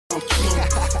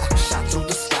Shot through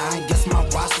the sky, guess my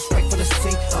rise was straight for the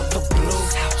sea of the blue.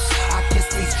 I guess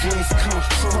these dreams come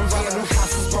true. From robbing them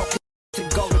houses, broken to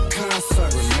go to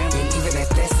concerts. And even at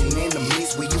that, seen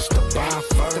enemies, we used to bond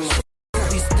first.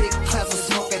 These thick clouds of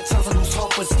smoke at times I lose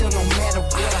hope, but still no matter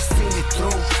what, I seen it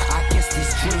through. I guess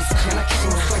these dreams come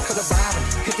true. Straight for the bottom,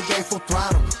 hit the game full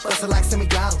throttle, bustin' like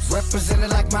semi-autos, represented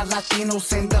like my Latinos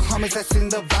and the homies that's in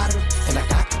the bottom. And I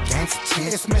got the gang's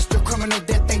attention. It's Mr. Criminal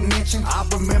that they mentioned. I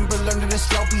remember learning to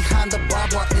slow behind the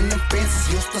barbed wire in the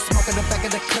fences. Used to smoke in the back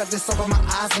of the cut, this over my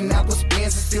eyes, and that was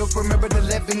Benz. Still remember the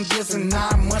 11 years and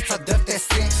 9 months I ducked that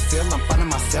sin. Still I'm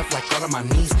finding myself like all on my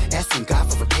knees, asking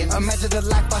God for forgiveness. Imagine the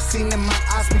life I seen in my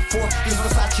eyes before. These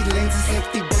Versace lenses,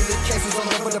 empty bullet cases all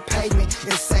over the pavement.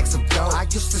 It's sacks of dough. I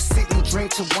used to sit and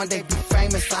drink to one day be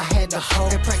famous. I had to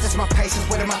hold and practice my patience.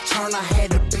 Waiting my turn, I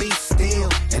had to be still.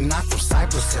 And not from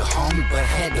Cyprus to home, but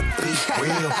had to be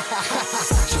real.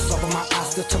 Just over my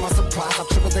eyes, still to my surprise, I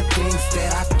triple the things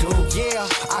that I do. Yeah,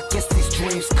 I guess these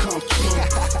dreams come true.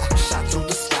 Shot through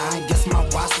the sky, guess my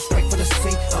rise was straight for the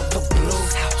sea of the blue.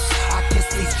 I guess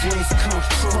these dreams come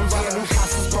true. From robbing them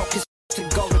houses, broke his to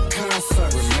go to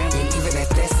concerts. And even at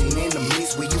that, seen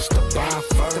enemies, we used to bond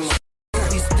first.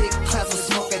 These thick clouds of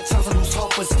smoke at times I lose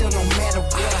hope, but still no matter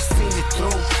what, I seen it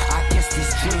through. I guess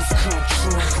these dreams come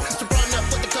true. Used to run up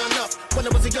with the gun up when I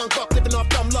was a young buck living off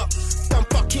dumb luck. Dumb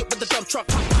fuck hit with the dump truck.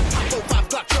 4-5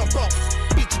 Glock jump off.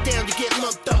 Beat you down, you get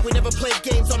lumped up. We never played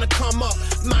games on the come up.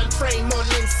 Mind frame on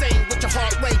insane with your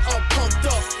heart rate all pumped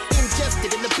up.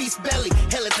 Ingested in the beast's belly.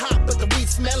 Hell is hot, but the weed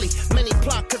smelly. Many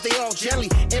plot cause they all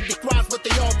jelly. Empty cries, but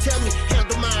they all tell me.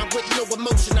 Handle mine with no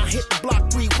emotion. I hit the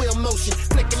block, 3-wheel motion.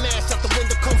 Flicking ass out the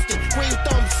window coasting. Green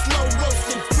thumb, slow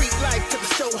roasting. Street life to the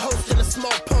show hosting. A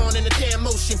small pond in a damn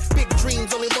ocean. Big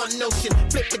dreams, only one notion.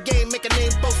 Flip the game, make a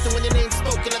name boasting. When your name's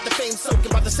spoken, let the fame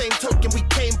soaking. By the same token, we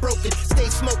came broken. Stay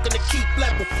smoking to keep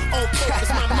level. On focus,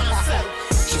 my mindset.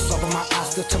 Just over my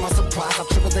eyes, still to my surprise, I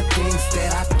triple the things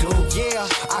that I do. Yeah,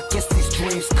 I guess these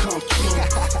dreams come true.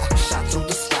 Shot through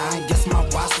the sky, guess my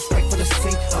rise was straight for the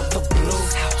sea of the blue.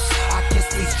 I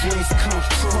guess these dreams come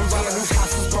true. From robbing them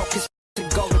houses, broke his to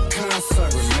go to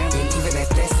concerts. And even at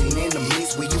that, seen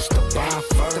enemies, we used to bond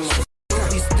first.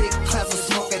 These thick clouds of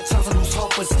smoke at times I lose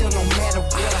hope, but still no matter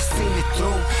what, I seen it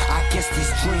through. I guess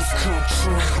these dreams come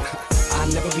true. I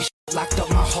never be locked up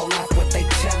my whole life, what they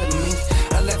telling me.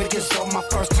 11 years old, my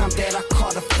first time that I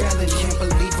caught a felon. Can't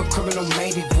believe a criminal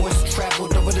made it. Voice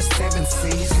traveled over the 7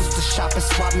 seas. Used to shop and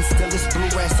swap and steal his blue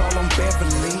racks all on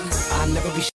Beverly. I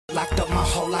never be locked up my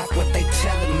whole life, what they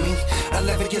telling me.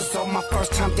 11 years old, my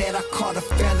first time that I caught a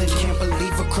felon. Can't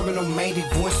believe a criminal made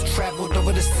it. Voice traveled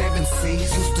over the 7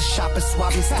 seas. Used to shop and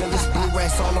swap and steal his blue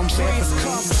racks all on Beverly. Dreams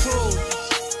come true.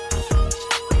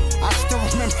 I still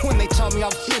remember when they told me I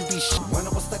was gonna be shit. When I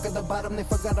was stuck at the bottom, they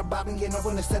forgot about me, and no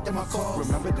one accepted my call.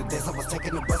 Remember the days I was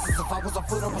taking the buses. If I was on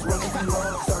foot, I was running the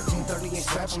road. 1338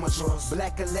 strapped on my drawers.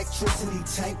 Black electricity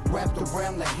tank wrapped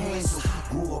around the handle.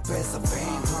 Grew up as a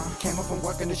vandal. Came up from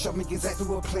working to show me exactly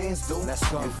what plans do. Let's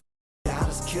go.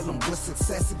 Dollars kill them with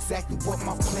success, exactly what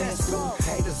my plans do.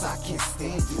 Haters, I can't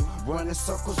stand you. Running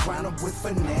circles round them with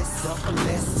finesse. Up a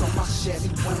less on my Chevy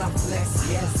when I flex,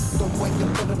 yes. Don't wake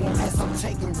up for the one as I'm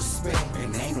taking respect.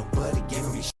 And ain't nobody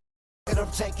giving me shit. I'm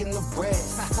taking the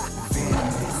rest.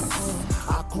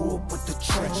 I grew up with the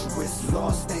treacherous,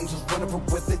 lost angels running from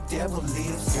where the devil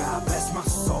lives. God bless my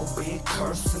soul, being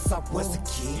cursed since I was a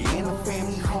kid. In a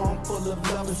family home full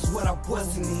of love is what I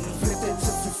wasn't in. Flipped into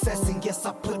success and yes,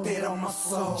 I put that on my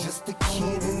soul. Just a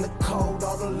kid in the cold,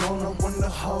 all alone, I want to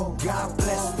hold. God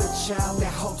bless the child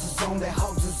that holds his own, that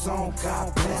holds his own.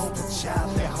 God bless the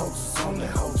child that holds his own,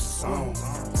 that holds his own.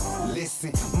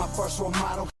 Listen, my first role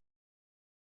model.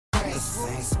 The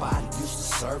same spot he used to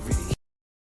serve it.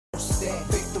 That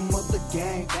victim of the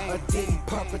game, or did he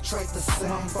perpetrate the same?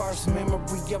 My first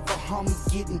memory of a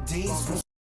homie getting D's from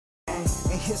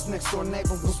and his next door neighbor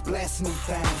was blasting him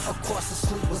things. Across the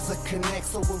street was a connect,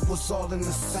 so it was all in the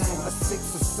same. A sick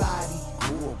society.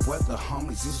 Grew up where the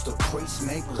homies used to preach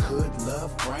neighborhood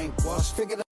love, brainwash.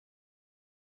 Figured out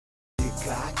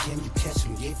God, can you catch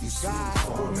me if you see me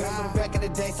fall? Remember back in the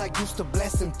days I used to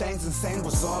bless them things and saying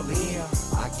was all in.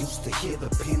 I used to hear the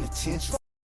penitentiary.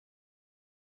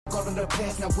 Got in the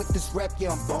past, now with this rap,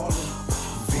 yeah, I'm ballin'.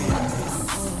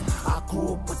 I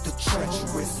grew up with the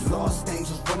treacherous, lost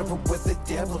angels running from where the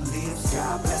devil lives.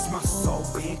 God bless my soul,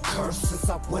 being cursed since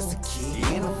I was a kid.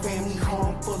 In a family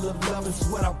home full of love is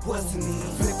what I wasn't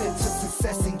in. Flipped into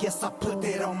success and yes, I put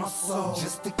that on my soul.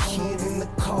 Just a kid in the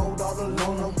cold, all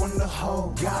alone, I want to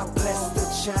hold. God bless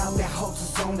the child that holds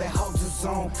his own, that holds his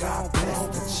own. God bless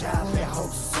the child that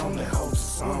holds his own, that holds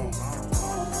his own.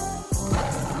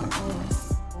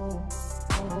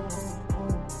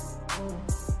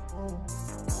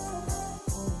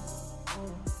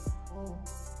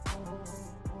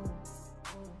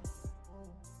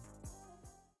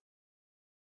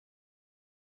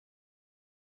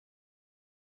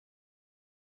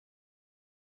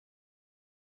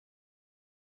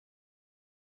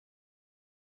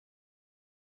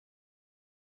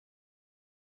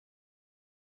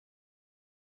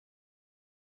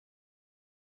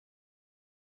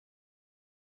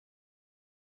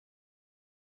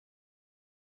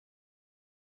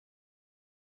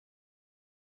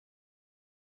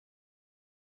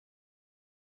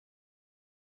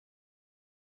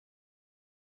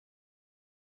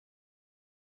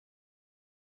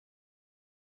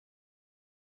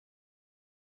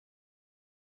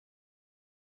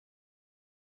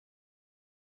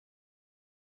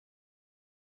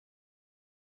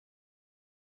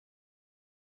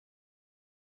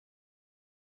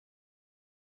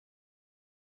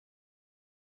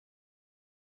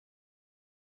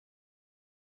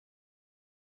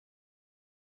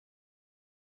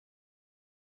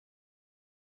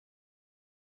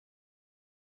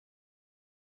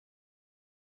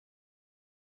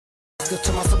 still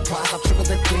to my surprise, I triple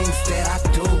the things that I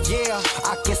do. Yeah,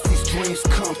 I guess these dreams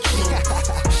come true.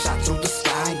 Shot through the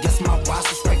sky, guess my rise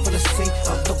was straight for the sea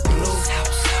of the blues.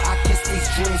 I guess these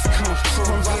dreams come true.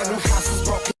 From running them houses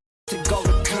broken to go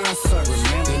to concerts.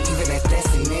 And even at that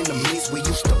scene, enemies we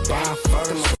used to buy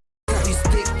first. These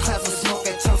thick clouds of smoke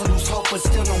at times I lose hope, but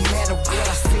still no matter what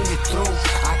I see it through.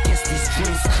 I guess these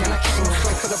dreams come true.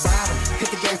 Straight for the bottom,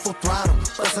 hit the game full throttle.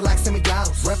 Bustin' like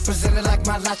semi-autos, represented like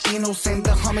my Latinos and the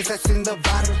homies that's in the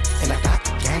vital. And I got the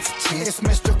gangsta chin. It's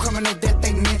Mr. Criminal that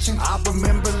they mentioned. I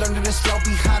remember learning to slow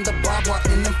behind the barbed wire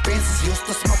in the fences. Used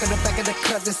to smoke in the back of the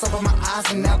cut that's over my eyes,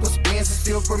 and that was Benz.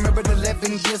 Still remember the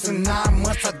 11 years and 9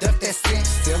 months I ducked that stench.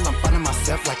 Still I'm finding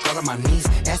myself like all on my knees,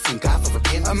 asking God for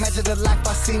forgiveness. Imagine the life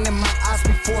I seen in my eyes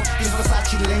before. These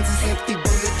Versace lenses, empty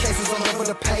bullet cases all over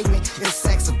the pavement. It's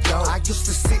sacks of dough. I used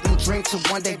to sit and drink to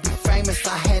one day be famous.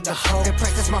 I had to hold and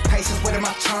practice my patience. Waiting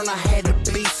my turn, I had to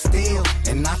be still.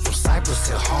 And not from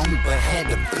Cyprus at home, but had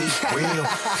to be real.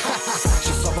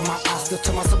 Just over my eyes, still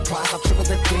to my surprise, I triple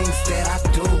the things that I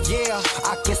do. Yeah,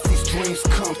 I guess these dreams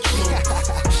come true.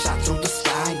 Shot through the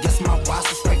sky, guess my rise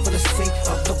was straight for the sea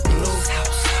of the blues.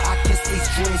 I guess these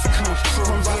dreams come true.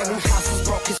 From running them houses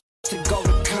broken to go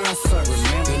to concerts.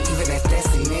 And even at that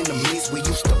scene, enemies we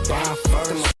used to buy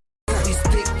first. These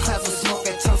thick clouds of smoke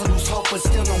at times I lose hope, but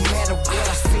still no matter what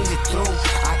I see it through.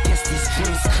 I guess these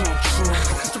dreams come true.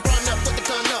 Used to run up with the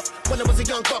gun up when I was a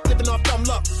young buck living off dumb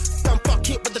luck. Dumb fuck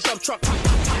hit with the dump truck.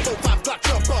 4-5 Glock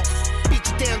jump up. Beat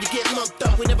you down, you get lumped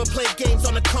up. We never played games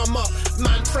on the come up.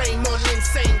 Mind frame on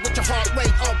insane with your heart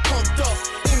rate all pumped up.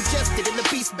 Ingested in the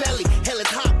beast's belly. Hell is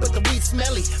hot, but the weed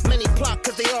smelly. Many plot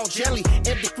cause they all jelly.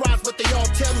 Empty thrives, but they all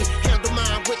tell me. Handle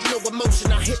mine with no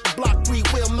emotion. I hit the block,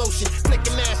 3-wheel motion.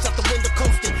 Flicking ass out the window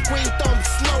coasting. Green thumb,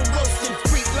 slow roasting.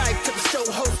 Street life to the show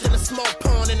hosting. A small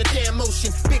pond in a damn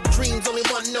ocean. Big dreams, only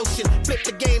one notion. Flip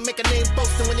the game, make a name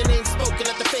boasting. When your name's spoken,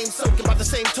 at the fame soaking. By the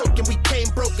same token, we came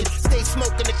broken. Stay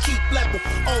smoking to keep level.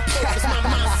 All focus, my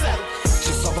mindset.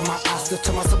 Just over my eyes, still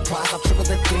to my surprise, I triple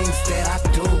the things that I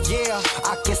do. Yeah,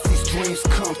 I guess these dreams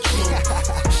come true.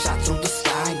 Shot through the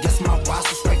sky, guess my rise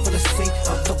was straight for the sea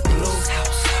of the blues.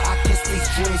 I guess these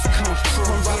dreams come true.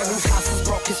 From running them houses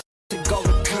broken to go to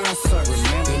concerts.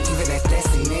 And even at that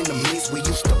scene, enemies we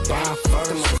used to buy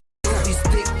first. These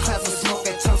thick clouds of smoke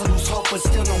at times I lose hope, but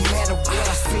still no matter what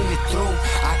I seen it through.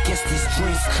 I guess these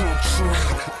dreams come true.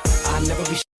 I never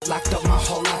be locked up my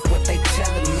whole life, what they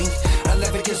telling me.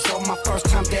 11 years old, my first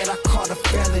time that I caught a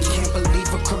felon. Can't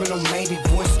believe a criminal made it.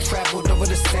 Voice traveled over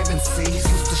the 7 seas.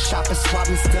 Used to shop and swap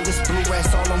me, still it's blue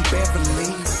rats all on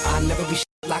Beverly. I never be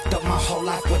locked up my whole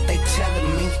life, what they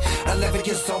telling me. 11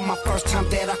 years old, my first time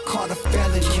that I caught a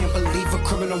felon. Can't believe a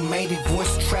criminal made it.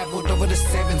 Voice traveled over the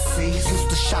 7 seas. Used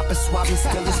to shop and swap me,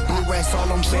 still it's blue rats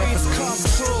all on Beverly. Dreams come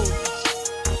true.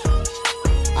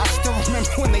 I still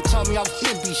remember when they told me I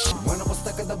wouldn't be shit. When I was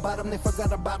stuck at the bottom, they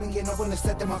forgot about me, you know, when they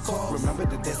stepped in my car. Remember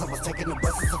the days I was taking the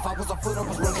buses. If I was on foot, I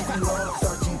was running from Lord.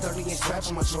 1330 inch strap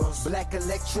on my drawers. Black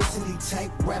electricity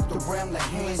tape wrapped around the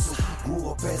hands. Grew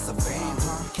up as a fan.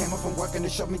 Came up from working to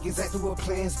show me exactly what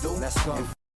plans do. Let's go.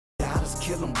 I just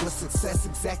kill them with success,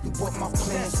 exactly what my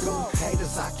plans do.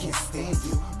 Haters, I can't stand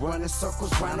you. Running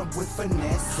circles round them with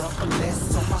finesse. Up a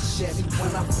less on my Chevy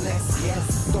when I flex,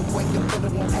 yes. Don't wake up for the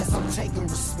one as I'm taking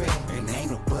respect. And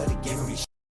ain't nobody giving me shit.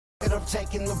 I'm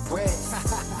taking the bread.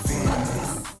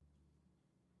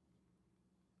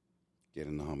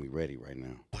 Getting the homie ready right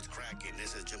now. What's cracking?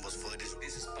 This is Jimbo's footage.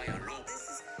 This is Payaso. This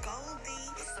is Goldie.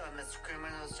 What's up, Mr.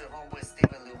 Criminal? It's your homeboy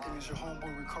Steven Lujan. It's your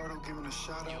homeboy Ricardo giving a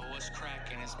shout out. Yo, what's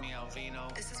cracking? It's me,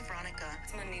 Alvino. This is Veronica.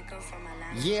 It's Monica from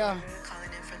Atlanta. Yeah.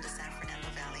 Calling in from the San Fernando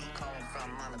Valley. Calling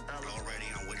from Montebello.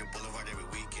 Already on Wicked Boulevard every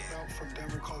weekend. Out from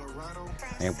Denver, Colorado.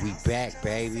 And we back,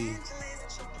 baby.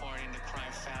 Supporting the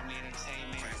Crime Family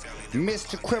Entertainment.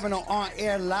 Mr. Criminal on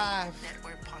air live.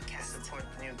 Network podcast. Support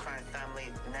the new Crime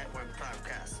Family Network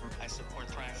podcast. I support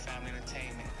Crime Family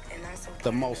Entertainment. And I support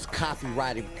The most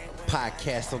copyrighted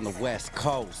podcast on the West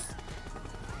Coast.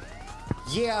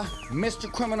 Yeah,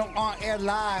 Mr. Criminal on air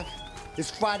live.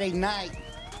 It's Friday night.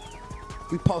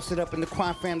 We posted up in the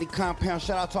Crime Family compound.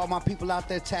 Shout out to all my people out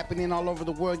there tapping in all over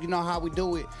the world. You know how we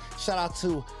do it. Shout out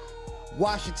to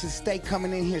Washington State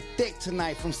coming in here thick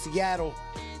tonight from Seattle,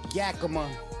 Yakima.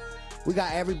 We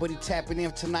got everybody tapping in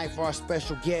tonight for our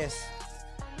special guest.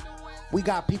 We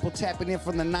got people tapping in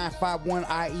from the 951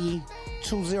 IE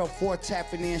 204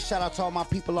 tapping in. Shout out to all my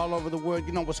people all over the world.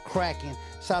 You know what's cracking.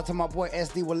 Shout out to my boy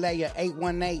SD Walaya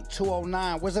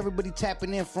 818-209. Where's everybody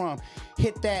tapping in from?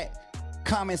 Hit that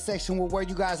comment section with where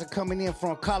you guys are coming in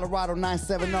from. Colorado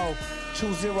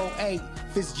 970-208.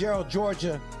 Fitzgerald,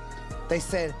 Georgia. They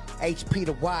said HP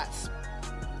to Watts.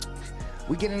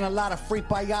 We getting a lot of free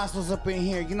payasos up in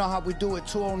here. You know how we do it,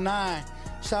 209.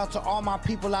 Shout out to all my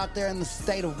people out there in the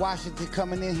state of Washington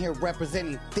coming in here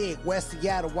representing thick. West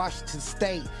Seattle, Washington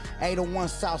State. 801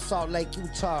 South Salt Lake,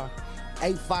 Utah.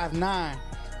 859.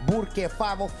 Burke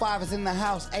 505 is in the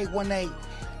house. 818.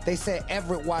 They said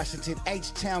Everett, Washington.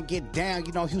 H-Town, get down.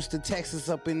 You know, Houston, Texas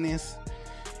up in this.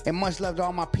 And much love to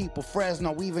all my people.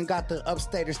 Fresno, we even got the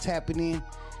upstaters tapping in.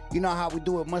 You know how we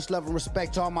do it. Much love and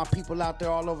respect to all my people out there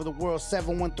all over the world.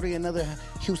 713, another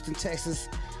Houston, Texas.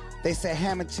 They said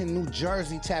Hamilton, New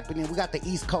Jersey tapping in. We got the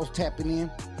East Coast tapping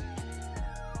in.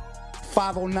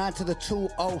 509 to the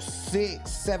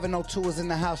 206. 702 is in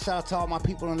the house. Shout out to all my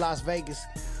people in Las Vegas.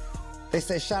 They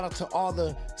said shout out to all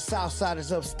the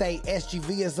Southsiders upstate.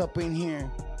 SGV is up in here.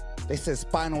 They said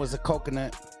Spinal is a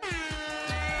coconut.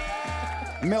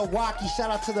 Milwaukee, shout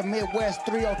out to the Midwest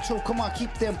 302. Come on,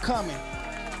 keep them coming.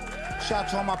 Shout out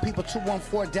to all my people,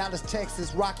 214 Dallas,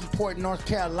 Texas, Rockyport, North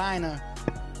Carolina.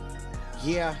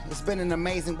 Yeah, it's been an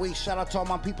amazing week. Shout out to all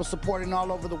my people supporting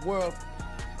all over the world.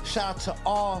 Shout out to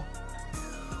all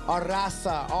our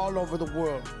raza all over the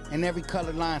world in every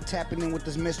color line tapping in with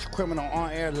this Mr. Criminal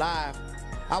on air live.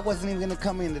 I wasn't even gonna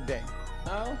come in today.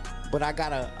 No? But I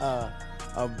got a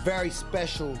very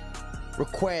special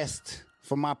request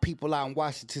for my people out in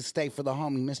Washington State for the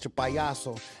homie, Mr.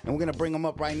 Payaso. And we're gonna bring him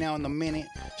up right now in a minute.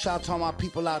 Shout out to all my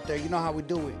people out there. You know how we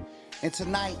do it. And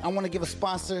tonight, I want to give a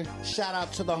sponsor shout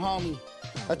out to the homie,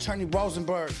 Attorney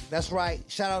Rosenberg. That's right.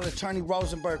 Shout out to Attorney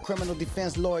Rosenberg, criminal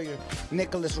defense lawyer,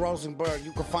 Nicholas Rosenberg.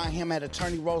 You can find him at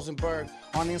Attorney Rosenberg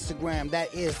on Instagram.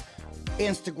 That is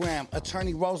Instagram,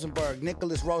 Attorney Rosenberg,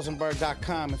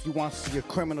 NicholasRosenberg.com if you want to see your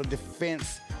criminal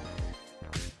defense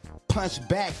punch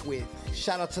back with.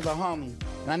 Shout out to the homie.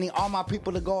 And I need all my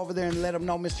people to go over there and let them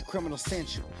know Mr. Criminal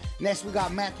sent you. Next, we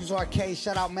got Matthews Arcade.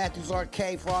 Shout out Matthews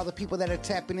Arcade for all the people that are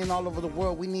tapping in all over the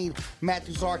world. We need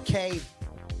Matthews Arcade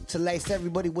to lace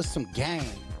everybody with some game.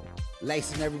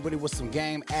 Lacing everybody with some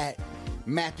game at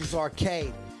Matthews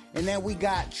Arcade. And then we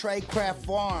got Tradecraft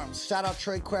Farms. Shout out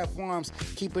Tradecraft Farms,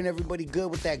 keeping everybody good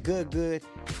with that good.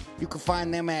 You can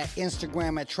find them at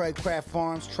Instagram at Tradecraft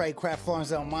Farms, Tradecraft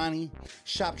Farms El Monte,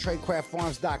 shop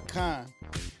tradecraftfarms.com.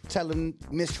 Tell them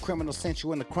Mr. Criminal sent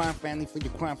you in the Crime Family for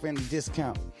your Crime Family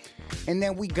discount. And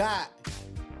then we got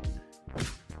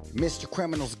Mr.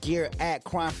 Criminal's gear at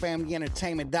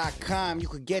crimefamilyentertainment.com. You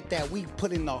could get that. We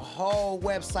put in the whole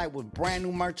website with brand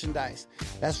new merchandise.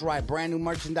 That's right, brand new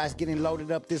merchandise getting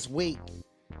loaded up this week.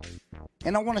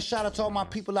 And I want to shout out to all my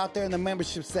people out there in the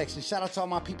membership section. Shout out to all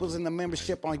my peoples in the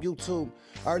membership on YouTube.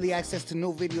 Early access to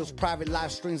new videos, private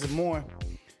live streams, and more.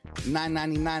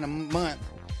 $9.99 a month.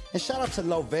 And shout out to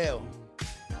Lovell.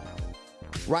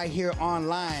 Right here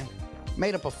online.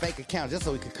 Made up a fake account just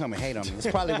so he could come and hate on me. It's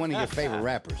probably one of your favorite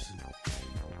rappers.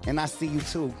 And I see you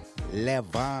too,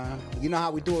 Levon. You know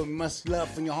how we do it. Much love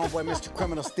from your homeboy, Mr.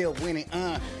 Criminal, still winning.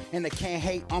 And they can't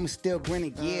hate, I'm still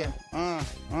grinning. Yeah.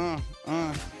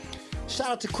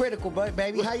 Shout out to Critical,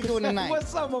 baby. How you doing tonight?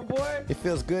 What's up, my boy? It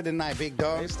feels good tonight, big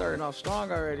dog. They starting off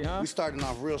strong already, huh? We starting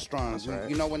off real strong. That's right.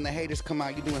 You know when the haters come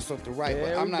out, you're doing something right.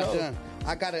 There but I'm we not go. done.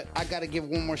 I gotta give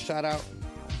one more shout out.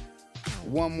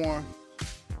 One more.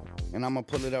 And I'm gonna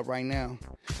pull it up right now.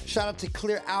 Shout out to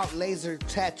Clear Out Laser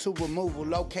Tattoo Removal,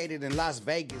 located in Las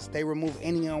Vegas. They remove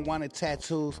any unwanted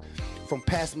tattoos from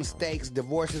past mistakes,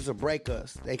 divorces, or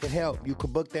breakups. They can help. You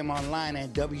can book them online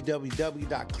at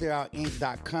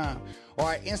www.clearoutinc.com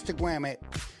or at Instagram at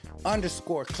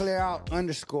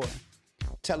 _clearout_.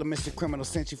 Tell them Mr. Criminal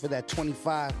sent you for that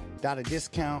 $25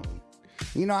 discount.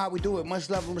 You know how we do it. Much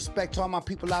love and respect to all my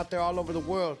people out there all over the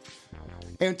world.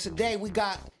 And today we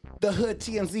got the Hood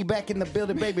TMZ back in the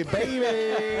building, baby. Late,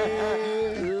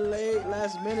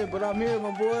 last minute, but I'm here,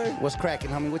 my boy. What's cracking,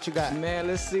 homie? What you got? Man,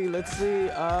 let's see.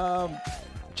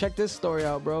 Check this story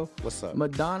out, bro. What's up?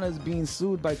 Madonna's being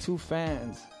sued by 2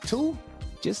 fans. 2?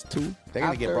 Just 2. They're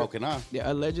gonna get broken up.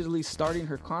 Yeah, allegedly starting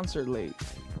her concert late.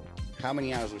 How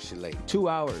many hours was she late? 2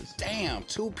 hours. Damn,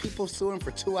 2 people suing for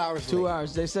 2 hours 2 late.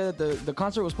 hours. They said that the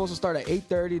concert was supposed to start at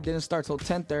 8:30, didn't start till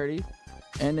 10:30.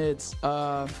 And it's,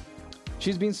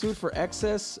 she's being sued for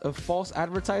excess of false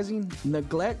advertising,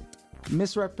 neglect,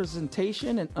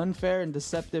 misrepresentation, and unfair and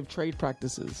deceptive trade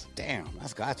practices. Damn,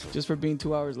 that's got to. Just for being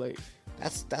 2 hours late.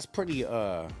 That's pretty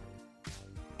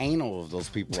anal of those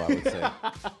people, I would say.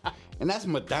 And that's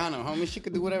Madonna, homie. She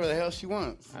could do whatever the hell she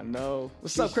wants. I know.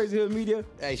 What's up, Crazy Hood Media?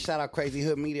 Hey, shout out Crazy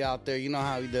Hood Media out there. You know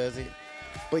how he does it.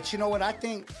 But you know what I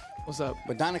think? What's up?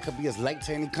 Madonna could be as late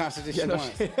to any concert as she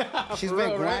wants. She's For been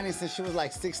real, grinding right? since she was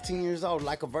like 16 years old.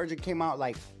 Like a Virgin came out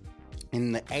like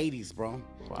in the 80s, bro.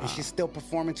 Wow. And she's still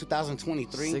performing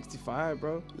 2023. 65,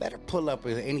 bro. Let her pull up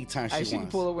at any time she wants. She can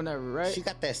pull up whenever, right? She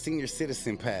got that senior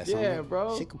citizen pass. Yeah, homie.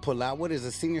 bro. She can pull out. What is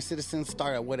a senior citizen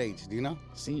start at what age? Do you know?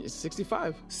 Senior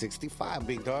 65. 65,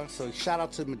 big dog. So shout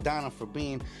out to Madonna for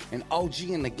being an OG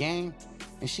in the game.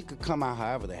 And she could come out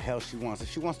however the hell she wants.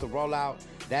 If she wants to roll out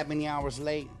that many hours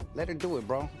late, let her do it,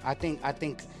 bro. I think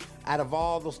out of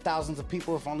all those thousands of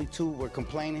people, if only 2 were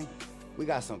complaining, we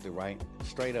got something right.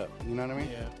 Straight up. You know what I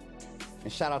mean? Yeah.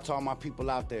 And shout out to all my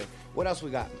people out there. What else we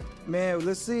got? Man,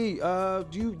 let's see. Do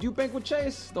you bank with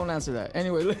Chase? Don't answer that.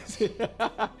 Anyway, let's see.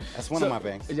 That's one of my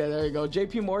banks. Yeah, there you go.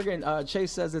 JP Morgan,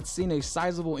 Chase says it's seen a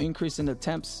sizable increase in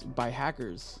attempts by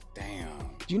hackers. Damn.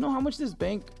 Do you know how much this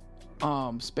bank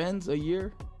spends a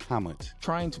year? How much?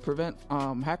 Trying to prevent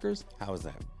hackers? How is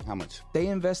that? How much? They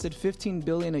invested $15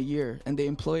 billion a year, and they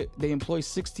employ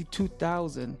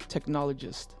 62,000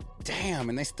 technologists. Damn,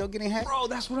 and they still getting hacked? Bro,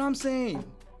 that's what I'm saying.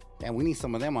 And we need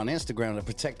some of them on Instagram to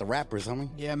protect the rappers, homie.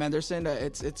 Yeah, man, they're saying that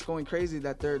it's going crazy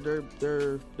that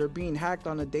they're being hacked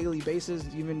on a daily basis,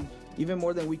 even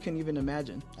more than we can even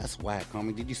imagine. That's whack,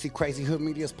 homie. Did you see Crazy Hood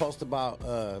Media's post about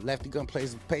Lefty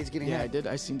Gunplay's page getting hacked? Yeah, I did.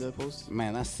 I seen the post.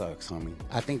 Man, that sucks, homie.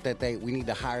 I think that we need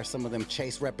to hire some of them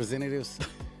Chase representatives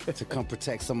to come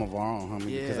protect some of our own,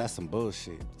 homie, because that's some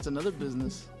bullshit. It's another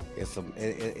business.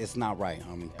 It's not right,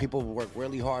 homie. People work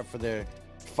really hard for their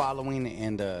following,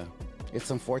 and it's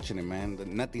unfortunate, man.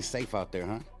 Nothing's safe out there,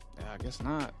 huh? Yeah, I guess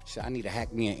not. Shit, I need to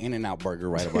hack me an In-N-Out burger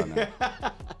right about now.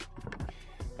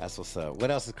 That's what's up. What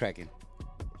else is cracking?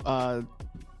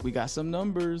 We got some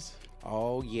numbers.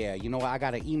 Oh, yeah. You know what? I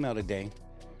got an email today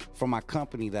from my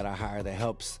company that I hire that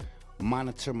helps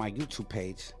monitor my YouTube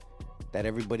page, that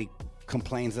everybody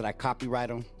complains that I copyright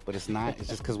them, but it's not. It's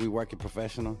just because we work it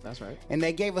professional. That's right. And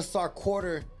they gave us our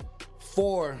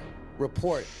Q4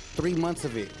 report, 3 months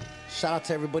of it. Shout out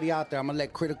to everybody out there. I'm going to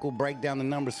let Critical break down the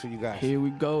numbers for you guys. Here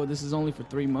we go. This is only for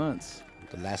 3 months.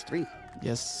 The last 3.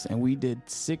 Yes, and we did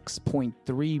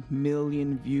 6.3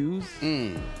 million views.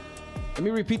 Let me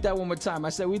repeat that one more time. I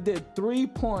said we did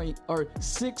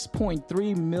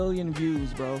 6.3 million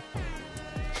views, bro.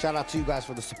 Shout out to you guys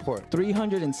for the support.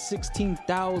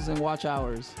 316,000 watch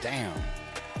hours. Damn.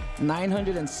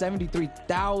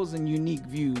 973,000 unique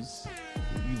views.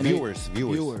 Viewers.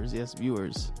 Yes,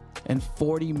 viewers. And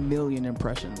 40 million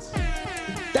impressions.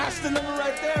 That's the number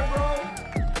right there, bro.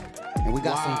 And we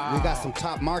got some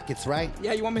top markets, right?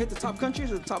 Yeah, you want me to hit the top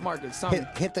countries or the top markets? Tell me.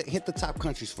 Hit the top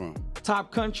countries for them.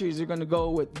 Top countries are going to go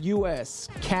with U.S.,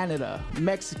 Canada,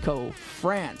 Mexico,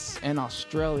 France, and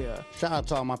Australia. Shout out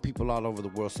to all my people all over the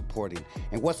world supporting.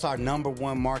 And what's our number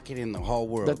 1 market in the whole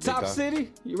world? The top city?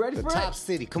 You ready for it? The top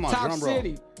city. Come on, top drum roll.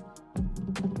 city.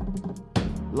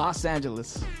 Los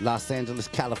Angeles. Los Angeles,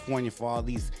 California, for all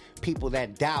these people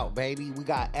that doubt, baby. We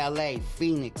got LA,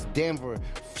 Phoenix, Denver,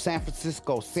 San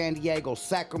Francisco, San Diego,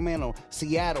 Sacramento,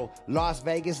 Seattle, Las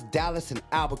Vegas, Dallas, and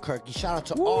Albuquerque. Shout out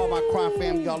to all my crime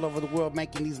family all over the world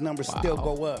making these numbers still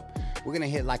go up. We're going to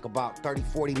hit like about 30,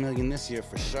 40 million this year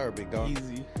for sure, big dog.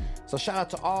 Easy. So shout out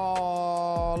to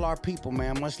all our people,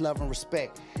 man. Much love and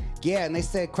respect. Yeah, and they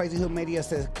said Crazy Hood Media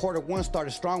says Q1 started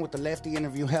strong with the Lefty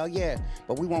interview. Hell yeah.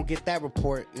 But we won't get that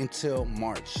report until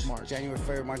March. January,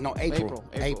 February, March. No, April.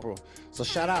 So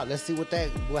shout out. Let's see what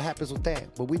happens with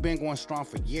that. But we've been going strong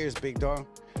for years, big dog.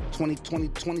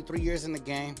 23 years in the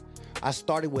game. I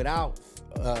started without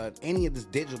any of this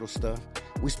digital stuff.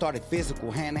 We started physical,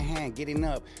 hand to hand, getting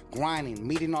up, grinding,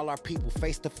 meeting all our people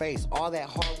face to face. All that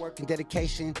hard work and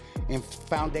dedication and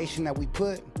foundation that we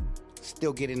put,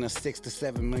 still getting us 6 to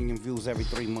 7 million views every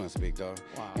 3 months, big dog.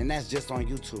 Wow. And that's just on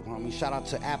YouTube, homie. Shout out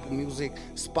to Apple Music,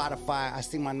 Spotify. I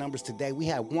see my numbers today. We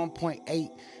had 1.8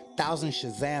 thousand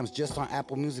Shazams just on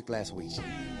Apple Music last week.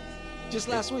 Just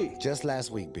last week? Just last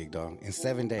week, big dog, in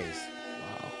 7 days.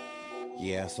 Wow.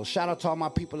 Yeah, so shout out to all my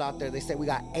people out there. They say we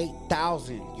got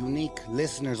 8,000 unique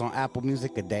listeners on Apple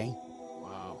Music a day.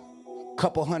 Wow.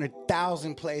 Couple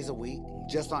 100,000 plays a week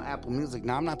just on Apple Music.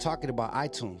 Now, I'm not talking about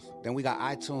iTunes. Then we got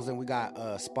iTunes and we got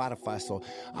Spotify. So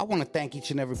I want to thank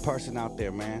each and every person out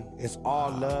there, man. It's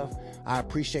all love. I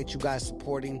appreciate you guys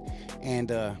supporting.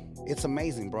 And it's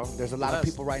amazing, bro. There's a lot of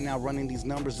people right now running these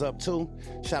numbers up, too.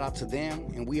 Shout out to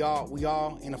them. And we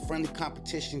all in a friendly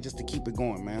competition just to keep it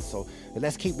going, man. So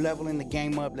let's keep leveling the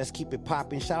game up. Let's keep it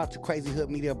popping. Shout out to Crazy Hood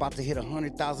Media, about to hit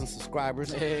 100,000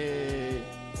 subscribers. Hey.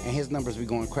 And his numbers be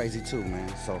going crazy too,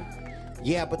 man. So,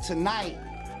 yeah, but tonight,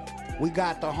 we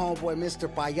got the homeboy, Mr.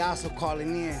 Payaso,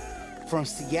 calling in from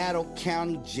Seattle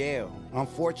County Jail.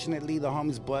 Unfortunately, the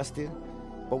homie's busted,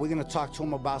 but we're going to talk to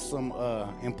him about some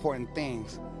important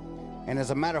things. And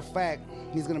as a matter of fact,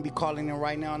 he's going to be calling in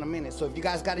right now in a minute. So if you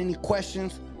guys got any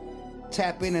questions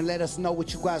Tap in and let us know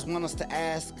what you guys want us to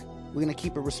ask. We're gonna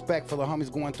keep it respectful. The homie's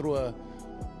going through a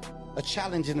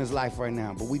challenge in his life right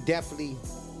now, but we definitely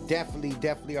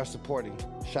are supporting.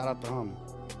 Shout out to homie.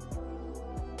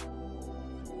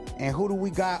 And who do we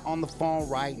got on the phone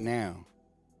right now?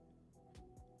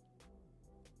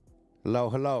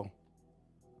 Hello. Can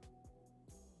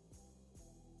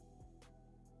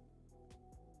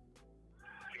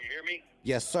you hear me?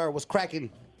 Yes, sir. What's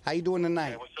cracking? How you doing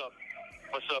tonight? Hey, what's up?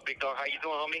 What's up, big dog? How you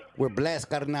doing, homie? We're blessed,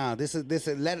 Carnal. This is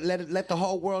let the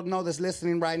whole world know that's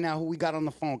listening right now who we got on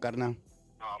the phone, Carnal.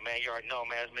 Oh man, you already know,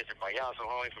 man. It's Mr. Payaso,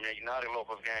 homie, from the United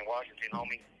Locals Gang, Washington,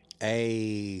 homie.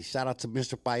 Hey, shout out to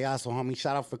Mr. Payaso, homie.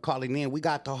 Shout out for calling in. We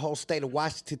got the whole state of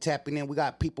Washington tapping in. We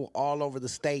got people all over the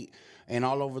state and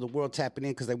all over the world tapping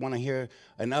in because they want to hear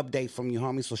an update from you,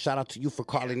 homie. So shout out to you for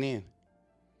calling in.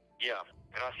 Yeah,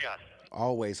 gracias.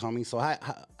 Always, homie. So how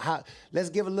let's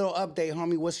give a little update,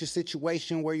 homie. What's your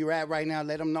situation, where you're at right now?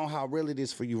 Let them know how real it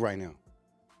is for you right now.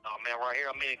 Oh man, right here,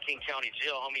 I'm in King County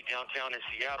Jail, homie, downtown in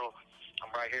Seattle.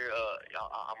 I'm right here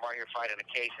fighting a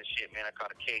case and shit, man. I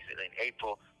caught a case in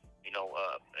April.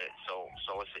 So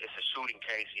it's a shooting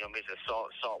case. You know, it's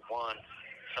assault one.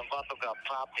 Some vato got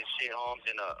popped and shit, homes,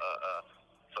 and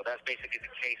so that's basically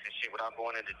the case and shit. Without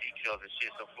going into details and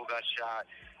shit, some fool got shot.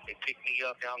 They picked me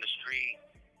up down the street,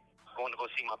 going to go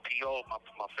see my PO,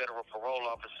 my federal parole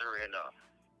officer, and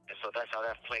so that's how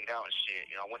that played out and shit.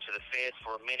 You know, I went to the feds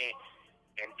for a minute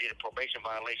and did a probation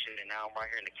violation, and now I'm right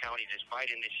here in the county just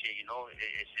fighting this shit. You know,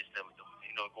 it's just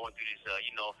going through this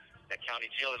that county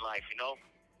jail life. You know.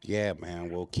 Yeah,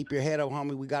 man. Well, keep your head up,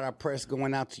 homie. We got our press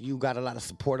going out to you. Got a lot of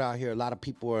support out here. A lot of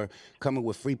people are coming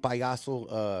with free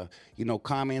payaso,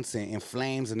 comments and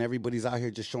flames, and everybody's out here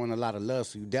just showing a lot of love.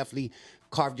 So you definitely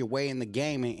carved your way in the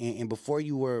game. And before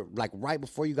you were, right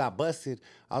before you got busted,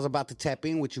 I was about to tap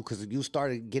in with you because you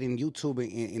started getting YouTube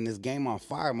in this game on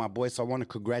fire, my boy. So I want to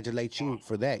congratulate you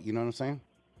for that. You know what I'm saying?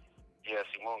 Yeah,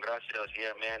 Simon, gracias.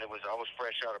 Yeah, man. I was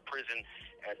fresh out of prison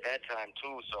at that time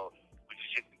too, so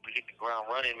we hit the ground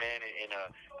running, man, and I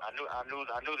knew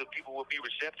that people would be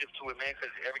receptive to it, man,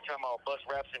 because every time I would bust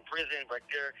raps in prison, right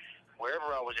there,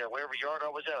 wherever I was at, wherever yard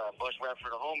I was at, I bust raps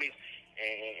for the homies,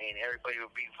 and everybody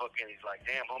would be fucking. He's like,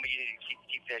 damn, homie, you need to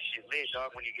keep that shit lit,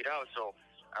 dog, when you get out. So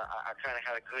I kind of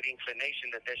had a good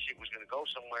inclination that shit was gonna go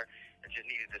somewhere. I just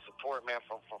needed the support, man,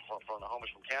 from the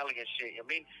homies from Cali and shit. You know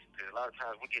what I mean? Because a lot of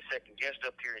times we get second guessed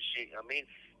up here and shit. You know what I mean?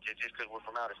 Just because we're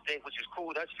from out of state, which is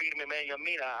cool. That's feeding me, man. You know what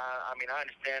I mean? I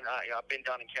understand. I've been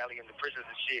down in Cali in the prisons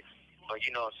and shit. But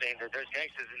you know what I'm saying? There's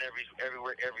gangsters in every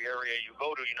area you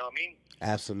go to, you know what I mean?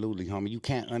 Absolutely, homie. You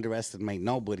can't underestimate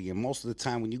nobody. And most of the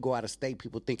time when you go out of state,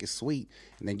 people think it's sweet.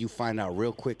 And then you find out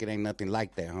real quick it ain't nothing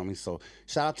like that, homie. So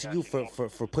shout out to you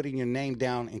for putting your name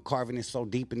down and carving it so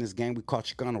deep in this game. We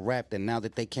caught you gonna rap that now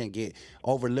that they can't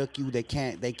overlook you, they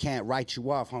can't write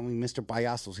you off, homie. Mr.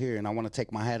 Payaso's here, and I want to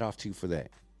take my hat off to you for that.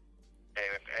 Hey,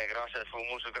 gracias,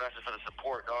 muchas gracias for the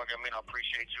support, dog. I mean, I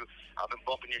appreciate you. I've been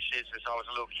bumping your shit since I was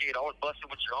a little kid. I was busted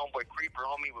with your homeboy Creeper,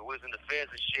 homie, who was in the feds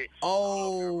and shit.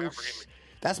 Oh,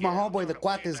 that's my homeboy, the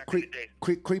Cuates,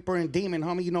 Creeper and Demon,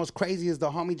 homie. You know what's crazy is the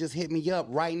homie just hit me up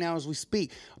right now as we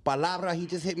speak. Palabra, he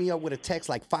just hit me up with a text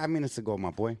like 5 minutes ago,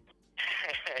 my boy.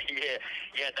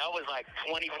 Yeah, that was like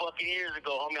 20 fucking years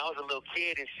ago, homie. I was a little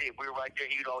kid and shit. We were right there.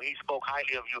 He spoke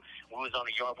highly of you. We was on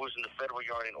the yard. We was in the federal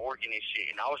yard in Oregon and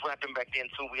shit. And I was rapping back then,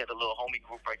 too. We had a little homie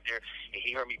group right there. And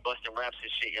he heard me busting raps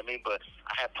and shit, you know what I mean? But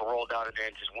I had paroled out of there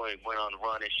and just went on the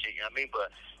run and shit, you know what I mean?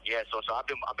 But, yeah, so I've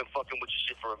been fucking with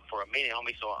your shit for a minute,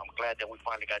 homie. So I'm glad that we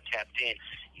finally got tapped in,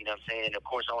 you know what I'm saying? And, of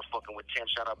course, I was fucking with Temp.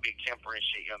 Shout out Big Temper and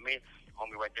shit, you know what I mean?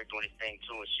 Homie right there doing his thing,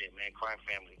 too, and shit, man. Crime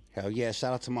family. Hell yeah,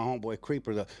 shout out to my homeboy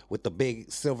Creeper with the big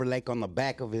silver lake on the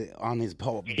back of it, on his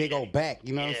big old back,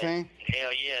 you know what I'm saying?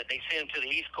 Hell yeah, they sent him to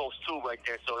the East Coast too right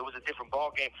there, so it was a different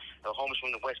ball game. The homies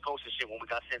from the West Coast and shit, when we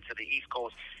got sent to the East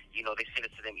Coast, you know, they sent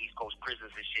it to them East Coast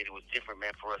prisons and shit. It was different,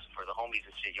 man, for us, for the homies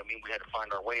and shit. You know what I mean? We had to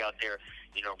find our way out there,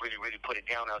 you know, really, really put it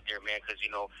down out there, man, because, you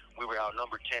know, we were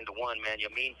outnumbered 10-1, man, you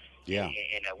know what I mean? Yeah.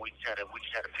 And we just had to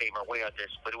pave our way out there.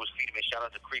 But it was feeding me. Shout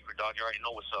out to Creeper, dog. You already know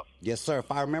what's up. Yes, sir.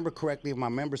 If I remember correctly, if my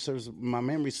memory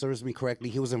serves me correctly,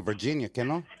 he was in Virginia, you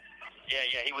know? Yeah,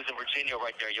 he was in Virginia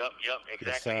right there. Yup, exactly.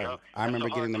 Yes, sir. I remember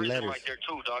getting them letters. Right there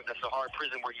too, dog. That's a hard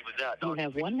prison where he was at, dog. You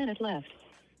have 1 minute left.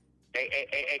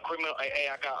 Hey, criminal. Hey,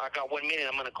 I got 1 minute.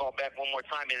 I'm gonna call back one more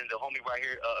time, and then the homie right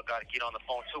here got to get on the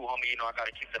phone too, homie. You know I got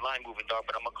to keep the line moving, dog.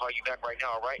 But I'm gonna call you back right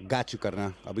now, all right? Got you,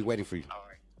 carnal. I'll be waiting for you.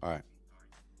 All right.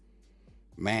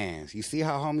 Man, you see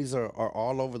how homies are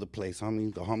all over the place,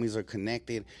 homie. The homies are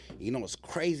connected. You know what's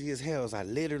crazy as hell is I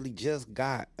literally just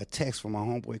got a text from my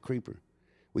homeboy Creeper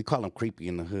We call him Creepy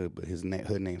in the hood, but his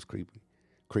hood name's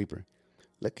Creeper.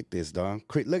 Look at this, dog.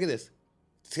 Look at this.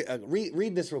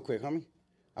 Read this real quick, homie.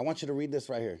 I want you to read this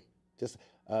right here. Just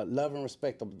love and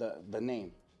respect the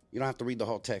name. You don't have to read the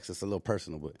whole text. It's a little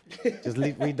personal, but just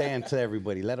read that into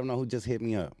everybody. Let them know who just hit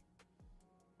me up.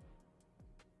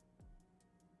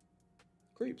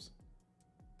 Creeps.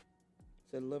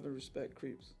 Said love and respect,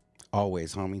 Creeps.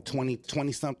 Always, homie.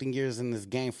 20-something years in this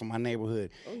game from my neighborhood.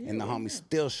 And the homie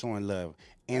still showing love.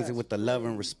 Ends it with the love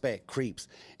and respect, Creeps.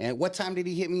 And what time did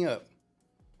he hit me up?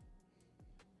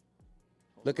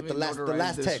 Look at the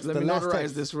last text. Let me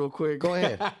notarize this real quick. Go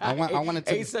ahead. I want to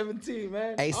take 8:17,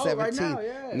 man. A17. Right now,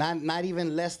 yeah. Not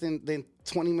even less than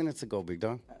 20 minutes ago, big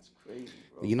dog. That's crazy,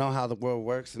 bro. You know how the world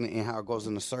works and how it goes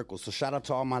in a circle. So shout out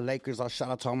to all my Lakers. Shout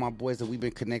out to all my boys that we've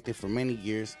been connected for many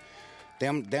years.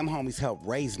 Them homies helped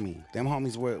raise me. Them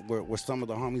homies were some of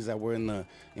the homies that were in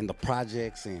the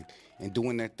projects and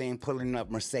doing their thing, pulling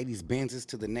up Mercedes Benzes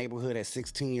to the neighborhood at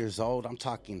 16 years old. I'm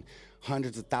talking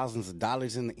hundreds of thousands of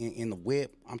dollars in the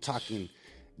whip. I'm talking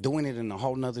doing it in a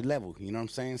whole nother level. You know what I'm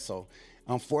saying? So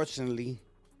unfortunately,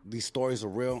 these stories are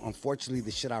real. Unfortunately, the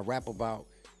shit I rap about,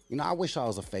 I wish I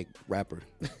was a fake rapper.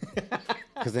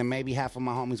 Because then maybe half of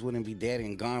my homies wouldn't be dead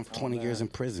and gone for 20 years in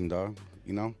prison, dog.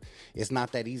 It's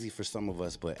not that easy for some of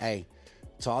us. But hey,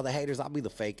 to all the haters, I'll be the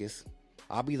fakest.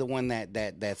 I'll be the one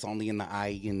that's only in the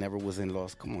IE and never was in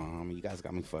Lost. Come on, homie. You guys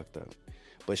got me fucked up.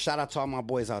 But shout out to all my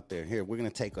boys out there. Here, we're going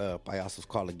to take Payaso's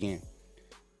call again.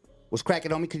 What's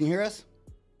cracking, homie? Can you hear us?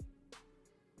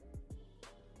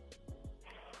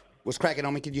 What's cracking,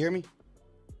 homie? Can you hear me?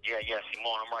 Yeah,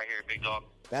 Simone, I'm right here, big dog.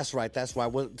 That's right.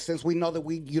 Well, since we know that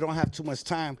you don't have too much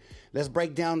time, let's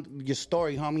break down your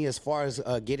story, homie, as far as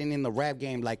getting in the rap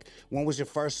game. Like, when was your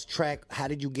first track? How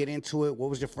did you get into it? What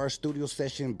was your first studio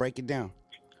session? Break it down.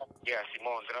 Yeah,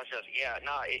 Simone, gracias. Yeah,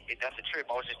 that's a trip.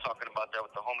 I was just talking about that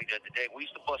with the homie the other day. We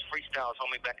used to bust freestyles,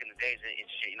 homie, back in the days and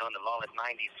shit, in the lawless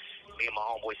 90s. Me and my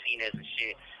homeboy Cinez and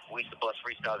shit. We used to bust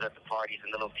freestyles at the parties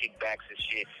and the little kickbacks and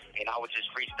shit. And I would just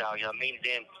freestyle, you know what I mean?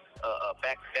 Then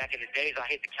back in the days, I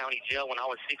hit the county jail when I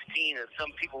was 16. And some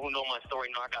people who know my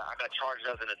story know I got charged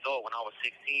as an adult when I was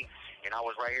 16. And I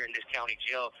was right here in this county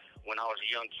jail when I was a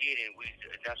young kid, and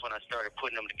that's when I started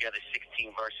putting them together,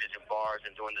 16 verses and bars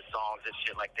and doing the songs and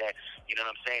shit like that. You know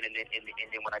what I'm saying? And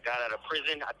then when I got out of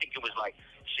prison, I think it was like,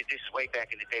 shit, this is way back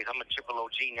in the days. I'm a triple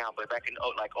OG now, but back in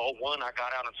like 01, I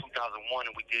got out in 2001,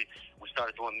 and we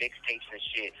started doing mixtapes and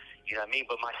shit. You know what I mean?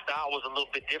 But my style was a little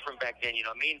bit different back then. You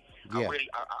know what I mean? Yeah.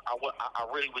 I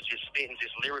really was just spitting,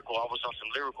 just lyrical. I was on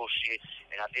some lyrical shit,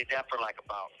 and I did that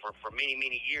for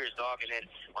many years, dog. And then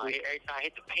every time I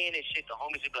hit the pen and shit, the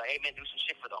homies would be like, "Hey man, do some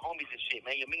shit for the homies and shit,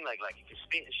 man." You know what I mean? Like you can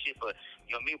spit and shit, but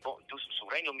you know what I mean? Do some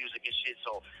sureño music and shit.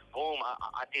 So boom,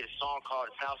 I did a song called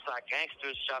Southside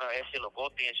Gangsters. Shout out S.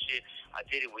 Lobote and shit. I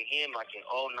did it with him like in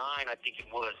 09, I think it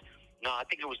was. No, I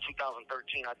think it was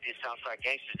 2013. I did Southside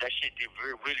Gangsters. That shit did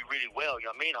really, really, really well. You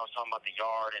know what I mean? I was talking about the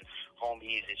yard and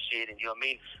homies and shit, and you know what I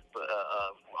mean? But,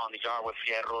 on the yard with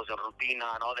Fierros and Rubina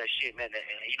and all that shit, man.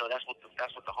 And that's what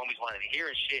the homies wanted to hear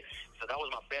and shit. So that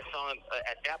was my best song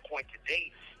at that point to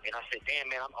date. And I said, damn,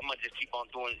 man, I'm gonna just keep on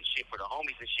doing shit for the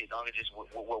homies and shit, dog. It's just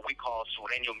what we call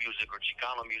sureño music or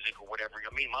Chicano music or whatever. You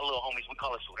know what I mean? My little homies, we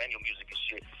call it sureño music and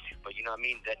shit. But you know what I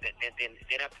mean? Then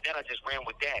after that, I just ran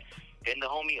with that. Then the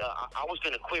homie, I was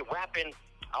gonna quit rapping.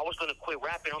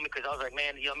 Homie, because I was like,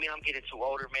 man, you know what I mean? I'm getting too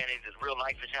older, man. And this real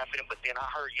life is happening. But then I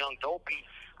heard Young Dopey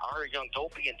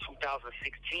in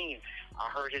 2016. I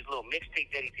heard his little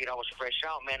mixtape that he did. I was fresh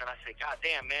out, man, and I said, God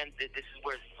damn, man, this is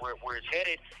where it's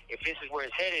headed. If this is where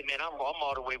it's headed, man, I'm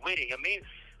all the way with it. You know what I mean?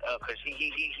 Because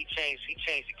he changed the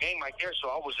game right there. So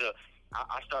I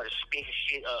started spitting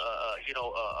shit, off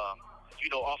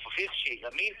of his shit. You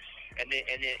know what I mean? And then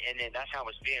that's how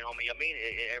it's been, homie. You know what I mean?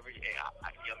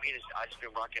 I just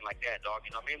been rocking like that, dog.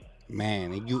 You know what I mean?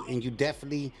 Man, and you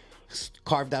definitely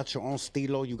carved out your own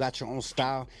stilo. You got your own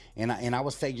style, and I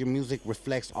would say your music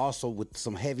reflects also with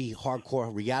some heavy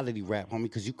hardcore reality rap, homie,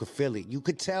 because you could feel it. You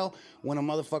could tell when a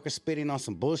motherfucker's spitting on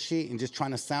some bullshit and just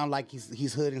trying to sound like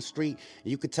he's hood and street.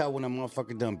 And you could tell when a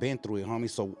motherfucker done been through it, homie.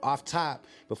 So off top,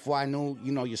 before I knew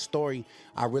your story,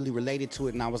 I really related to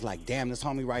it, and I was like, damn, this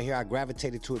homie right here, I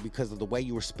gravitated to it because of the way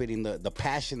you were spitting, the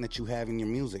passion that you have in your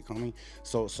music, homie.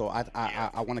 So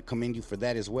I want to commend you for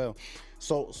that as well.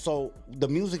 So the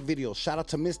music video, shout out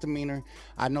to Misdemeanor.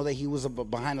 I know that he was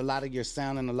behind a lot of your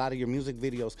sound and a lot of your music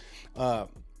videos.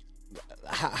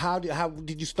 How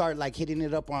did you start like hitting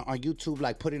it up on YouTube,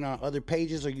 like putting on other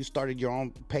pages, or you started your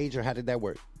own page, or how did that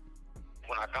work?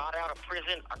 when I got out of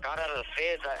prison, I got out of the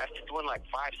feds after doing like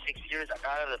 5-6 years. I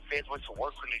got out of the feds, went to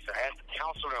work release. I asked the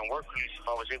counselor on work release if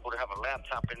I was able to have a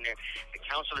laptop in there. The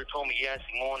counselor told me, yeah,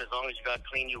 Simone, as long as you got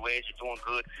clean your edge, you're doing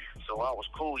good. So I was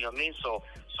cool, you know what I mean? So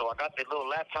I got that little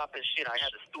laptop and shit. I had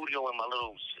the studio in my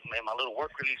little work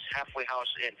release halfway house,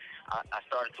 and I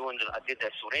started doing I did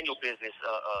that Sureño business,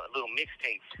 little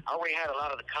mixtape. I already had a lot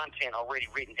of the content already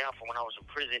written down from when I was in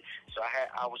prison, so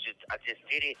I just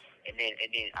did it, and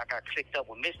then I got clicked up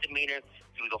with Misdemeanor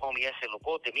through the homie Ese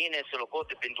Locote. Me and Ese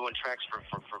Locote been doing tracks for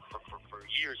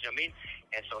years, you know what I mean?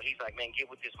 And so he's like, man, get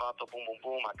with this Vato, boom, boom,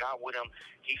 boom. I got with him.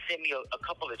 He sent me a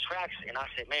couple of tracks, and I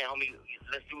said, man, homie,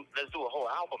 let's do a whole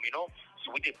album, you know? So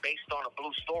we did Based on a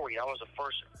Blue Story. That was the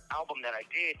first album that I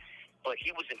did. But he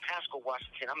was in Pasco,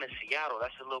 Washington. I'm in Seattle.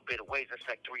 That's a little bit away. That's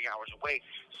like 3 hours away.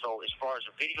 So as far as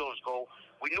the videos go,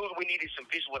 we knew we needed some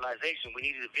visualization. We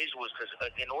needed the visuals because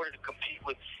in order to compete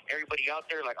with everybody out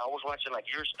there, like I was watching like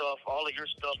your stuff, all of your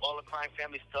stuff, all the Crime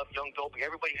Family stuff, Young Dopey,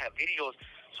 everybody had videos.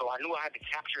 So I knew I had to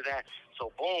capture that. So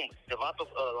boom, the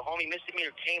homie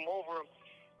Misdemeanor came over.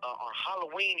 On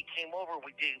Halloween, he came over.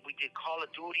 We did Call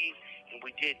of Duty, and we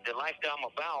did The Life That I'm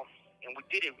About, and we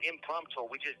did it impromptu.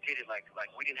 We just did it like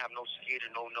we didn't have no skit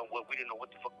or we didn't know what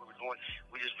the fuck we were doing.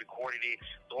 We just recorded it,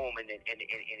 boom, and it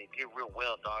did real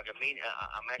well, dog. I mean,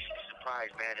 I'm actually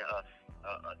surprised, man.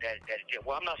 That it did.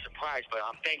 Well, I'm not surprised, but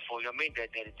I'm thankful. You know what I mean? That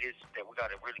it did. That we got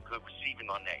a really good receiving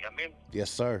on that. You know what I mean? Yes,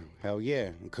 sir. Hell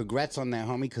yeah. And congrats on that,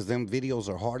 homie, because them videos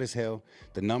are hard as hell.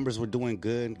 The numbers were doing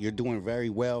good. You're doing very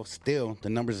well. Still,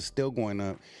 the numbers are still going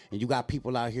up. And you got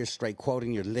people out here straight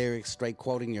quoting your lyrics, straight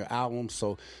quoting your album.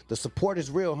 So the support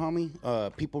is real, homie.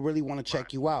 People really want to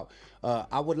check you out.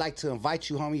 I would like to invite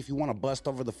you, homie, if you want to bust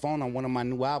over the phone on one of my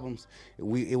new albums.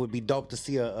 It would be dope to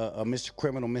see a Mr.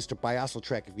 Criminal, Mr. Payaso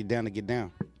track if you're down to get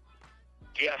down.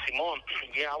 Yeah, Simone.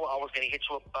 Yeah, I was gonna hit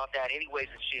you up about that anyways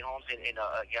and shit, Holmes. And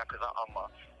yeah, cause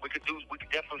we could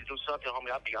definitely do something, homie.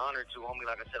 I'd be honored to, homie.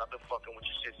 Like I said, I've been fucking with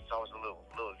your shit since I was a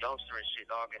little youngster and shit,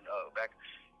 dog. And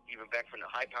back from the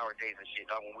high power days and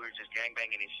shit, dog. When we were just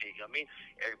gangbanging and shit, you know what I mean?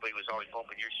 Everybody was always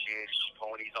bumping your shit,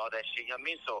 ponies, all that shit. You know what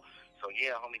I mean? So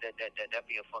yeah, homie, that'd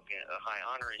be a fucking high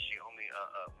honor and shit, homie.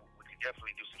 We could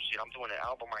definitely do some shit. I'm doing an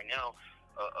album right now.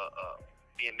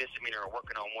 Me and Misdemeanor are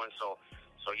working on one, so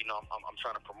you know, I'm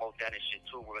trying to promote that and shit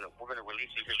too. We're gonna release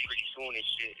it here pretty soon and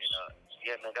shit. And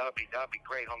yeah, man, that'll be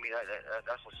great, homie.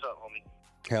 That's what's up, homie.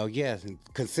 Hell yes, and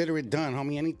consider it done,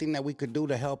 homie. Anything that we could do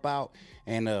to help out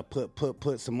and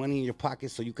put some money in your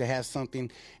pocket so you could have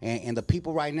something. And the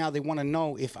people right now, they want to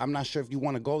know if I'm not sure if you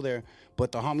want to go there,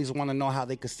 but the homies want to know how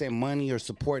they could send money or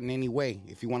support in any way.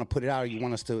 If you want to put it out, or you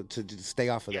want us to stay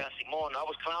off of that. Yeah, Simone, I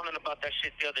was clowning about that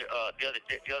shit the other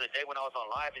day when I was on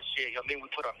live and shit. I mean, we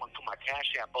put my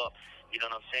Cash App up. You know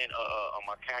what I'm saying?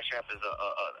 My Cash App is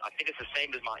I think it's the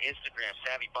same as my Instagram,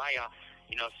 Savvy Baya.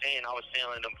 You know what I'm saying? I was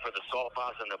selling them for the salt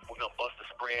pots and we're going to bust the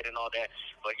spread and all that.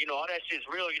 But, you know, all that shit's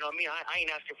real. You know what I mean? I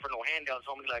ain't asking for no handouts,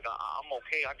 homie. Like, I'm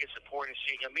okay. I get support and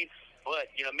shit. You know what I mean?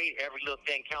 But, you know what I mean? Every little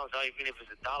thing counts, even if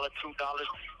it's $1, $2. You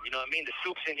know what I mean? The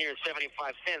soup's in here at 75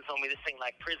 cents, homie. This ain't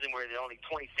like prison where they're only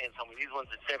 20 cents, homie. These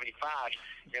ones are 75.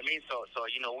 You know what I mean? So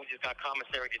you know, we just got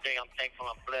commissary today. I'm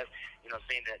thankful. I'm blessed. You know what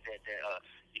I'm saying?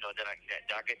 You know, that I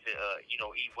get to, you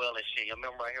know, eat well and shit. You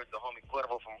remember right here with the homie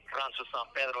Cuervo from Rancho San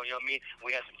Pedro, you know what I mean?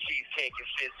 We had some cheesecake and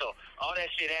shit. So all that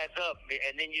shit adds up.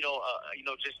 And then, you know,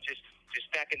 just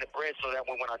stacking the bread so that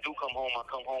when I do come home, I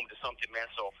come home to something, man.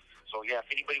 So yeah,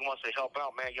 if anybody wants to help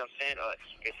out, man, you know what I'm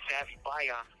saying? It's Savvy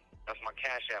Baya. That's my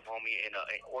Cash App, homie. And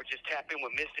or just tap in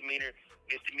with Misdemeanor.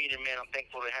 Misdemeanor, man, I'm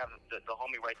thankful to have the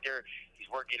homie right there. He's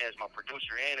working as my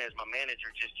producer and as my manager,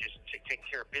 just taking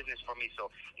care of business for me. So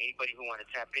anybody who want to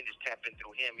tap in, just tap in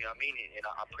through him, you know what I mean? And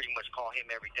I pretty much call him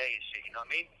every day and shit, you know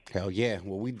what I mean? Hell yeah.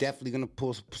 Well, we definitely going to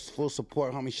pull full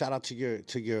support, homie. Shout out to your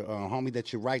homie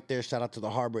that you're right there. Shout out to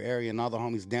the Harbor area and all the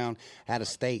homies down out of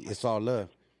state. It's all love.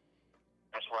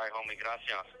 That's right, homie.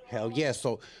 Gracias. Hell yeah.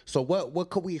 So what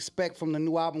could we expect from the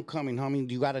new album coming, homie?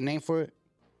 Do you got a name for it?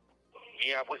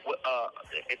 Yeah,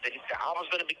 the album's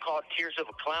going to be called Tears of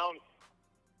a Clown.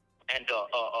 And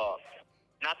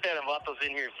not that Vato's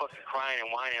in here fucking crying and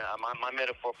whining. My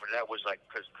metaphor for that was like,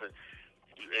 because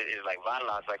it's like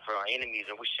balas, like for our enemies,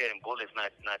 and we're shedding bullets, not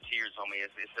tears, homie.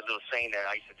 It's a little saying that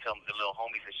I used to tell the little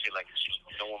homies and shit, like,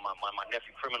 you know, when my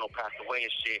nephew Criminal passed away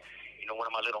and shit, you know, one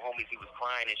of my little homies, he was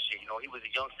crying and shit. You know, he was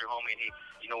a youngster, homie, and he,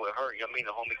 you know, it hurt. You know what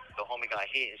I mean? The homie got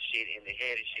hit and shit in the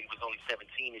head and shit. He was only 17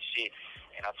 and shit.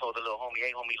 And I told the little homie, hey,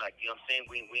 homie, like, you know what I'm saying?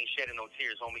 We ain't shedding no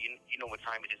tears, homie. You know what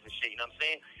time it is and shit. You know what I'm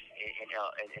saying?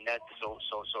 And that so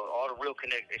all the real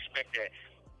connect expect that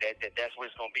that's what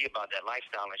it's gonna be about, that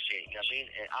lifestyle and shit. You know what I mean?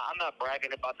 And I'm not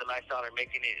bragging about the lifestyle or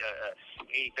making it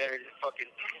any better than fucking,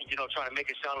 trying to make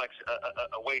it sound like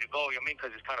a way to go. You know what I mean?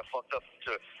 Because it's kind of fucked up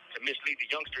to mislead the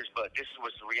youngsters, but this is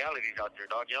what's the reality out there,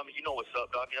 dog. You know what I mean? You know what's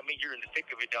up, dog. You know what I mean? You're in the thick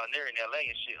of it down there in LA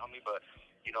and shit, homie. But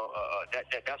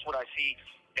that's what I see.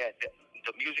 That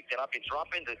the music that I've been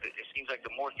dropping, it seems like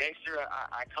the more gangster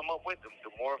I come up with,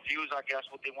 the more views I guess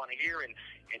what they want to hear, and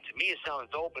to me it sounds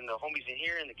dope, and the homies in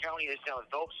here in the county, it sounds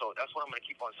dope, so that's what I'm gonna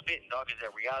keep on spitting, dog, is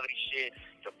that reality shit,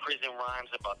 the prison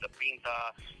rhymes about the pinta,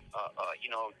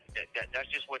 that's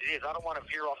just what it is. I don't want to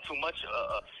veer off too much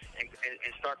and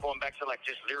start going back to like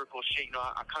just lyrical shit.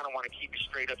 I kind of want to keep it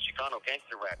straight up Chicano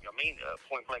gangster rap. You know what I mean?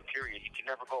 Point blank period. You can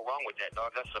never go wrong with that,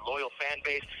 dog. That's a loyal fan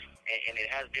base, and it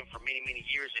has been for many, many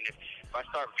years. And if I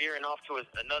start veering off to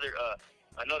another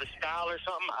style or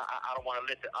something, I don't want to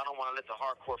let the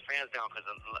hardcore fans down, because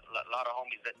a lot of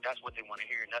homies that's what they want to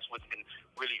hear, and that's what's been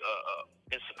really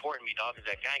been supporting me, dog, is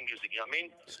that gang music. You know what I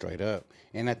mean? Straight up.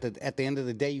 And at the end of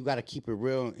the day, you got to keep it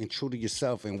real and true to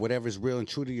yourself, and whatever's real and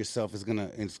true to yourself is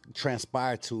gonna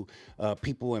transpire to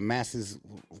people and masses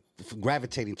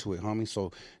gravitating to it, homie.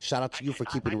 So shout out to you for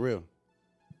keeping it real.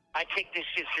 I take this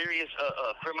shit serious,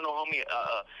 criminal homie.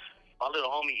 My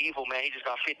little homie Evil, man, he just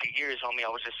got 50 years, homie.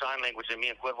 I was just sign language, and me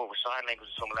and Cuervo were sign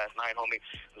language with him last night, homie.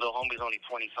 Little homie's only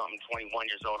 20-something, 21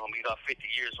 years old, homie. He got 50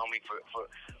 years, homie,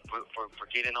 for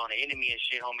getting on the enemy and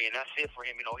shit, homie. And that's it for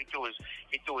him, He threw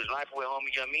his life away,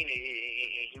 homie. You know what I mean?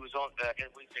 He was on. He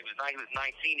was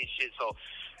 19 and shit. So.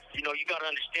 You got to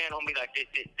understand, homie, like,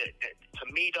 to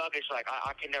me, dog, it's like,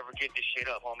 I can never get this shit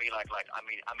up, homie. Like, I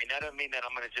mean, that doesn't mean that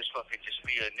I'm going to just fucking just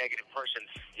be a negative person,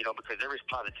 because there is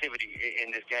positivity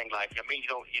in this gang life. I mean,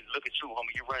 you look at you,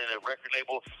 homie, you're running a record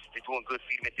label, you're doing good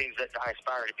feeding things that I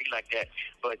aspire to be like that.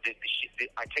 But the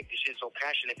shit, I take this shit so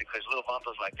passionate because Lil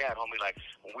Vatos like that, homie. Like,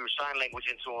 when we were sign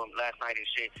language into him last night and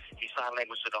shit, he sign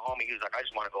language to the homie. He was like, I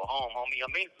just want to go home, homie.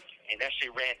 You know what I mean? And that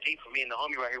shit ran deep for me and the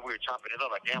homie right here. We were chopping it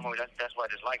up like, damn, homie, that's why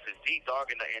this life is deep,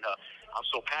 dog. And I'm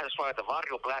so satisfied the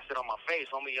audio blasted on my face,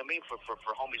 homie. You know what I mean?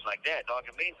 For homies like that, dog.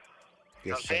 You know what I mean?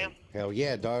 You know what I'm saying? Hell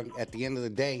yeah, dog. At the end of the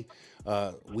day,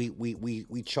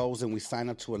 we chose and we signed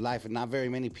up to a life, and not very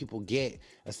many people get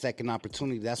a second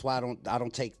opportunity. That's why I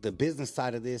don't take the business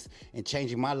side of this and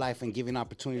changing my life and giving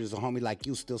opportunities to a homie like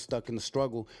you still stuck in the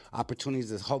struggle.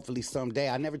 Opportunities is hopefully someday.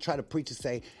 I never try to preach and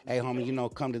say, hey,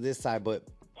 homie, come to this side, but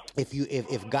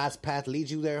if God's path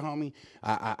leads you there, homie,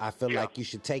 I feel like you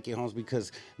should take it, homes,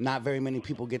 because not very many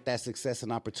people get that success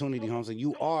and opportunity, homes, and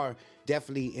you are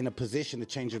definitely in a position to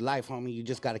change your life, homie. You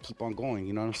just got to keep on going.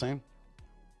 You know what I'm saying?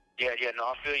 Yeah, no,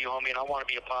 I feel you, homie, and I want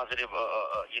to be a positive,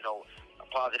 a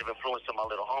positive influence to my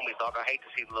little homies, dog. I hate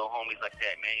to see the little homies like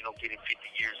that, man. Getting 50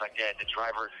 years like that. The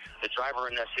driver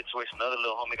in that situation, another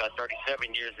little homie got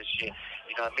 37 years and shit.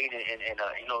 You know what I mean? And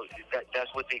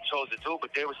that's what they chose to do.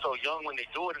 But they were so young when they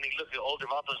do it, and they look at older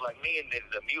authors like me, and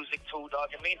the music too,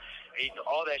 dog. I mean,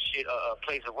 all that shit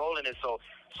plays a role in it. So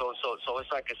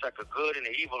it's like a good and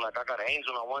an evil. Like, I got an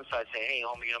angel on one side saying, hey,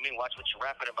 homie, you know what I mean? Watch what you're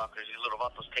rapping about, because these little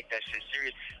vatos take that shit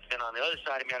serious. Then on the other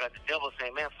side of me, I got the devil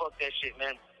saying, man, fuck that shit,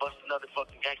 man. Bust another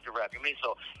fucking gangster rap. You know what I mean?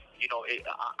 So,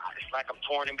 it's like I'm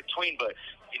torn in between, but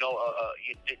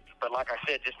but like I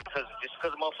said, just because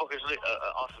motherfuckers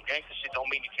on some gangster shit don't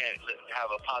mean you can't have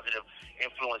a positive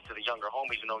influence to the younger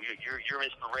homies. You're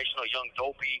inspirational, young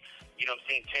dopey. You know what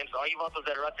I'm saying? Tim's, all you vatos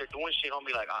that are out there doing shit,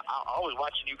 homie. Like, I was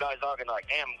watching you guys, dog, and like,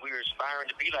 damn, we were aspiring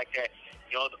to be like that.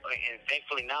 And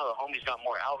thankfully now the homies got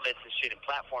more outlets and shit and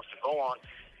platforms to go on.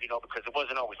 Because it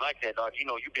wasn't always like that, dog.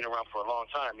 You've been around for a long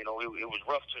time. It was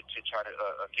rough to try to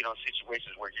get on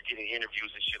situations where you're getting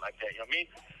interviews and shit like that. You know what I mean?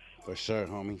 For sure,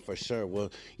 homie. For sure. Well,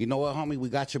 you know what, homie? We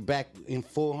got your back in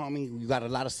full, homie. You got a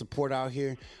lot of support out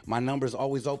here. My number's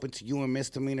always open to you and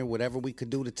Misdemeanor. Whatever we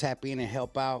could do to tap in and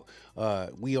help out,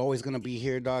 we always going to be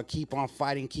here, dog. Keep on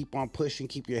fighting. Keep on pushing.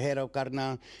 Keep your head up,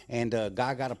 and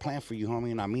God got a plan for you,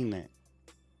 homie, and I mean that.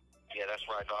 Yeah, that's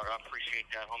right, dog. I appreciate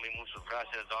that, homie. Muchas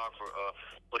gracias, dog, for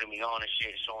putting me on and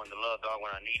shit, showing the love, dog, when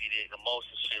I needed it the most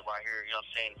and shit right here, you know what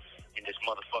I'm saying, in this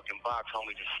motherfucking box,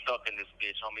 homie, just stuck in this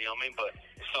bitch, homie, you know what I mean? But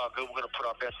it's all good. We're going to put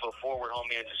our best foot forward,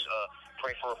 homie, and just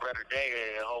pray for a better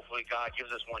day, and hopefully God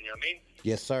gives us one, you know what I mean?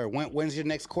 Yes, sir. When's your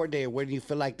next court date? Where do you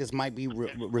feel like this might be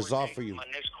resolved for you? My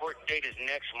next court date is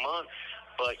next month.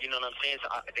 But you know what I'm saying? So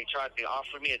they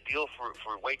offered me a deal for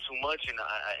way too much, and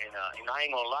I ain't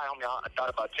gonna lie, homie. I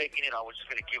thought about taking it. I was just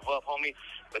gonna give up, homie.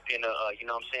 But then, you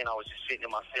know what I'm saying? I was just sitting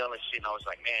in my cell and shit, and I was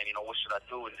like, man, what should I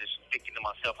do? And just thinking to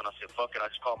myself, and I said, fuck it.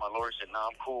 I just called my lawyer and said, nah,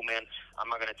 I'm cool, man. I'm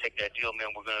not gonna take that deal, man.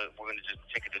 We're gonna just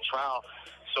take it to trial.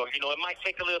 So, you know, it might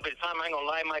take a little bit of time. I ain't gonna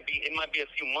lie, it might be a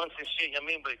few months and shit, you know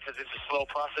what I mean? Because it's a slow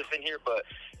process in here, but,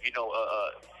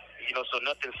 so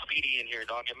nothing speedy in here,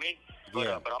 dog, you know what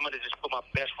I mean? But I'm gonna just put my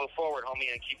best foot forward,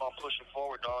 homie, and keep on pushing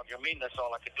forward, dog, you know what I mean? That's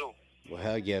all I can do. Well,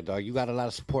 hell yeah, dog. You got a lot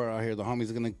of support out here. The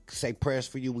homies are going to say prayers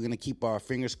for you. We're going to keep our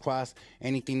fingers crossed.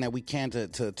 Anything that we can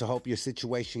to hope your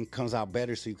situation comes out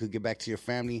better so you could get back to your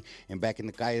family and back in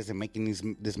the guys and making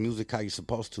this music how you're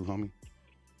supposed to, homie.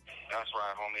 That's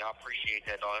right, homie. I appreciate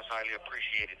that, dog. That's highly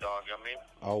appreciated, dog. You know what I mean?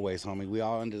 Always, homie. We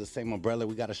all under the same umbrella.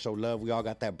 We got to show love. We all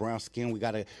got that brown skin. We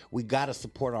gotta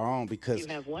support our own because you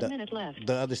have 1 minute left.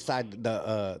 The other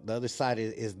side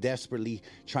is desperately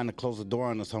trying to close the door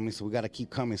on us, homie. So we got to keep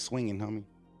coming swinging, homie.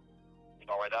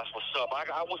 All right, that's what's up.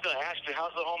 I was gonna ask you,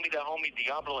 how's the homie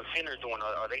Diablo and Sinner doing?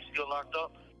 Are they still locked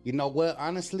up? You know what?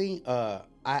 Honestly,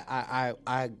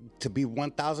 I to be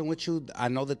 1,000 with you, I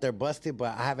know that they're busted,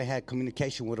 but I haven't had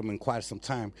communication with them in quite some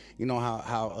time. You know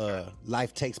how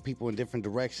life takes people in different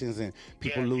directions and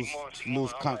people lose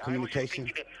communication.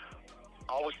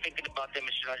 I was thinking about them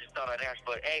and shit. I just thought I'd ask,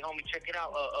 but hey, homie, check it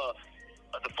out.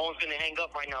 The phone's gonna hang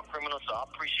up right now, criminal. So I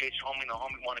appreciate you, homie. The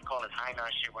homie want to call us high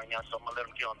nine shit right now, so I'm gonna let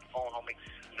him get on the phone, homie.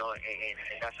 You know,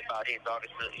 and that's about it, dog.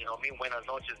 It's you know me, buenas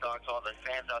noches, dog, to all the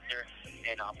fans out there,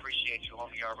 and I appreciate you,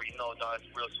 homie. You already know, dog.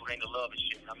 It's real sweet, ain't the love and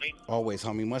shit. You know what I mean? Always,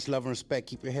 homie. Much love and respect.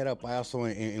 Keep your head up, Payaso,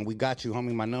 and we got you,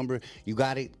 homie. My number, you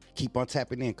got it. Keep on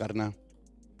tapping in, Carnal.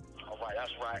 All right,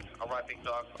 that's right. All right, big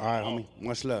dog. All right, homie.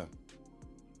 Much love.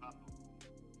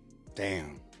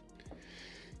 Damn.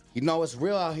 You know, it's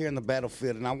real out here in the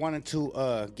battlefield, and I wanted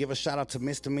to give a shout-out to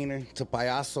Misdemeanor, to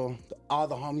Payaso, all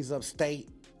the homies upstate,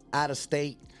 out of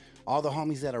state, all the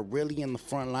homies that are really in the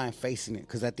front line facing it,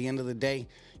 because at the end of the day,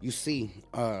 you see,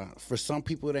 for some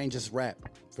people, it ain't just rap.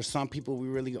 For some people, we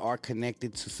really are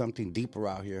connected to something deeper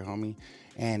out here, homie,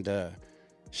 and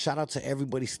shout out to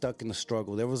everybody stuck in the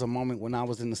struggle. There was a moment when I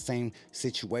was in the same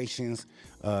situations,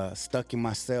 stuck in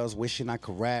my cells, wishing I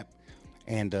could rap,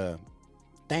 and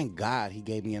thank God he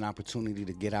gave me an opportunity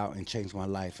to get out and change my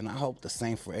life. And I hope the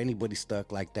same for anybody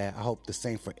stuck like that. I hope the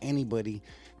same for anybody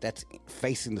that's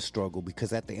facing the struggle,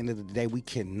 because at the end of the day, we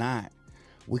cannot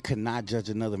judge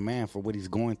another man for what he's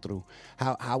going through.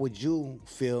 How would you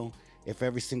feel if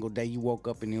every single day you woke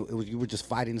up and you were just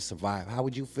fighting to survive? How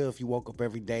would you feel if you woke up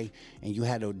every day and you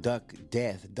had to duck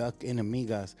death, duck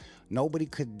enemigas? Nobody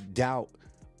could doubt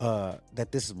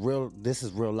that this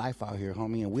is real life out here,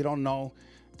 homie. And we don't know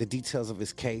the details of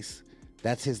his case.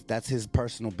 That's his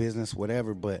personal business,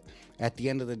 whatever. But at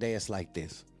the end of the day, it's like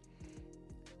this.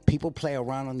 People play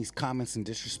around on these comments and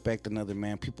disrespect another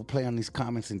man. People play on these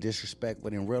comments and disrespect,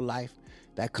 but in real life,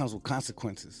 that comes with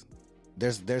consequences.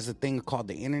 There's a thing called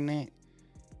the internet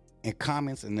and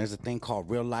comments, and there's a thing called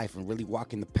real life and really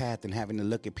walking the path and having to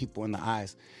look at people in the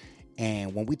eyes.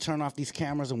 And when we turn off these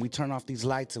cameras and we turn off these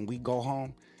lights and we go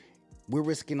home, we're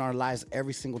risking our lives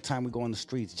every single time we go in the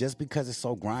streets just because it's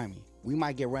so grimy. We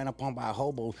might get ran up on by a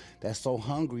hobo that's so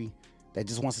hungry that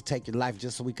just wants to take your life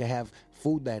just so we could have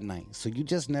food that night. So you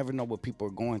just never know what people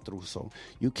are going through. So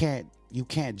you can't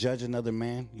judge another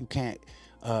man. You can't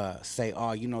say,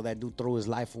 oh, you know, that dude threw his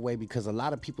life away, because a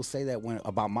lot of people say that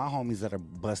about my homies that are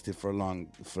busted for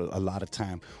a lot of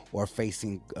time or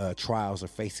facing trials or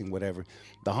facing whatever.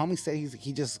 The homie said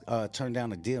he just turned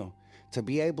down a deal. To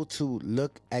be able to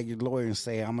look at your lawyer and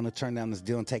say, I'm going to turn down this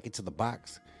deal and take it to the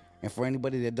box. And for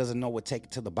anybody that doesn't know what take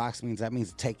it to the box means, that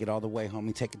means take it all the way,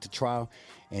 homie. Take it to trial.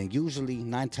 And usually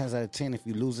 9 times out of 10, if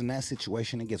you lose in that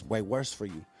situation, it gets way worse for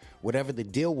you. Whatever the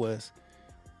deal was,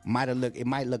 it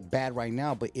might look bad right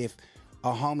now, but if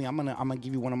a homie, I'm gonna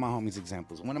give you one of my homies'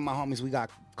 examples. One of my homies, we got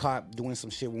caught doing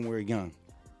some shit when we were young.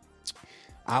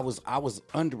 I was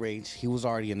underage. He was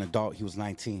already an adult. He was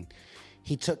 19.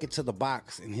 He took it to the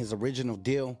box, and his original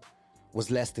deal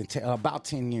was about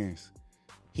 10 years.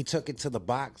 He took it to the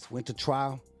box, went to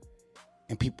trial,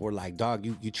 and people were like, dog,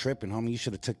 you tripping, homie. You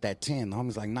should have took that 10. The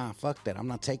homie's like, nah, fuck that. I'm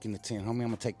not taking the 10, homie. I'm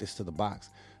going to take this to the box.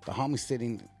 The homie's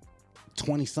sitting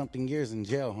 20-something years in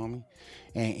jail, homie.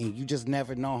 And you just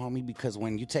never know, homie, because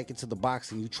when you take it to the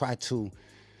box and you try to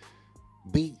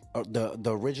beat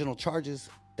the original charges,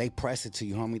 they press it to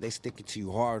you, homie. They stick it to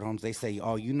you hard, homies. They say,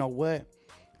 oh, you know what?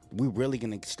 We're really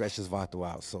going to stretch this vato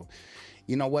out. So,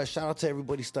 you know what? Shout out to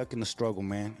everybody stuck in the struggle,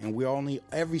 man. And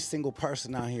every single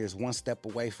person out here is one step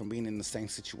away from being in the same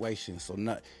situation. So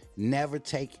never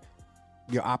take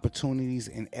your opportunities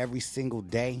in every single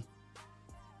day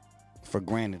for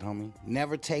granted, homie.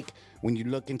 Never take, when you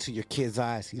look into your kid's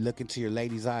eyes, you look into your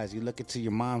lady's eyes, you look into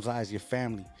your mom's eyes, your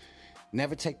family.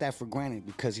 Never take that for granted,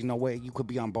 because you know what? You could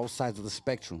be on both sides of the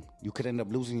spectrum. You could end up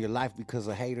losing your life because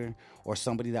of a hater or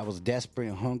somebody that was desperate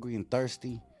and hungry and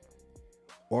thirsty.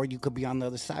 Or you could be on the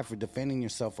other side for defending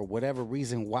yourself for whatever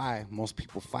reason why most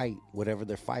people fight whatever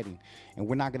they're fighting. And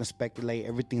we're not going to speculate.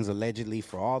 Everything's allegedly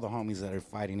for all the homies that are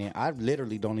fighting it. I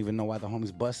literally don't even know why the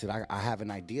homies busted. I have an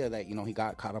idea that, you know, he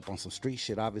got caught up on some street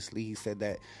shit. Obviously, he said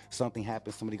that something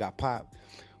happened, somebody got popped.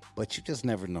 But you just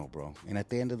never know, bro. And at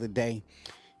the end of the day,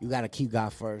 you got to keep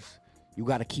God first. You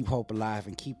got to keep hope alive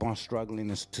and keep on struggling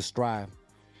to strive.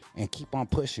 And keep on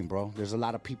pushing, bro. There's a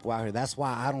lot of people out here. That's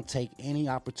why I don't take any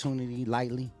opportunity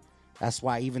lightly. That's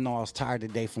why even though I was tired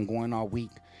today from going all week,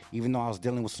 even though I was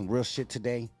dealing with some real shit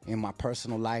today in my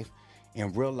personal life,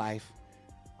 in real life,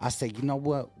 I say, you know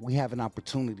what? We have an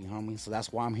opportunity, homie. So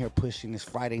that's why I'm here pushing this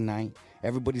Friday night.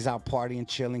 Everybody's out partying,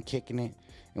 chilling, kicking it.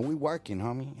 And we working,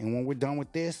 homie. And when we're done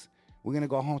with this, we're going to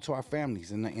go home to our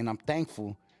families. And I'm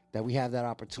thankful that we have that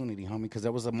opportunity, homie, because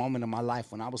there was a moment in my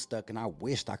life when I was stuck and I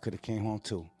wished I could have came home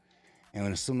too. And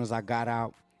as soon as I got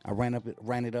out, I ran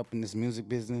it up in this music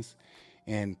business.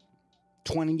 And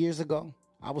 20 years ago,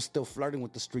 I was still flirting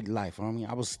with the street life, homie.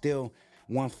 I was still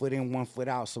 1 foot in, 1 foot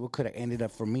out. So it could have ended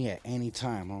up for me at any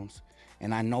time, homies.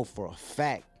 And I know for a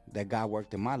fact that God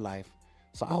worked in my life.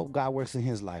 So I hope God works in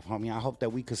his life, homie. I hope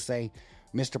that we could say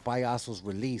Mr. Payaso's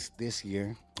released this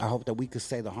year. I hope that we could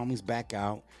say the homie's back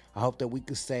out. I hope that we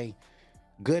could say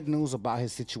good news about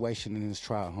his situation in his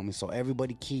trial, homie. So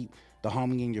everybody keep the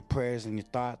homie in your prayers and your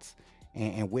thoughts,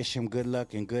 and wish him good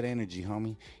luck and good energy,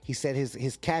 homie. He said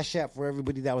his cash app for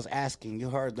everybody that was asking. You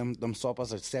heard them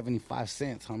sopas are 75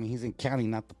 cents, homie. He's in county,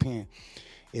 not the pen.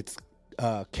 It's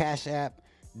cash app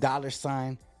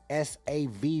 $SAVVY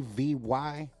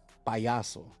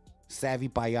Payaso. Savvy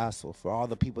Payaso for all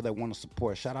the people that want to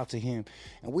support. Shout out to him.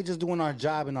 And we're just doing our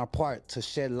job and our part to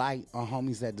shed light on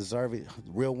homies that deserve it,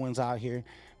 real ones out here,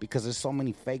 because there's so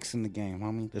many fakes in the game,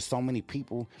 homie. There's so many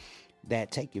people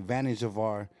that take advantage of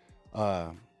our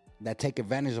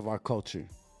culture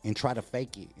and try to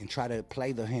fake it and try to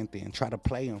play the gente and try to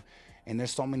play them. And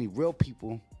there's so many real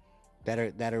people that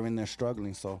are in there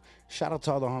struggling. So shout out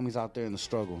to all the homies out there in the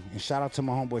struggle. And shout out to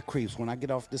my homeboy Creeps. When I get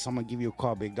off this, I'm going to give you a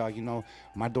call, big dog. You know,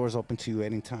 my door's open to you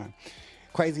anytime.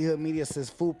 Crazy Hood Media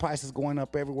says food prices going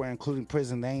up everywhere, including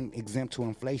prison. They ain't exempt to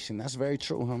inflation. That's very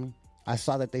true, homie. I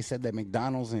saw that they said that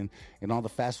McDonald's and all the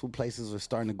fast food places are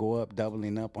starting to go up,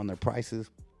 doubling up on their prices.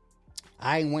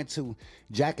 I ain't went to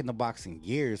Jack in the Box in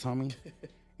years, homie.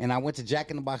 And I went to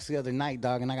Jack in the Box the other night,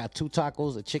 dog, and I got 2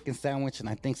 tacos, a chicken sandwich, and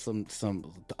I think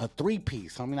a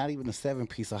 3-piece, homie, not even a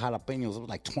 7-piece of jalapenos. It was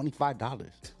like $25.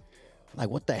 Like,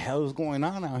 what the hell is going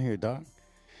on out here, dog?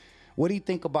 What do you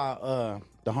think about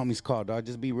the homies call, dog?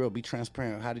 Just be real, be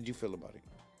transparent. How did you feel about it?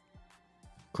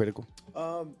 Critical?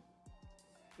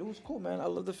 It was cool, man. I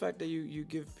love the fact that you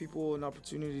give people an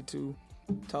opportunity to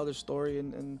tell their story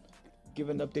and give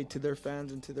an update to their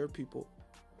fans and to their people.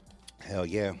 Hell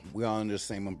yeah, we're all under the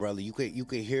same umbrella. You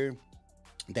could hear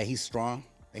that he's strong,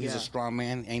 that he's a strong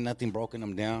man. Ain't nothing broken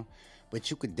him down, but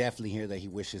you could definitely hear that he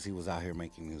wishes he was out here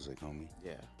making music, homie.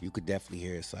 Yeah, you could definitely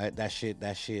hear it. So that shit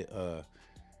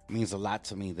means a lot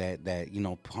to me. That you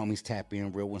know, homies tap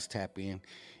in, real ones tap in,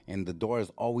 and the door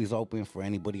is always open for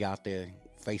anybody out there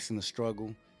facing the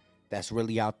struggle, that's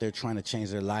really out there trying to change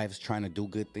their lives, trying to do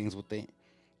good things with it.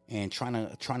 And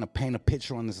trying to paint a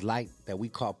picture on this light that we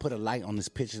call, put a light on this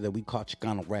picture that we call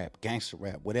Chicano rap, gangster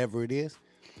rap, whatever it is.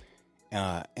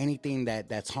 Anything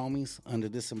that's homies under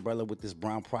this umbrella with this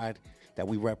brown pride that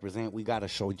we represent, we got to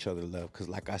show each other love. Because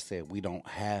like I said, we don't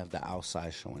have the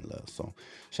outside showing love. So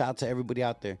shout out to everybody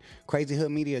out there. Crazy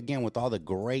Hood Media, again, with all the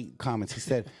great comments. He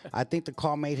said, I think the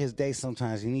call made his day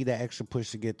sometimes. You need that extra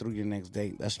push to get through your next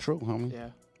date. That's true, homie. Yeah.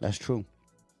 That's true.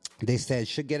 They said,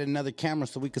 should get another camera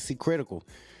so we could see Critical.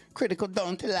 Critical,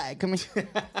 don't lie. Come here.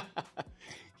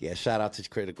 Yeah, shout out to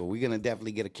Critical. We're going to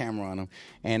definitely get a camera on him.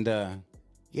 And,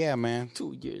 yeah, man.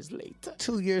 2 years later.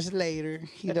 2 years later,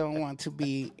 he don't want to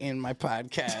be in my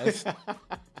podcast.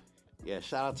 Yeah,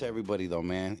 shout out to everybody, though,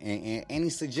 man. And any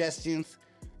suggestions,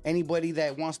 anybody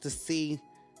that wants to see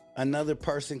another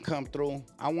person come through,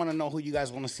 I want to know who you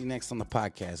guys want to see next on the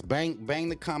podcast. Bang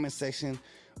the comment section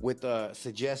with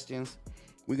suggestions.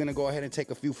 We're going to go ahead and take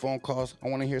a few phone calls. I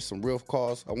want to hear some real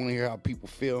calls. I want to hear how people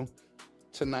feel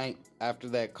tonight after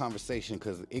that conversation,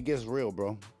 because it gets real,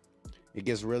 bro. It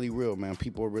gets really real, man.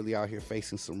 People are really out here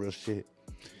facing some real shit.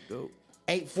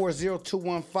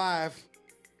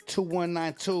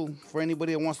 840-215-2192 for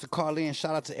anybody that wants to call in.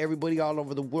 Shout out to everybody all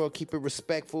over the world. Keep it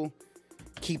respectful.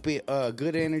 Keep it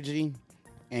good energy.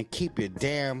 And keep your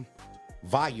damn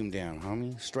volume down,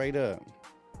 homie. Straight up.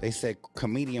 They said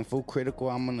comedian Food Critical.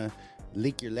 I'm going to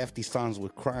leak your lefty songs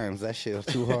with crimes. That shit is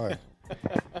too hard.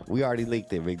 We already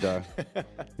leaked it, big dog.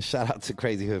 Shout out to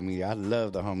Crazy Hood Media. I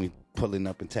love the homie pulling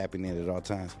up and tapping in at all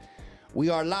times. We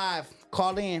are live.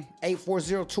 Call in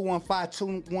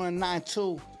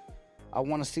 840-215-2192. I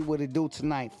want to see what it do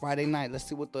tonight, Friday night. Let's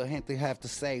see what the gente have to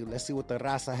say. Let's see what the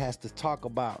raza has to talk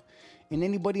about. And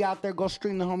anybody out there, go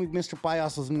stream the homie Mr.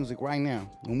 Payaso's music right now.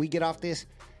 When we get off this,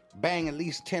 bang at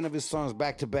least 10 of his songs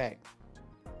back to back.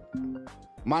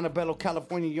 Montebello,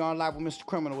 California, you're on live with Mr.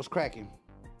 Criminal. What's cracking?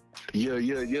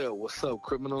 Yeah. What's up,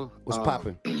 Criminal? What's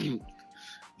popping?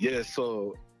 Yeah,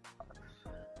 so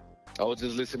I was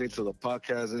just listening to the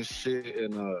podcast and shit,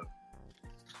 and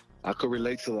I could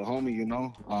relate to the homie, you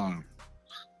know.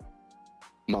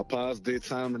 My pops did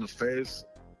time in the feds,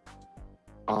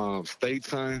 state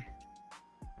time.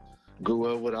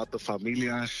 Grew up without the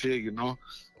familia and shit, you know.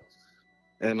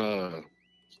 And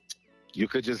you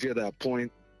could just hear that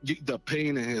point, the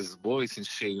pain in his voice and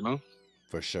shit, you know.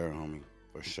 For sure, homie.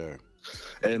 For sure.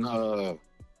 And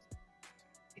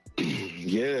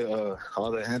yeah,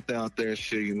 all the gente out there,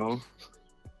 shit, you know.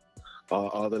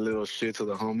 All the little shit to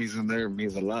the homies in there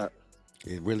means a lot.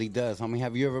 It really does, homie.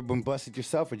 Have you ever been busted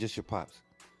yourself or just your pops?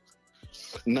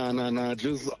 Nah.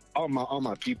 Just all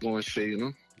my people and shit, you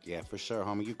know. Yeah, for sure,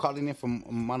 homie. You calling in from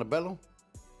Montebello?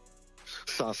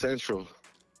 South Central.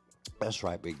 That's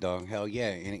right, big dog. Hell yeah,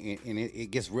 and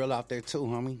it gets real out there too,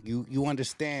 homie. You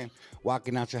understand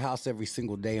walking out your house every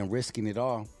single day and risking it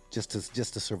all just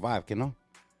to survive, you know?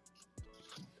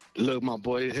 Look, my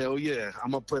boy, hell yeah.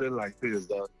 I'm gonna put it like this,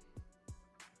 dog.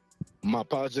 My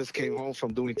pa just came home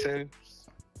from doing 10,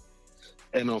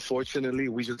 and unfortunately,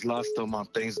 we just lost him on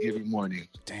Thanksgiving morning.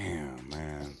 Damn,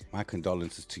 man. My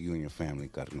condolences to you and your family,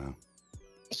 Carnal.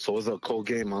 So it's a cold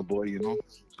game, my boy, you know?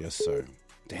 Yes, sir.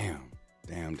 Damn.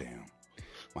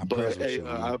 But hey,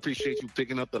 I appreciate you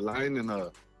picking up the line,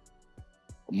 and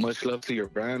much love to your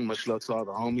brand, much love to all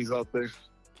the homies out there.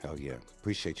 Hell yeah,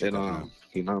 appreciate you. And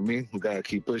you know what I mean? We gotta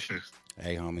keep pushing.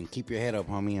 Hey, homie, keep your head up,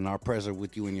 homie, and our prayers are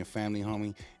with you and your family,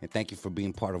 homie. And thank you for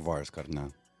being part of ours,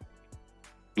 Carnal.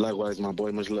 Likewise, my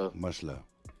boy, much love. Much love.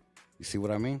 You see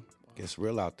what I mean? Gets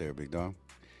real out there, big dog.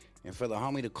 And for the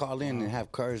homie to call in and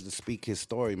have courage to speak his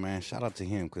story, man, shout out to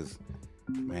him, because,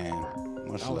 man,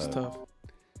 much love. That was tough.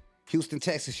 Houston,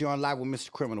 Texas, you're on live with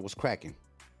Mr. Criminal. What's cracking?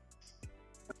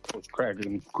 What's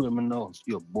cracking, Criminal? It's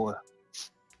your boy.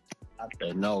 I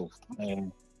don't know,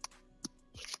 man.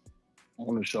 I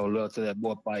want to show love to that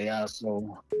boy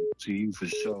Payaso. To you for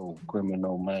sure,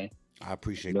 Criminal, man. I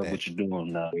appreciate love that. what you're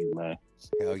doing now, man.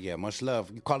 Hell yeah, much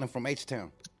love. You calling from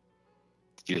H-Town?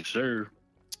 Yes, sir.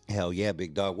 Hell yeah,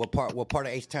 big dog. What part of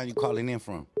H-Town you calling in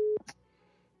from?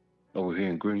 Over here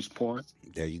in Greenspoint.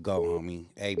 There you go, homie.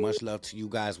 Hey, much love to you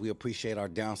guys. We appreciate our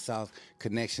down south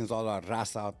connections, all our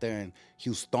raza out there in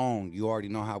Houston. You already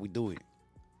know how we do it.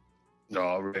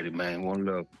 Already, man. One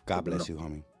love. God bless you,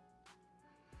 homie.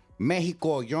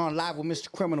 Mexico, you're on live with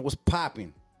Mr. Criminal. What's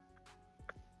popping?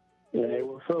 Hey,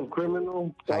 what's up,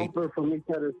 Criminal? Salper from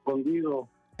Mr. Escondido.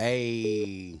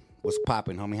 Hey, what's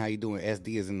popping, homie? How you doing?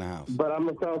 SD is in the house. But I'm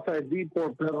in Southside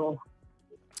Depot, pero.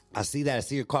 I see that. I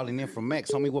see you're calling in from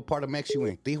Mex. Homie, what part of Mex you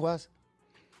in? Tijuas?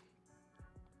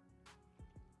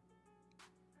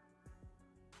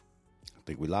 I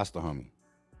think we lost the homie.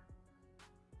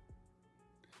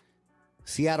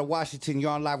 Seattle, Washington,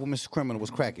 you're on live with Mr. Criminal.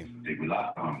 What's cracking? I think we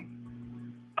lost the homie.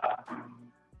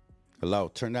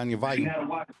 Hello, turn down your volume.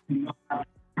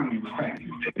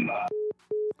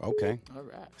 Okay. All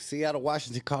right. Seattle,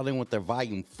 Washington, call in with their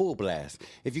volume full blast.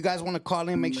 If you guys want to call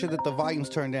in, make sure that the volume's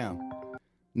turned down.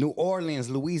 New Orleans,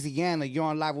 Louisiana, you're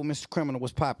on live with Mr. Criminal.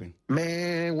 What's popping?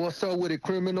 Man, what's up with it,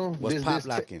 Criminal? What's pop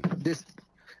locking? This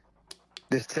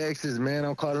Texas, man.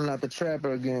 I'm calling out the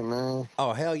trapper again, man.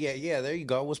 Oh, hell yeah. Yeah, there you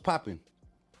go. What's popping?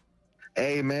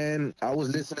 Hey, man, I was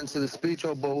listening to the speech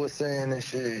your boy was saying and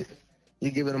shit. You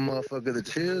giving a motherfucker the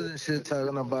chills and shit,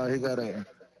 talking about he got to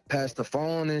pass the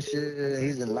phone and shit.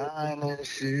 He's in line and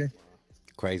shit.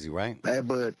 Crazy, right? Hey,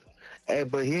 but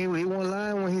he wasn't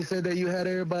lying when he said that you had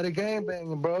everybody gang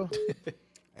banging, bro.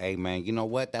 Hey, man, you know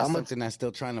what? That's something that's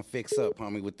still trying to fix up,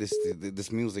 homie, with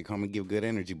this music, homie. Give good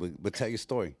energy, but tell your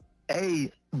story.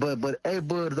 Hey, but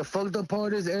the fucked up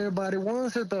part is everybody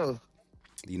wants it, though.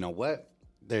 You know what?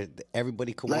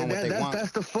 Everybody can want what they want.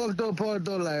 That's the fucked up part,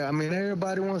 though. Like, I mean,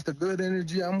 everybody wants the good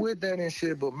energy. I'm with that and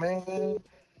shit, but, man,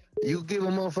 you give a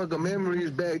motherfucker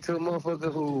memories back to a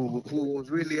motherfucker who was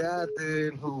really out there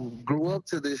and who grew up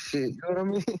to this shit. You know what I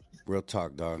mean? Real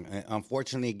talk, dog. And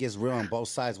unfortunately, it gets real on both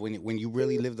sides. When you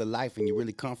really live the life and you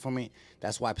really come from it,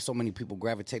 that's why so many people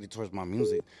gravitated towards my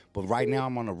music. But right now,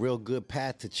 I'm on a real good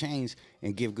path to change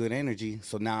and give good energy.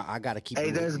 So now I got to keep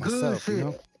it that's myself, good shit.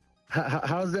 You know?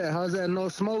 How's that no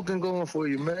smoking going for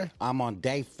you, man? I'm on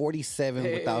day 47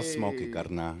 without smoking,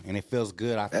 carnal, and it feels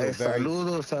good. I feel very.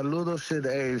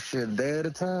 Saludos, shit, day at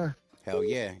a time. Hell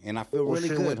yeah, and I feel really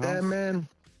shit good, with huh? that, man.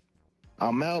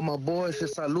 I'm out, my boy.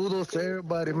 Shit, saludos to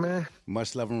everybody, man.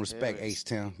 Much love and respect,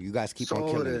 H-Town. You guys keep on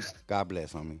So killing this. it. God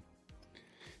bless, homie.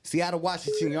 Seattle,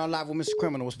 Washington, you're on live with Mr.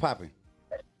 Criminal. What's popping?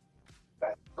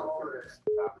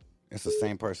 It's the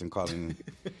same person calling in.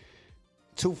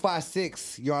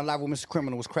 256, you're on live with Mr.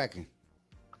 Criminal. What's cracking?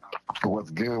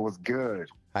 What's good? What's good?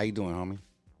 How you doing, homie?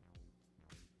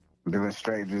 Doing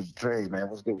straight, man.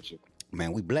 What's good with you?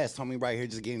 Man, we blessed, homie, right here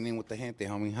just getting in with the gente,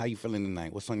 homie. How you feeling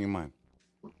tonight? What's on your mind?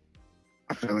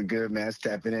 I'm feeling good, man.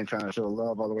 Stepping in, trying to show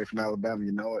love all the way from Alabama.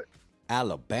 You know it.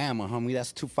 Alabama, homie.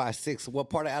 That's 256. What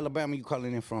part of Alabama you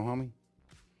calling in from, homie?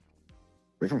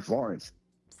 We're from Florence.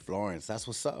 Florence. That's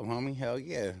what's up, homie. Hell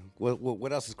yeah.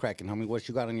 What else is cracking, homie? What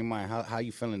you got on your mind? How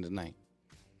you feeling tonight?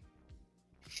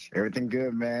 Everything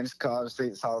good, man. Just called to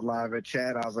say saw live at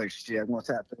chat. I was like, shit, I'm gonna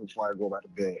tap in before I go back to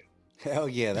bed. Hell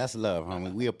yeah, that's love,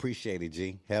 homie. We appreciate it,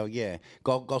 G. Hell yeah.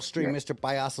 Go stream Mr.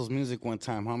 Payaso's music one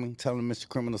time, homie. Tell him Mr.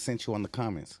 Criminal sent you on the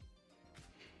comments.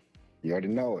 You already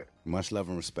know it. Much love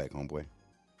and respect, homeboy.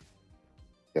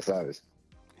 Yes, I was.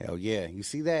 Hell yeah. You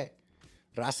see that?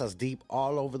 Raza's deep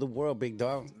all over the world, big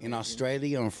dog. In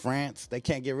Australia and France. They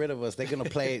can't get rid of us. They're going to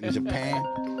play it in Japan.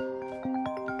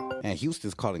 And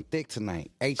Houston's calling thick tonight.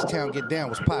 H-Town, get down.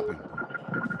 What's popping?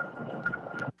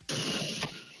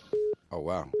 Oh,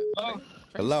 wow.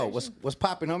 Hello. What's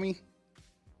popping, homie?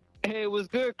 Hey, what's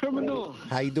good, Criminal?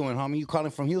 How you doing, homie? You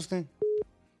calling from Houston?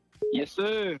 Yes,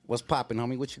 sir. What's popping,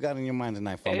 homie? What you got on your mind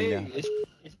tonight for me now?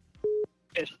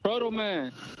 It's Proto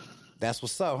Man. That's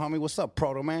what's up, homie. What's up,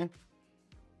 Proto Man?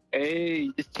 Hey,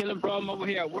 just chilling, bro. I'm over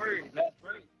here at work. That's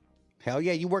right. Hell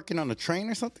yeah, you working on a train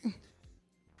or something?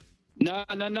 Nah.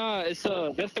 It's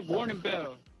that's the warning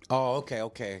bell. Oh,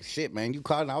 okay. Shit, man, you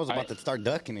called. I was about to start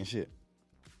ducking and shit.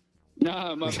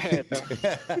 Nah, my bad.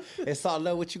 It's all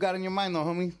love. What you got on your mind, though,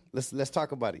 homie? Let's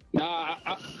talk about it. Nah,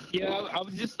 I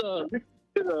was just listening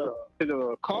to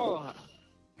the call.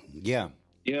 Yeah.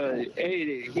 Yeah.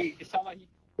 Hey, it sounds like he's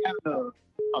having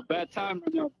a bad time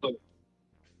right now, but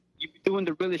you be doing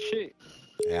the realest shit.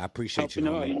 Yeah, I appreciate you,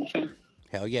 homie.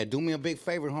 Hell yeah, do me a big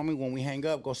favor, homie. When we hang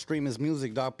up, go stream his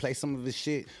music, dog. Play some of his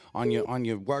shit on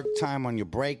your work time, on your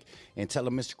break, and tell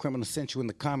him Mr. Criminal sent you in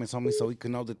the comments, homie, so he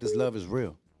can know that this love is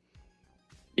real.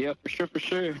 Yeah, for sure.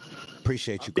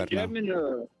 Appreciate you, Did you have me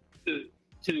to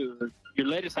your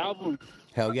latest album?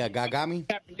 Hell yeah, got me?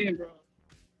 Tapping in, bro.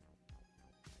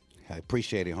 I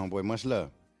appreciate it, homeboy. Much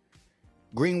love.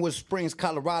 Greenwood Springs,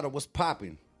 Colorado. What's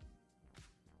popping?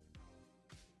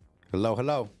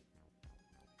 Hello.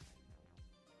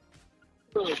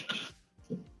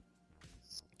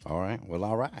 All right. Well,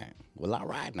 all right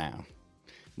now.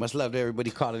 Much love to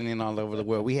everybody calling in all over the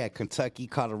world. We had Kentucky,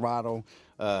 Colorado,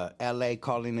 LA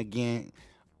calling again.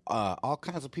 All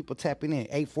kinds of people tapping in.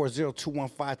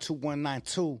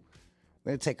 840-215-2192. We're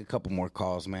going to take a couple more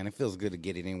calls, man. It feels good to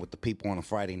get it in with the people on a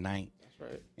Friday night. That's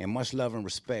right. And much love and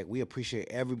respect. We appreciate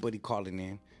everybody calling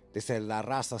in. They said, La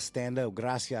Raza, stand up.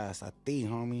 Gracias a ti,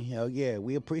 homie. Hell yeah.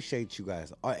 We appreciate you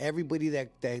guys. Everybody that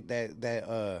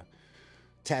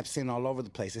taps in all over the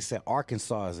place. They said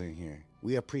Arkansas is in here.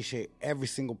 We appreciate every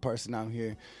single person out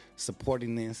here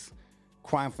supporting this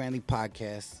Crime Family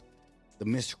Podcast, the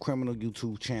Mr. Criminal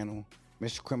YouTube channel,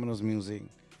 Mr. Criminal's music,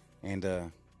 and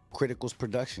Critical's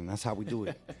production. That's how we do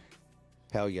it.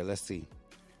 Hell yeah, let's see.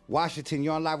 Washington,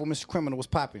 you're on live with Mr. Criminal. What's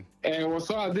popping? Hey,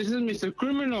 what's up? This is Mr.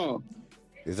 Criminal.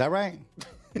 Is that right?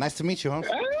 Nice to meet you, huh?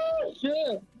 Oh,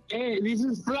 shit. Hey, this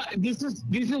is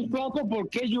Flaco por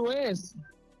KUS.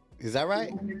 Is that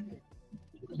right?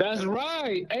 That's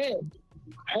right. Hey,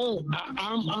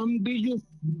 I'm BU.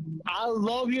 I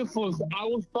love you I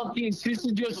was fucking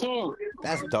 60 years old.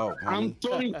 That's dope, homie. I'm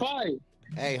 35.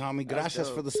 Hey, homie, gracias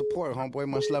for the support, homeboy.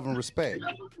 Much love and respect.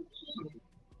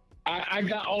 I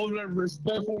got all the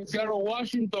respect for Seattle,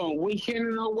 Washington. We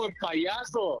hanging out with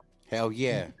Payaso. Hell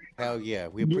yeah.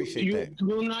 We appreciate that.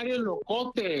 You're not in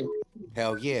locote.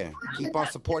 Hell yeah. Keep on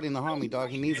supporting the homie, dog.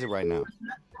 He needs it right now.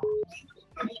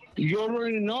 You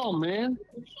already know, man.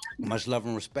 Much love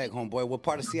and respect, homeboy. What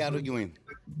part of Seattle you in?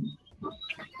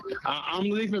 I'm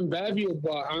leaving Bellevue,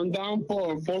 but I'm down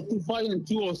for 425 and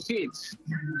 206.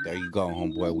 There you go,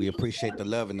 homeboy. We appreciate the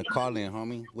love and the call-in,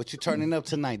 homie. What you turning up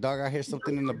tonight, dog? I hear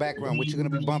something in the background. What you gonna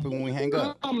be bumping when we hang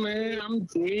up? Oh, man, I'm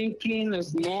drinking,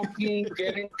 smoking,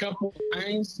 getting a couple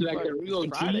pints like a real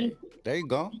G. There you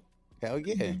go. Hell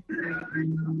yeah.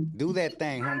 Do that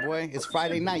thing, homeboy. It's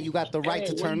Friday night. You got the right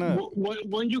to turn up.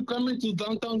 When you coming to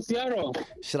downtown Seattle?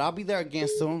 Should I be there again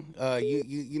soon?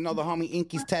 You know the homie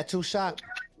Inky's tattoo shop?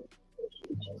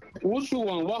 Which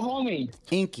one? What homie?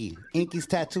 Inky's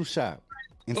tattoo shop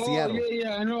in Seattle.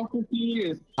 Yeah, I know who he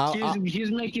is.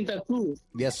 He's making tattoos.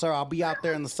 Yes, sir. I'll be out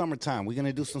there in the summertime. We're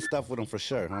gonna do some stuff with him for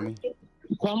sure, homie.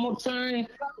 One more time.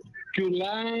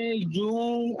 July,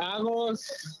 June,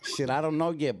 August. Shit, I don't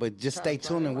know yet, but just stay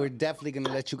tuned, and we're definitely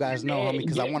gonna let you guys know, homie,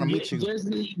 because I want to meet you. Just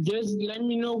let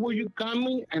me know where you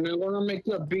coming, and I'm gonna make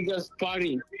you a biggest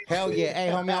party. Hell yeah,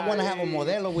 hey, homie, I want to have a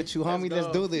Modelo with you, homie. Let's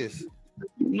do this.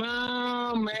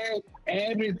 No, man,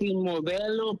 everything,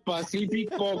 Modelo,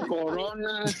 Pacifico,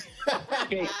 Coronas,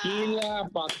 Tequila,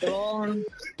 Patron.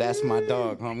 That's my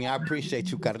dog, homie. I appreciate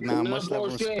you, Carnal. Much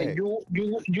love and respect.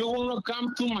 You wanna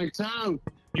come to my town?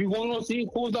 You wanna see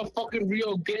who's the fucking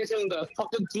real gangster in the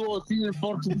fucking 203 and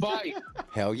 425?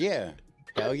 Hell yeah.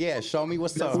 Hell yeah. Show me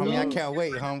what's up, homie. I can't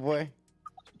wait, homeboy.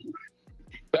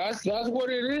 That's what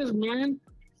it is, man.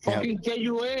 Fucking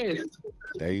KUS.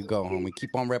 There you go, homie.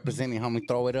 Keep on representing, homie.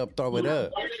 Throw it up, throw it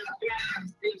up.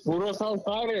 Puro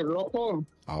Southside, loco.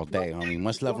 All day, homie.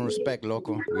 Much love and respect,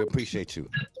 loco. We appreciate you.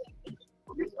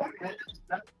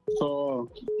 So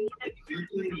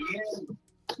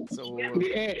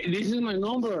this is my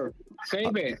number.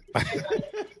 Save it.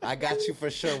 I got you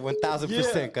for sure.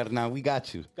 1,000%, Carnal. We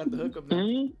got you. Got the hookup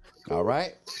now. All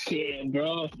right. Shit,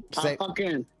 bro.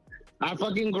 I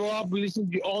fucking grew up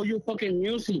listening to all your fucking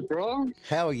music, bro.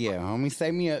 Hell yeah, homie.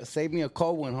 Save me a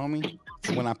cold one, homie.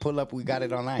 When I pull up, we got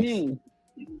it on ice.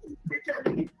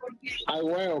 I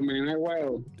will, man. I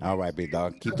will. All right, big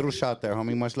dog. Keep through shot there,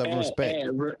 homie. Much love and respect.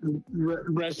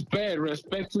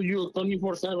 Respect to you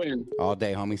 24/7. All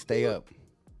day, homie. Stay up.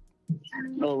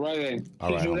 All right, then.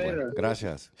 All right, See you homeboy. later.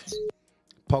 Gracias.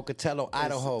 Pocatello,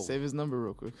 Idaho. Save his number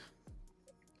real quick.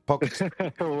 What's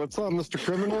up, Mr.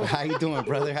 Criminal? How you doing,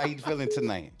 brother? How you feeling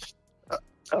tonight?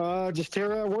 Just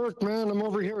here at work, man. I'm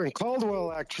over here in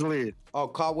Caldwell, actually. Oh,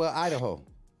 Caldwell, Idaho.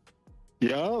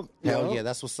 Yeah. Hell yeah,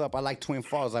 that's what's up. I like Twin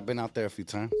Falls. I've been out there a few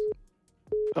times.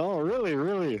 Oh, really?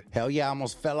 Really? Hell yeah, I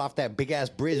almost fell off that big ass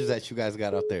bridge that you guys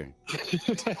got out there.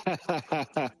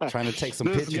 Trying to take some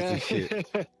pictures and shit.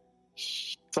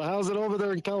 So how's it over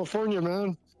there in California,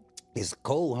 man? It's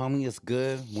cold, homie. It's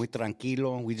good. Muy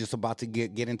tranquilo. We just about to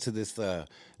get into this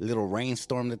little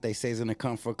rainstorm that they say is gonna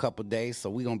come for a couple days. So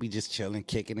we gonna be just chilling,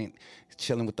 kicking it,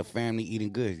 chilling with the family,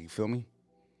 eating good. You feel me?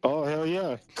 Oh, hell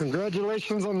yeah.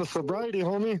 Congratulations on the sobriety,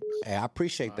 homie. Hey, I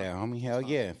appreciate that, homie. Hell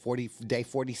yeah. Day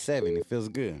 47. It feels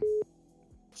good.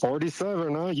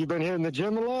 47, huh? You been hitting the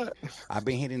gym a lot? I've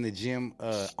been hitting the gym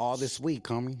all this week,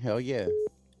 homie. Hell yeah.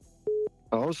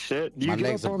 Oh, shit. Do you My get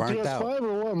legs up are on burnt PS5 out.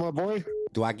 or what, my boy?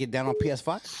 Do I get down on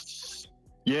PS5?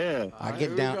 Yeah. I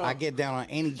get down on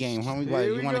any game, homie.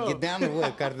 You want to get down or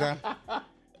what, Carnal?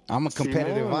 I'm a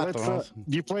competitive Simón, vato.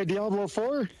 do you play Diablo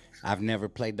 4? I've never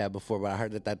played that before, but I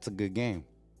heard that that's a good game.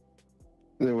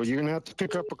 Yeah, well, you're going to have to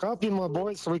pick up a copy, my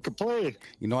boy, so we can play.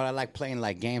 You know what I like playing?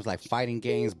 Like games like fighting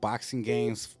games, boxing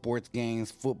games, sports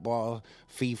games, football,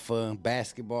 FIFA,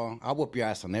 basketball. I'll whoop your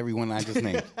ass on every one I just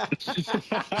named.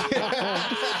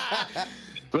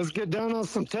 Let's get down on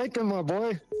some Tekken, my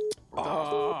boy.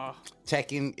 Oh.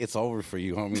 Tekken, it's over for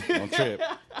you, homie. Don't trip.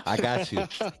 I got you.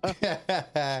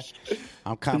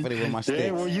 I'm confident with my sticks.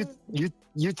 Yeah, well,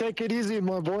 you take it easy,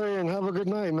 my boy, and have a good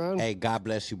night, man. Hey, God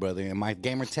bless you, brother. And my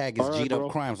gamer tag is right, G'd Up bro.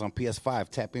 Crimes on PS5.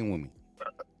 Tap in with me.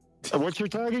 What's your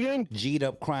tag again? G'd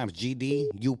Up Crimes.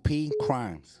 GDUP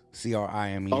Crimes.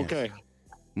 CRIMES. Okay.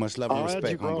 Much love and I'll add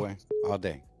respect, you, bro. homeboy. All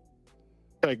day.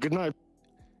 Hey, good night.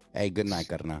 Hey, good night,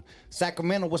 Carnal.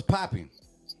 Sacramento, what's popping?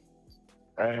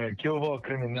 Hey, ¿qué hubo,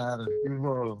 criminal? ¿Qué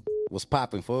hubo? What's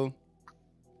popping, fool?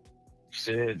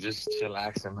 Shit, just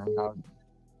chillaxing, man.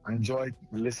 I enjoy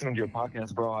listening to your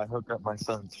podcast, bro. I hook up my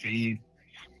son's feed,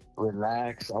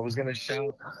 relax. I was gonna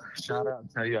shout out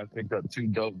and tell you I picked up 2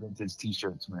 dope vintage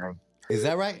T-shirts, man. Is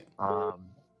that right?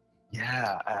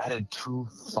 Yeah, I added 2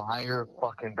 fire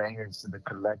fucking bangers to the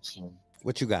collection.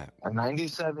 What you got? A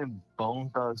 '97 Bone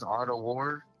Thugs Art of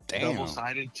War Damn.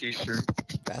 double-sided T-shirt.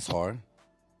 That's hard.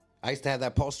 I used to have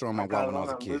that poster on my wall when I was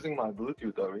a I'm kid. losing my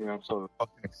Bluetooth though, you know, I'm so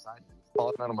fucking excited. It's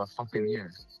falling out of my fucking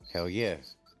ears. Hell yeah.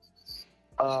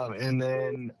 And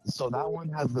then, so that one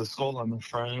has the skull on the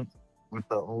front with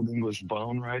the Old English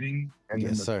bone writing, and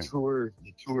Yes, then sir.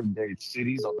 the tour date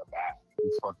cities on the back.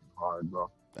 It's fucking hard,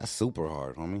 bro. That's super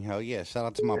hard, homie. Hell yeah. Shout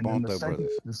out to my And Bone then Thug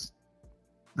brothers.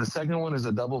 The second one is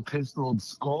a double pistoled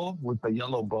skull with the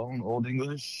yellow bone, Old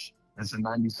English. It's a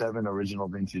 '97 original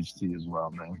vintage tee as well,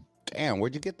 man. Damn,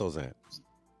 where'd you get those at?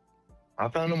 I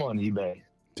found them on eBay.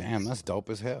 Damn, that's dope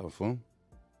as hell, fool.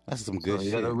 That's some good So,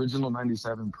 shit. yeah, the original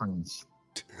 97 prints.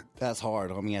 That's hard,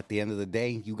 homie. At the end of the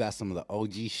day, you got some of the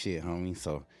OG shit, homie.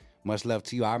 So much love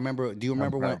to you. I remember. Do you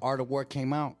remember when Art of War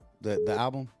came out? The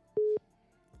album.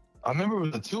 I remember it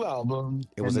was a 2 album.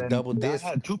 It was and a then double that disc.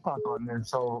 had Tupac on there,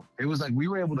 so it was like we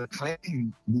were able to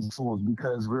claim these fools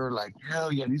because we were like,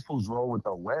 hell yeah, these fools roll with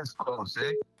the West Coast,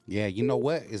 eh? Yeah, you know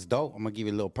what? It's dope. I'm gonna give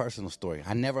you a little personal story.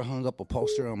 I never hung up a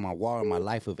poster on my wall in my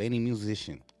life of any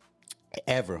musician.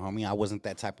 Ever, homie. I wasn't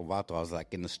that type of author. I was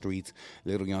like in the streets,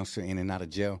 little youngster in and out of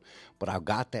jail. But I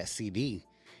got that CD,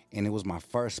 and it was my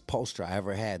first poster I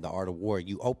ever had, The Art of War.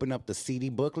 You open up the CD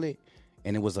booklet,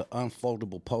 and it was an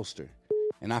unfoldable poster.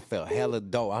 And I felt hella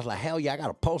dope. I was like, hell yeah, I got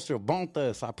a poster of Bone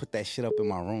Thugs. So I put that shit up in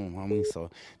my room, homie. So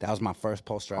that was my first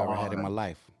poster I ever had in my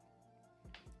life.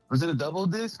 Was it a double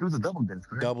disc? It was a double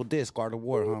disc, right? Double disc, Art of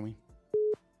War, homie.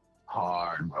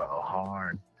 Hard, bro,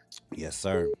 hard. Yes,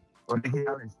 sir.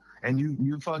 And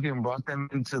you fucking brought them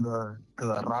into the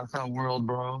Raza world,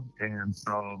 bro. And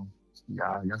so,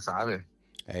 yeah, ya sabe.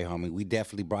 Hey, homie, we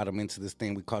definitely brought them into this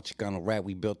thing. We caught Chicano Rap.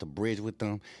 We built a bridge with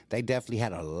them. They definitely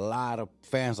had a lot of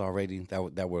fans already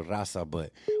that were Raza,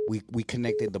 but we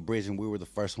connected the bridge, and we were the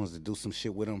first ones to do some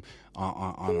shit with them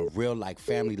on a real, like,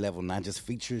 family level, not just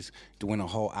features, doing a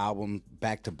whole album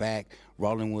back-to-back,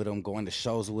 rolling with them, going to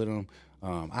shows with them.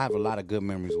 I have a lot of good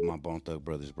memories with my Bone Thug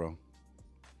brothers, bro.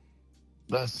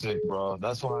 That's sick, bro.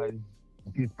 That's why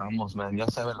aquí estamos, man. Ya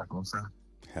sabe la cosa.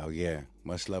 Hell yeah.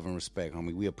 Much love and respect,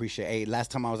 homie. We appreciate. Hey,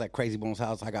 last time I was at Crazy Bone's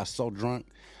house, I got so drunk,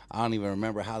 I don't even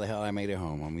remember how the hell I made it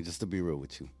home, homie, just to be real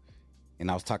with you. And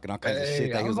I was talking all kinds of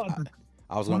shit that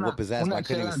I was going to whoop his ass, but I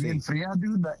couldn't even see.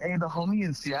 Dude, the homie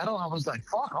in Seattle, I was like,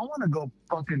 fuck, I want to go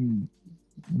fucking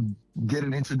get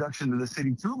an introduction to the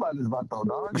city too by this vato,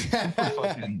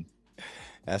 dog.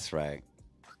 That's right.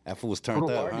 That fool's turned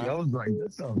up, huh? I was like,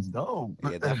 that sounds dope.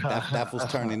 Yeah, that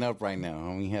fool's turning up right now,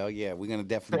 homie. Hell yeah. We're going to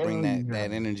definitely bring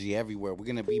that energy everywhere. We're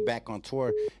going to be back on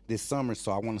tour this summer,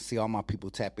 so I want to see all my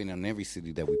people tap in every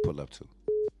city that we pull up to.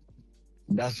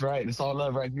 That's right. It's all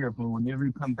love right here. But whenever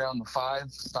you come down the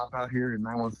 5, stop out here at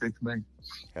 916, man.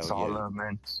 It's all love,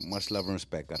 man. Much love and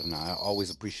respect, Garena. I always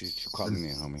appreciate you calling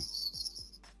in, homie.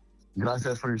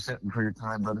 Gracias for your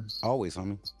time, brother. Always,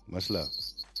 homie. Much love.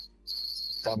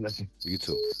 God bless you. You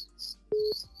too.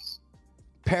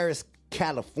 Paris,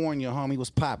 California, homie. What's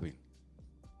popping?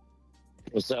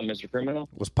 What's up, Mr. Criminal?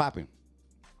 What's popping?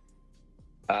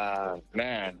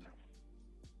 Man.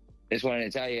 Just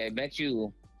wanted to tell you, I met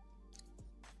you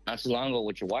not too long ago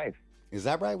with your wife. Is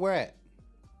that right? Where at?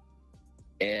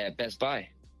 At Best Buy.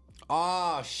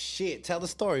 Oh, shit. Tell the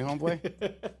story,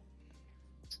 homeboy.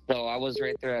 So I was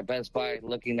right there at Best Buy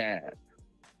looking at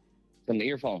some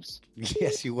earphones.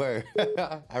 Yes, you were.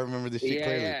 I remember this shit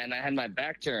clearly. Yeah, and I had my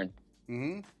back turned.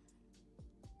 Mm-hmm.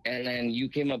 And then you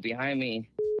came up behind me.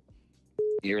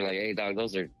 You were like, hey, dog,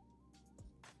 those are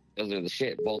the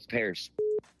shit, both pairs.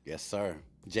 Yes, sir.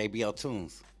 JBL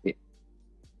Tunes.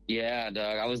 Yeah,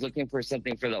 dog. I was looking for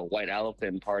something for the White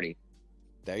Elephant party.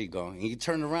 There you go. And you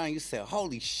turned around and you said,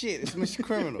 holy shit, it's Mr.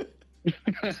 Criminal.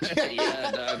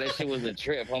 Yeah, dog. That shit was a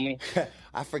trip, homie.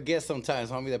 I forget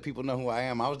sometimes, homie, that people know who I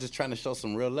am. I was just trying to show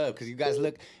some real love because you guys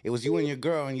it was you and your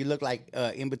girl, and you look like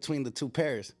in between the two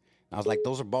pairs. I was like,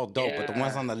 those are both dope, but the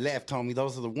ones on the left, homie,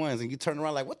 those are the ones. And you turn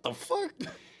around like, what the fuck?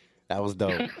 That was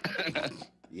dope.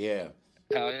 Yeah.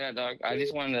 Hell yeah, dog. I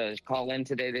just wanted to call in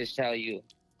today to tell you,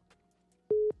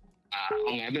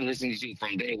 homie, I've been listening to you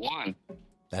from day one.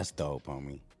 That's dope,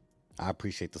 homie. I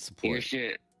appreciate the support. Your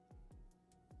shit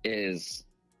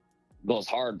goes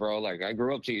hard, bro. Like, I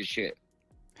grew up to your shit.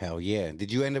 Hell yeah.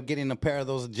 Did you end up getting a pair of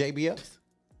those JBLs?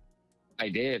 I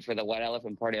did for the White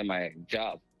Elephant party at my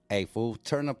job. Hey, fool,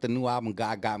 turn up the new album,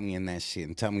 God Got Me in that shit,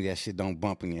 and tell me that shit don't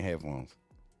bump in your headphones.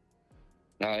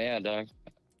 Oh, yeah, dog.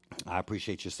 I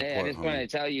appreciate your support, Hey, I just homie. wanted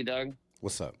to tell you, Doug.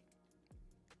 What's up?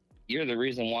 You're the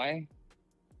reason why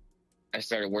I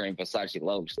started wearing Versace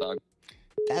Lobes, dog.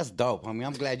 That's dope, homie.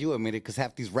 I'm glad you admit it, because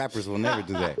half these rappers will never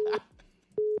do that.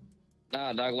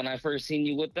 Nah, dog, when I first seen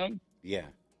you with them, yeah,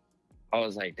 I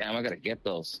was like, damn, I got to get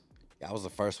those. Yeah, I was the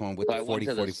first one with So the I went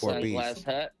to the 4044 sunglass Bs.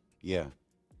 hut. Yeah.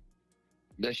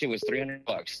 That shit was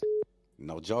 $300.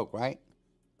 No joke, right?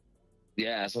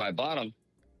 Yeah, so I bought them.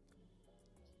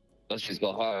 Let's just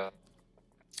go hard.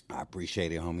 I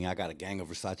appreciate it, homie. I got a gang of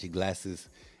Versace glasses,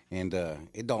 and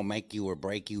it don't make you or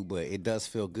break you, but it does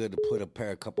feel good to put a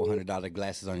pair of couple $100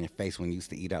 glasses on your face when you used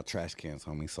to eat out trash cans,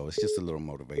 homie. So it's just a little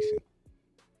motivation.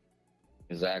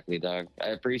 Exactly, dog. I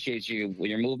appreciate you with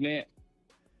your movement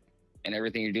and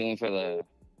everything you're doing for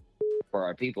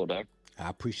our people, dog. I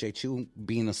appreciate you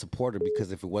being a supporter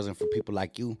because if it wasn't for people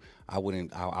like you, I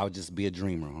would just be a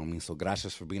dreamer, homie. So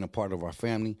gracias for being a part of our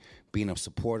family, being a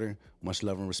supporter. Much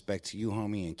love and respect to you,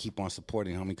 homie, and keep on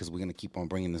supporting, homie, because we're going to keep on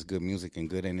bringing this good music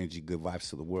and good energy, good vibes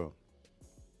to the world.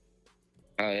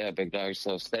 Oh, yeah, big dog.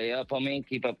 So stay up, homie.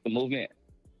 Keep up the movement.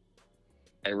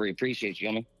 I really appreciate you,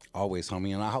 homie. Always,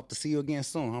 homie. And I hope to see you again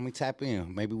soon, homie. Tap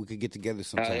in. Maybe we could get together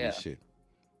sometime and shit.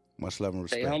 Much love and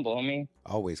respect. Stay humble, homie.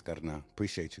 Always, carnal.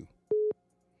 Appreciate you.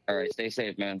 All right, stay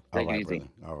safe, man. Take it easy. Brother.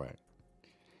 All right.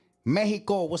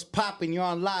 Mexico, what's popping? You're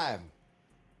on live.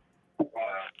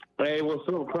 Hey, what's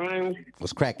up, crime?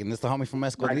 What's cracking? This the homie from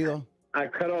Escondido? I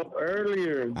cut off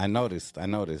earlier. I noticed.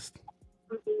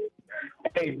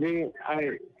 Hey, G,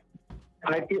 I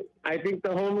think the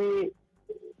homie,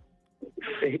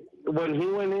 when he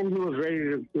went in, he was ready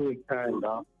to do his time,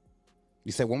 dog.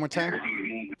 You said one more time?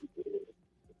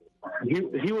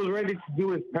 He was ready to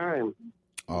do his time.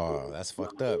 Oh, that's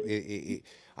fucked up.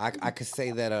 I could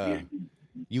say that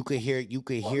you could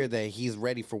hear that he's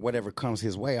ready for whatever comes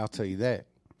his way. I'll tell you that.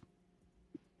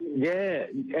 Yeah.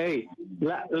 Hey,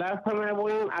 last time I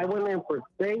went in for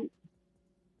state,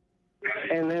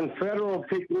 and then federal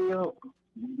picked me up,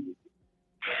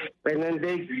 and then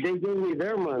they gave me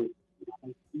their money.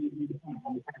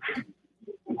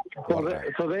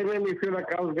 So they made me feel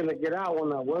like I was gonna get out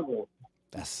when I wasn't.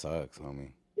 That sucks,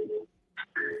 homie.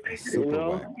 That's You super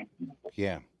know? whack.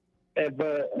 Yeah.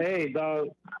 But hey, dog,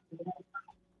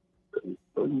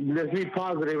 let's be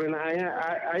positive, and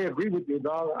I agree with you,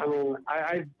 dog. I mean,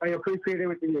 I appreciate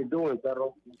everything you're doing,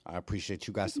 Pedro. I appreciate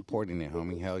you guys supporting it,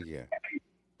 homie. Hell yeah.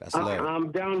 That's love.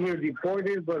 I'm down here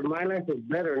deported, but my life is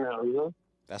better now, you know?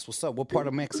 That's what's up. What part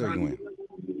of Mex are you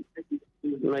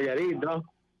in? Nayarit, dog.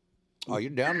 Oh,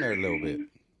 you're down there a little bit.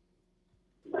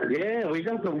 Yeah, we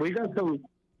got some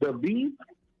the beef,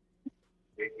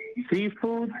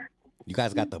 seafood. You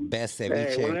guys got the best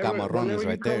ceviche and camarones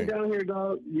right there. Come down here,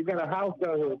 dog, you got a house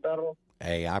down here, Pedro.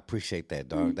 Hey, I appreciate that,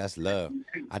 dog. That's love.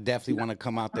 I definitely want to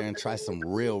come out there and try some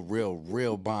real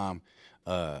bomb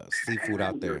seafood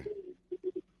out there.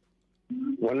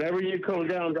 Whenever you come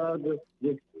down, dog,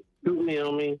 just shoot me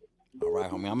on me. All right,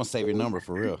 homie. I'm gonna save your number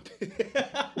for real.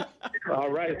 All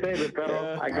right, save it,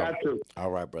 Pedro. I got you.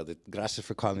 All right, brother. Gracias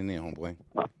for calling in, homeboy.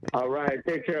 All right,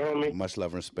 take care, homie. Much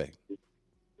love and respect.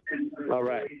 All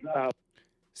right.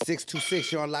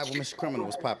 626, you're on live with Mr. Criminal.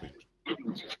 What's popping?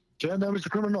 ¿Qué onda, Mr.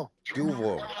 Criminal?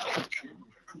 Duvo.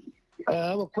 I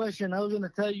have a question. I was going to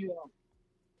tell you,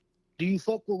 do you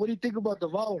fuck with, what do you think about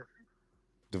Devour?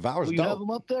 Devour's Will you dope. have him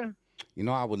up there? You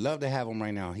know, I would love to have him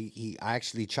right now. I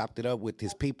actually chopped it up with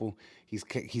his people.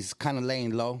 He's kind of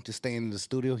laying low, just staying in the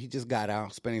studio. He just got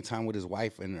out, spending time with his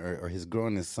wife or his girl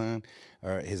and his son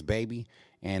or his baby.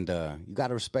 And you got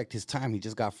to respect his time. He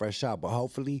just got fresh out. But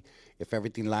hopefully, if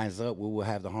everything lines up, we will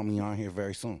have the homie on here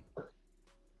very soon.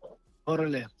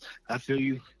 Orale, I feel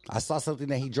you. I saw something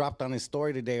that he dropped on his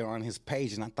story today or on his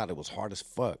page, and I thought it was hard as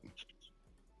fuck.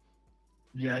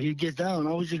 Yeah, he gets down.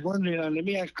 I was just wondering, let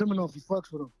me ask Criminal if he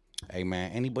fucks with him. Hey,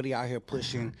 man, anybody out here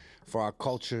pushing for our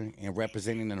culture and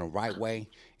representing in the right way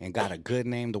and got a good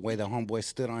name the way the homeboy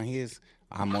stood on his,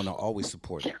 I'm going to always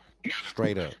support it.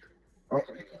 Straight up.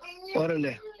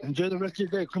 Orale. Enjoy the rest of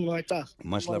your day, Criminal.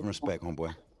 Much love and respect,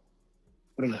 homeboy.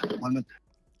 Orale.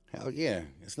 Hell yeah.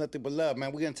 It's nothing but love,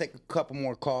 man. We're going to take a couple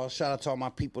more calls. Shout out to all my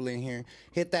people in here.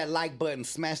 Hit that like button.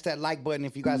 Smash that like button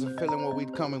if you guys are feeling what we're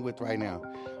coming with right now.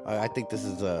 I think this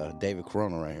is David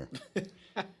Corona right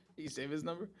here. You save his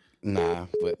number? Nah,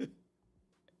 but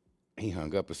he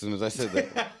hung up as soon as I said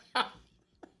that.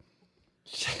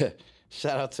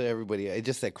 Shout out to everybody. It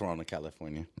just said Corona,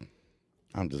 California.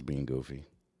 I'm just being goofy.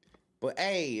 But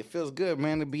hey, it feels good,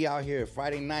 man, to be out here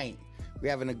Friday night. We're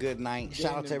having a good night.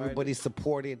 Shout out to everybody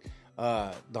supported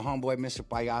the homeboy, Mr.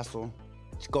 Payaso.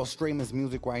 Go stream his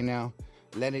music right now.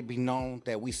 Let it be known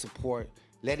that we support.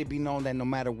 Let it be known that no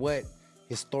matter what,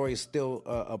 his story is still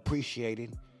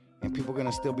appreciated. And people are going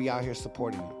to still be out here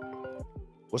supporting it.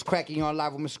 What's cracking? You on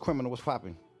live with Mr. Criminal? What's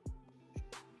popping?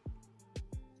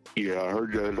 Yeah, I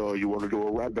heard that you want to do a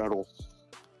rap battle.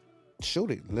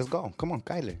 Shoot it. Let's go. Come on,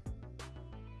 Kyler.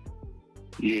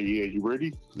 Yeah, you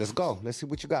ready? Let's go. Let's see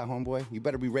what you got, homeboy. You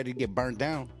better be ready to get burnt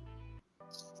down.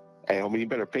 Hey, homie, you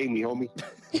better pay me, homie.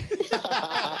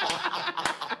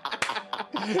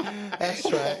 That's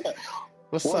right.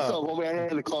 What's up, homie? I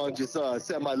had to call and just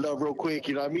send my love real quick,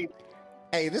 you know what I mean?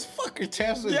 Hey, this fucker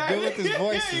Tess was good with his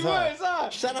voices, he was, huh?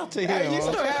 Shout out to him. Hey, you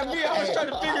still have me. I was trying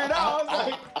to figure it out. I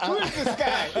was like, who is this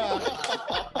guy?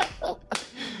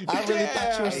 I really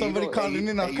thought you were somebody calling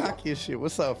in on cocky and shit.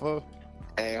 What's up, fool?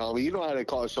 Hey, homie, you know how they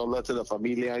call show love to the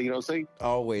familia, you know what I'm saying?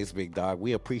 Always, big dog.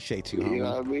 We appreciate you, homie. You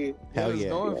know what I mean? Hell yeah.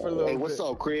 Hey, what's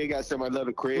up, Craig? I send my love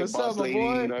to Craig, What's boss up, my lady,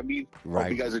 boy? you know what I mean? Right.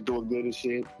 Hope you guys are doing good and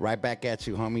shit. Right back at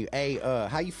you, homie. Hey,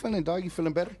 how you feeling, dog? You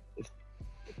feeling better?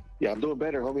 Yeah, I'm doing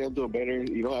better, homie. I'm doing better.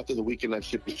 You know, after the weekend, I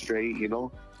should be straight, you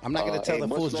know? I'm not going to tell the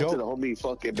full much love joke. to the homie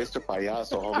fucking Mr.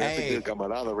 Payaso, homie. That's a Hey. good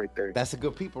camarada right there. That's a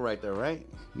good people right there, right?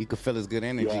 You can feel his good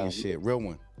energy Yeah. and shit. Real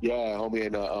one. Yeah, homie,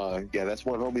 and yeah, that's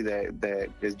one homie that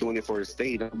is doing it for his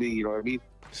state, homie, you know what I mean?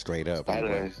 Straight up. I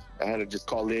homeboy. had to just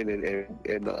call in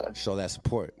and Show that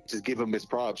support. just give him his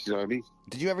props, you know what I mean?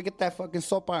 Did you ever get that fucking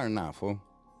soap iron now, fool?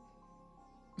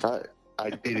 I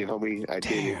did it, homie. I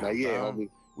did it. Not yet, dog. homie.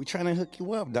 We trying to hook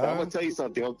you up, But I'm dog. gonna tell you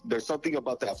something. There's something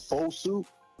about that faux soup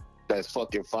that's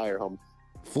fucking fire, homie.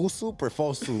 Full soup or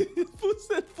full soup? Who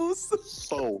said full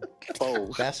soup?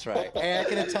 Faux. That's right. Hey, I ain't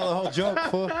gonna tell the whole joke,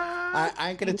 fool. I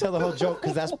ain't gonna tell the whole joke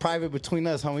because that's private between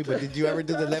us, homie. But did you ever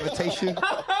do the levitation?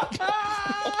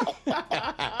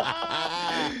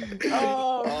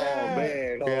 Oh,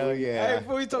 man. Hell yeah. Hey,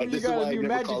 fool, you told me And you this is got why a I new never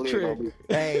magic call in, trick. homie.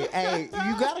 Hey,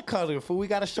 you gotta call it, fool. We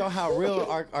gotta show how real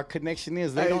our connection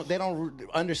is. They don't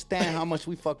understand how much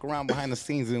we fuck around behind the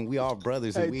scenes, and we all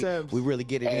brothers, and Hey, Tebs. we really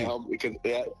get it Hey, in. homie, because,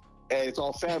 hey, it's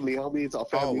all family, homie. It's all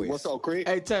family. Always. What's up, Craig?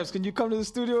 Hey, Tebs, can you come to the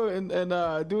studio and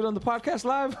do it on the podcast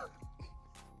live?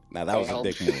 Now that was Hey, a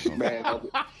dick homie. move. Homie. Man,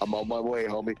 homie, I'm on my way,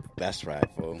 homie. That's right,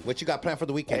 fool. What you got planned for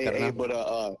the weekend, Hey, Carolina?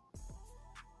 but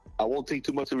I won't take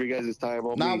too much of your guys' time,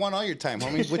 homie. Nah, I want all your time,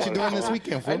 homie. What you doing this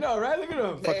weekend, fool? I know, right? Look at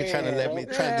him. Fucking trying to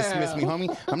dismiss me,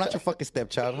 homie. I'm not your fucking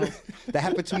stepchild, homie. That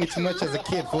happened to me too much as a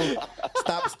kid, fool.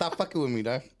 Stop fucking with me,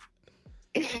 dog.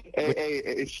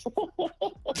 Hey.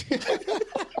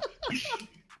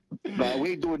 Nah,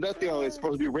 we ain't doing nothing. It's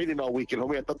supposed to be raining all weekend,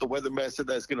 homie. I thought the weatherman said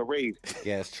that it's gonna rain.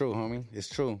 Yeah, it's true, homie. It's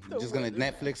true. We're just gonna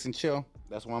Netflix and chill.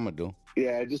 That's what I'm gonna do.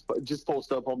 Yeah, just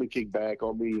post up, homie, kick back,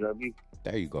 homie. You know what I mean?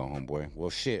 There you go, homeboy. Well,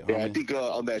 shit, Yeah, I homie. think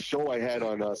on that show I had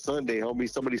on Sunday, homie,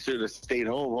 somebody should have stayed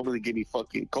home. Homie, they gave me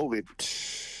fucking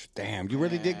COVID. Damn, you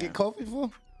really did get COVID,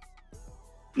 fool?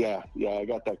 Yeah, I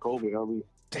got that COVID, homie.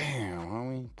 Damn,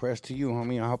 homie. Press to you,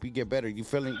 homie. I hope you get better. You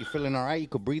feeling all right? You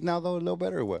could breathe now, though, a little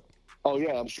better, or what? Oh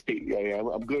yeah, I'm straight. Yeah,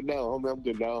 I'm good now, homie. I'm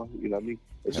good now. You know what I mean?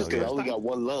 It's just Hell because yeah. I only got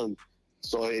one lung,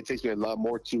 so it takes me a lot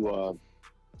more to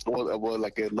well,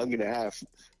 like a lung and a half.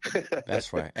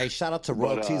 That's right. Hey, shout out to But,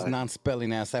 Royalties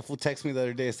non-spelling ass. That fool texted me the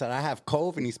other day and said, I have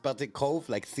Cove, and he spelled it Cove,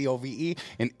 like C-O-V-E,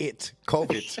 and it,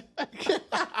 COVID.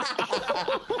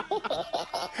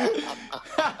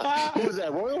 Who was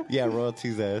that, Royal? Yeah,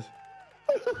 Royalties ass.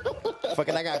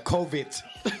 Fucking, I got COVID.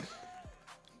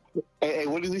 Hey,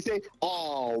 what did he say?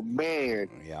 Oh man.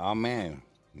 Yeah, oh, man.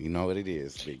 You know what it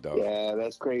is, big dog. Yeah,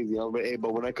 that's crazy, homie. Hey,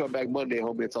 but when I come back Monday,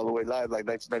 homie, it's all the way live, like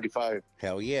 1995.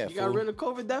 Hell yeah, You got rid of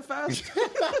COVID that fast?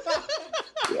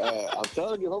 Yeah, I'm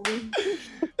telling you, homie.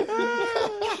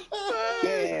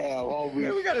 Damn, homie.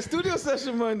 Man, we got a studio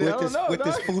session Monday. I don't know, with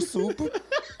this dog. food soup.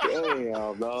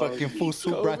 Damn, dog. Fucking food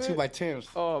soup brought to you by Tim's.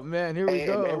 Oh man, here we Hey,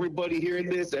 go. and everybody hearing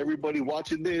this, everybody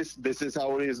watching this is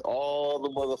how it is all the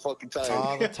motherfucking time.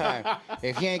 All the time.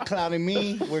 If he ain't clowning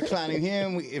me, we're clowning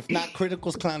him. If not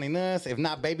Critical's clowning us. If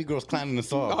not Baby Girl's clowning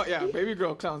us all. Oh yeah, baby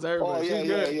girl clowns everybody. Oh, yeah, She's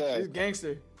good. yeah. She's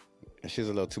gangster. She's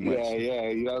a little too much. Yeah,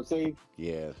 you know what I'm saying?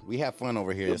 Yeah, we have fun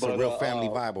over here. It's a But, real family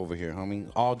vibe over here, homie.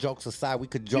 All jokes aside, we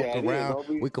could joke Yeah, it is, around,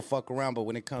 homie. we could fuck around, but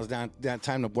when it comes down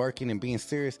time to working and being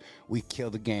serious, we kill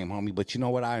the game, homie. But you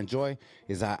know what I enjoy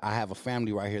is I have a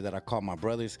family right here that I call my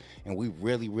brothers, and we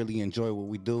really, really enjoy what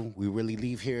we do. We really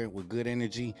leave here with good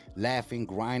energy, laughing,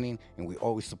 grinding, and we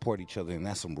always support each other, and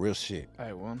that's some real shit.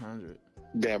 Hey, 100.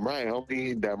 Damn right,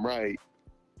 homie. Damn right.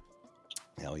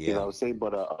 Hell yeah. You know what I'm saying?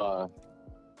 But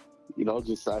you know,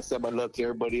 just I send my love to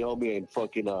everybody, homie, and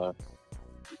fucking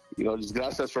you know, just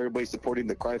gracias for everybody supporting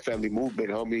the crime family movement,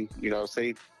 homie. You know what I'm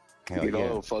saying? Hell you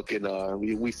know, yeah. fucking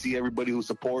we see everybody who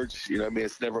supports, you know what I mean?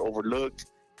 It's never overlooked,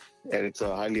 and it's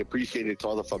highly appreciated to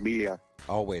all the familia.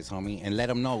 Always, homie, and let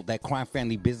them know that Crime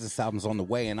Family business album's on the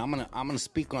way, and I'm gonna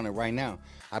speak on it right now.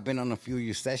 I've been on a few of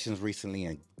your sessions recently,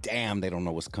 and damn, they don't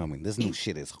know what's coming. This new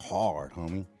shit is hard,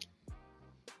 homie.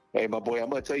 Hey, my boy, I'm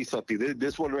gonna tell you something.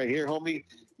 This one right here, homie,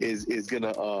 is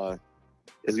gonna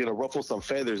ruffle some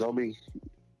feathers, homie.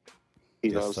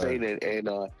 You know Yes, what I'm saying?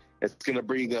 And it's gonna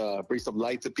bring some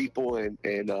light to people, and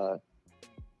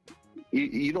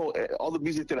you know, all the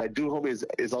music that I do, homie,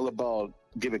 is all about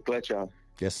giving clecha.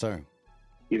 Yes, sir.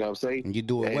 You know what I'm saying? And you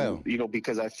do it well. You know,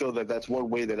 because I feel that that's one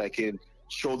way that I can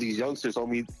show these youngsters,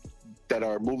 homie, that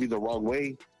are moving the wrong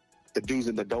way, the do's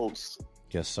and the don'ts.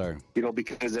 Yes, sir. You know,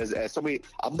 because as somebody,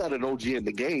 I'm not an OG in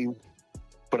the game,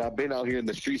 but I've been out here in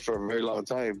the streets for a very long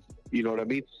time. You know what I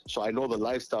mean? So I know the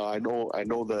lifestyle. I know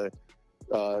the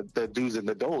do's and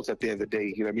the don'ts at the end of the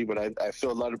day. You know what I mean? But I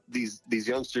feel a lot of these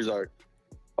youngsters are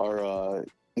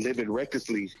living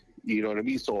recklessly. You know what I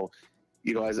mean? So,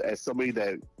 you know, as somebody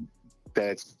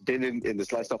that's been in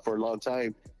this lifestyle for a long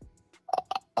time,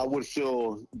 I would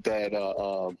feel that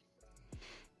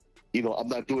you know, I'm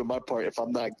not doing my part if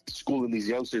I'm not schooling these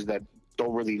youngsters that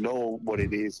don't really know what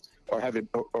it is or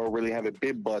really haven't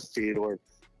been busted, or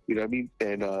you know what I mean,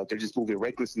 and they're just moving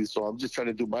recklessly. So I'm just trying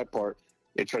to do my part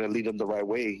and trying to lead them the right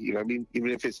way. You know what I mean?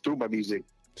 Even if it's through my music.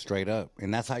 Straight up.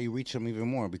 And that's how you reach them even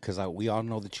more, because we all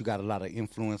know that you got a lot of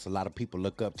influence. A lot of people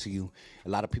look up to you. A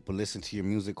lot of people listen to your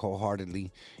music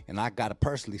wholeheartedly. And I got to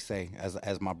personally say,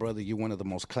 as my brother, you're one of the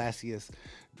most classiest,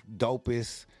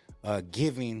 dopest,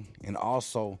 giving, and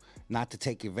also not to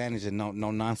take advantage of no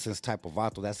nonsense type of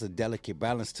vato. That's a delicate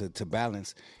balance to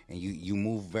balance. And you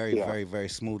move very, very, very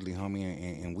smoothly,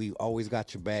 homie. And we always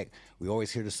got your back. We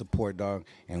always here to support, dog.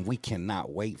 And we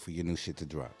cannot wait for your new shit to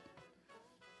drop.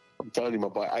 I'm telling you, my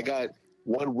boy. I got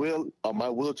one wheel on my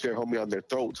wheelchair, homie, on their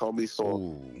throats, homie.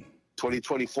 So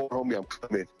 2024, homie, I'm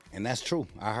coming. And that's true.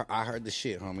 I heard the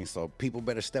shit, homie. So people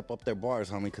better step up their bars,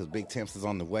 homie, because Big Temps is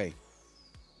on the way.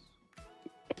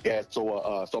 Yeah, so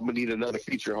I'm gonna need another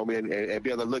feature, homie, and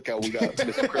be on the lookout. We got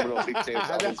Mr. Criminal Big Temps.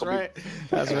 That's right.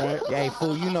 That's right. Hey,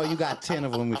 fool, you know you got 10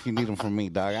 of them if you need them from me,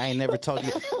 dog. I ain't never told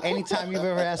you. Anytime you've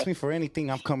ever asked me for anything,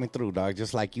 I'm coming through, dog,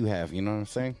 just like you have. You know what I'm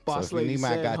saying? Boss so lady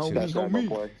said, I got you.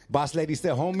 homie. Boss lady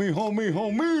said,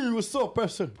 homie. What's up,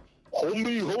 person?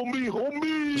 Homie.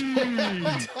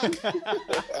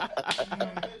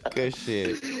 Good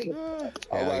shit.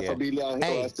 All right, familia.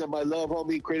 Hey. I send my love,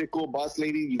 homie. Critical, boss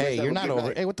lady. Hey, you're not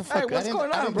over. Hey, what the fuck? Hey, what's going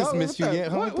on, I didn't bro? dismiss you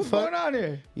yet. What's going on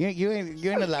here? You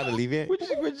ain't allowed to leave yet.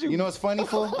 You know what's funny,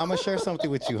 fool? I'm gonna share something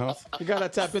with you, huh? You gotta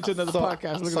tap into another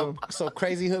podcast. Look at him. So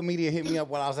Crazy Hood Media hit me up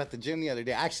while I was at the gym the other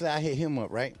day. Actually, I hit him up,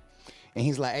 right? And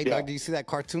he's like, hey, dog, do you see that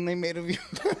cartoon they made of you?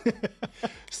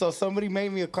 So somebody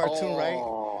made me a cartoon,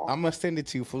 right? I'm going to send it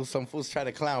to you, fool. Some fools try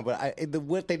to clown. But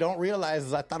what they don't realize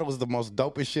is I thought it was the most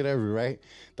dopest shit ever, right?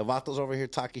 The Vato's over here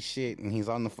talking shit, and he's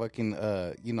on the fucking,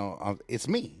 it's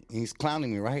me. And he's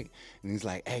clowning me, right? And he's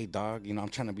like, hey, dog, you know, I'm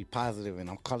trying to be positive, and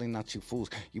I'm calling out you fools.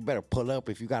 You better pull up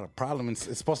if you got a problem. And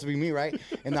it's supposed to be me, right?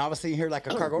 And then all of a sudden you hear like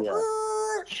a car go,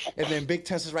 and then Big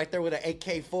Temps is right there with an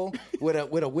AK full, with a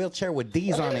wheelchair with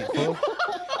D's on it, fool.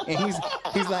 And he's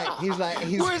like, where's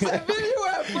that video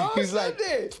at, bro? He's like,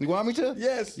 you want me to?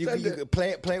 Yes. You play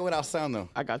it without sound though.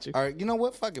 I got you. All right, you know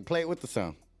what? Fuck it, play it with the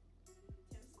sound.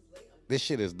 This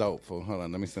shit is dope, fool. Hold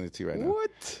on, let me send it to you right now.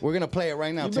 What? We're gonna play it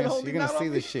right now, Temps. You're gonna see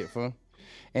this shit, fool.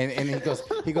 And he goes.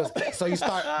 So you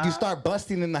start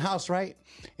busting in the house, right?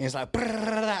 And it's like,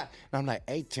 and I'm like,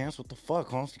 hey, Chance, what the fuck,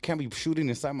 Holmes? You can't be shooting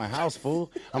inside my house,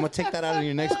 fool. I'm gonna take that out of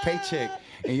your next paycheck.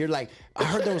 And you're like, I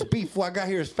heard there was beef, fool. I got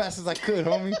here as fast as I could,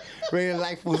 homie. Ready to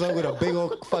light fools up with a big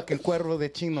old fucking cuervo de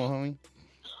chino, homie.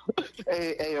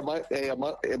 Hey, am I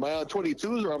on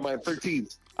 22s or am I on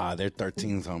 13s? They're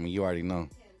 13s, homie. You already know.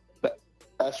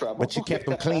 That's right. But you kept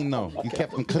them clean, though. You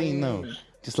kept them clean, though.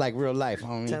 Just like real life,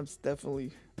 homie. Temps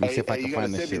definitely. Let me see if I can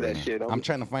find this shit. I'm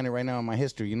trying to find it right now in my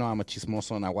history. You know I'm a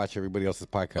chismoso and I watch everybody else's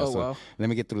podcast. Oh, wow. So let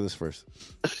me get through this first.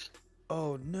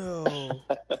 Oh, no.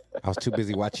 I was too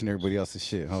busy watching everybody else's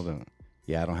shit. Hold on.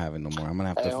 Yeah, I don't have it no more. I'm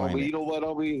going to have to find homie, it. You know what,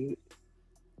 homie?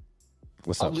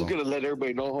 What's up, I'm just going to let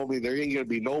everybody know, homie, there ain't going to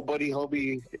be nobody,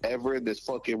 homie, ever in this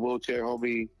fucking wheelchair,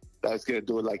 homie, that's going to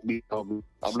do it like me, homie.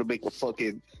 I'm going to make a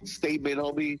fucking statement,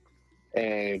 homie,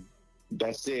 and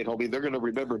that's it, homie. They're going to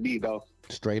remember me, dog.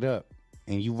 Straight up.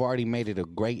 And you've already made it a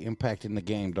great impact in the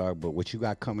game, dog. But what you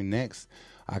got coming next,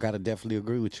 I got to definitely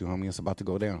agree with you, homie. It's about to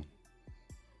go down.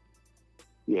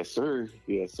 Yes, sir.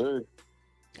 Yes, sir.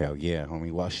 Hell yeah,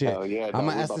 homie. Well, shit. Hell yeah, I'm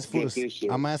gonna ask this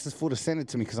fool to send it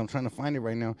to me because I'm trying to find it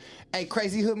right now. Hey,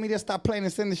 Crazy Hood Media, stop playing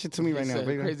and send this shit to me right now,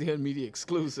 baby. Crazy Hood Media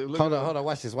exclusive. Hold on.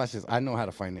 Watch this. I know how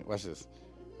to find it. Watch this.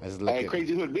 Hey,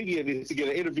 Crazy Hood Media needs to get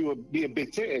an interview with me and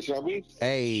Big Temps, you know what I mean?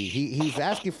 Hey, he's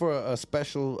asking for a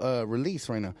special release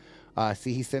right now.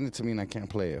 See, he sent it to me and I can't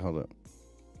play it. Hold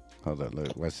up,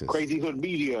 look, watch this. Crazy Hood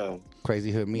Media.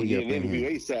 Crazy Hood Media. We get an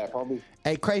interview ASAP, homie.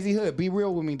 Hey, Crazy Hood, be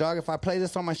real with me, dog. If I play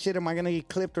this on my shit, am I gonna get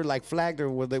clipped or like flagged, or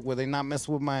will they not mess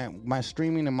with my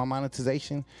streaming and my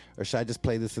monetization, or should I just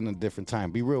play this in a different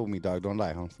time? Be real with me, dog. Don't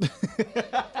lie, Holmes.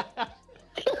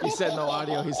 He said no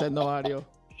audio.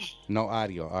 No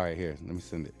audio. All right, here. Let me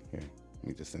send it. Here, let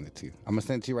me just send it to you. I'm gonna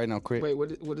send it to you right now, Crit. Wait,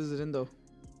 what is it in though?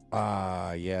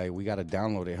 Yeah, we gotta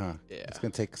download it, huh? Yeah. It's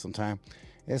gonna take some time.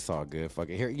 It's all good. Fuck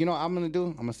it. Here, you know what I'm gonna do?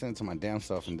 I'm gonna send it to my damn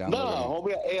self and download it. No,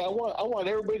 homie. Hey, I want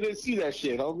everybody to see that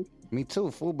shit, homie. Me too,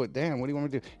 fool. But damn, what do you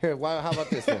want me to do? Here, how about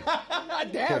this?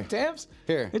 Damn, Temps.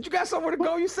 Here. Did you got somewhere to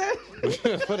go, you said?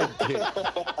 Here,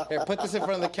 put this in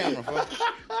front of the camera, fool.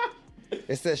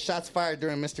 It says shots fired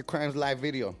during Mr. Crime's live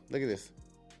video. Look at this.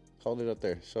 Hold it up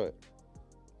there. Show it.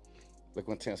 Look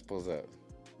when Temps pulls up.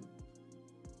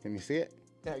 Can you see it?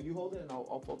 Yeah, you hold it and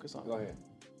I'll focus on it. Go ahead.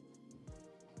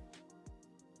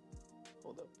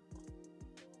 Hold up.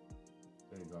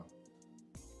 There you go.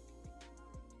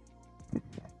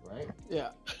 Right? Yeah.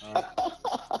 Now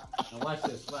watch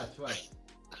this.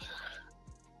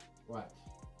 Watch.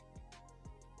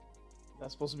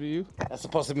 That's supposed to be you? That's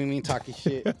supposed to be me talking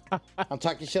shit. I'm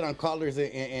talking shit on callers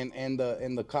and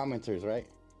the commenters, right?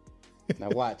 Now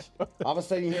watch. All of a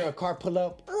sudden you hear a car pull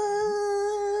up.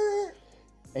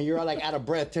 And you're all like out of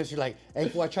breath. You're like, hey,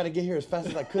 fool, I tried to get here as fast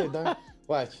as I could, dog.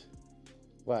 Watch.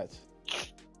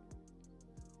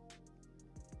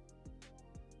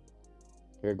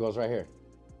 Here it goes right here.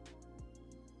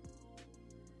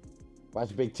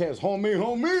 Watch Big Temps.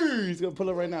 Homie. He's going to pull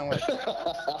up right now.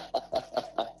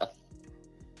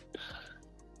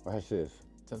 Watch this.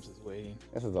 Temps is waiting.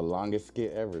 This is the longest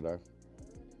skit ever, dog.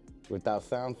 Without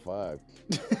sound, fuck.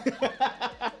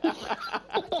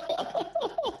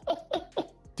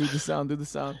 Do the sound.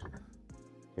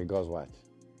 Here goes, watch.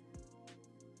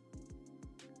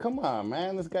 Come on,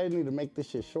 man. This guy need to make this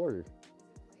shit shorter.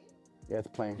 Yeah, it's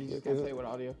playing. You just can't play with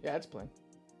audio. Yeah, it's playing.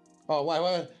 Oh,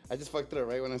 why? I just fucked it up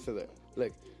right when I said that.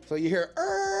 Look. So you hear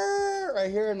right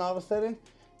here, and all of a sudden,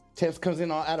 Temps comes in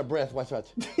all out of breath. Watch.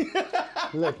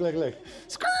 Look.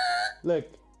 Look.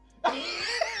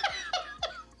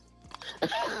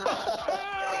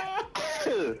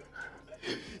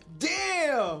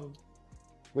 Damn!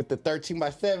 With the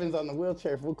 13x7s on the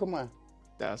wheelchair, fool. Come on.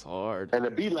 That's hard. And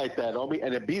it be like that, homie.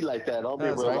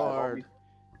 That's bro. hard.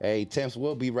 Hey, Temps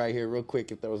will be right here real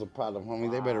quick if there was a problem, homie.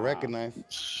 They better recognize.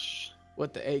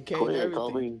 With the AK and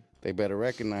everything. They better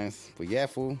recognize. But yeah,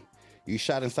 fool. You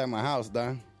shot inside my house,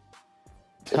 Don.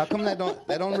 How come that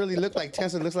don't really look like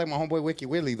Temps? It looks like my homeboy Wiki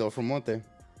Willie, though, from Monte.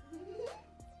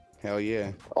 Hell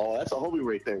yeah. Oh, that's a homie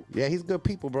right there. Yeah, he's good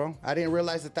people, bro. I didn't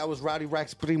realize that was Rowdy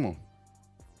Rack's primo.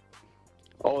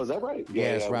 Oh, is that right?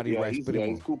 Yeah, it's Rowdy Rack's primo.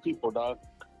 He's cool people, dog.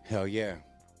 Hell yeah.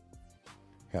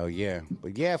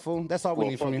 But yeah, fool. That's all we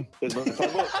need from you.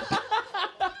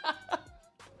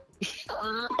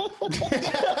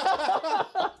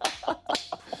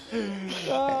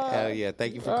 Hell yeah.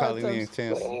 Thank you for calling in,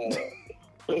 Temps. All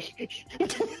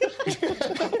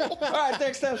right,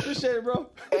 thanks, Temps. Appreciate it, bro.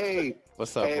 Hey,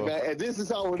 what's up, bro? Man, and this is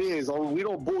how it is. We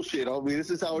don't bullshit. This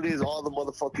is how it is all the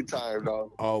motherfucking time,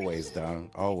 dog. Always, dog.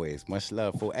 Always. Much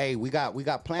love, fool. Hey, we got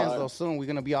plans though soon. We're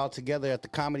gonna be all together at the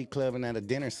comedy club and at a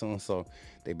dinner soon, so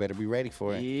they better be ready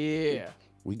for it. Yeah.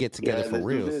 We get together for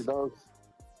real. Dog.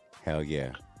 Hell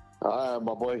yeah. All right,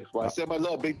 my boy. Well, I send my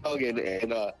love, big dog,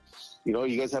 and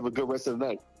you guys have a good rest of the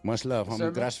night. Much love,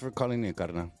 homie. Gracias for calling in,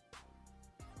 carnal.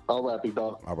 All right, big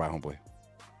dog. All right, homeboy.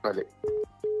 All right.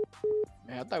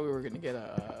 Man, I thought we were gonna get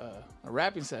a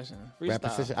rapping session. Rapping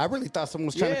session. I really thought someone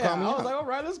was trying to call me I was out. like, all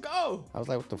right, let's go. I was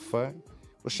like, what the fuck?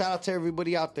 Well, shout out to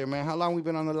everybody out there, man. How long we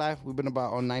been on the live? We've been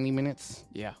about 90 minutes.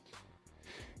 Yeah.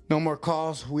 No more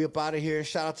calls. We up out of here.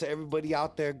 Shout out to everybody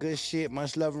out there. Good shit.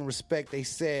 Much love and respect. They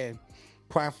said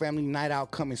Prime Family Night Out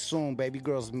coming soon. Baby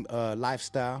Girls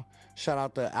Lifestyle. Shout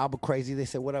out to Alba Crazy. They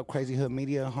said, what up, Crazy Hood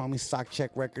Media? Homie, sock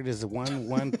check record is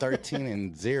 113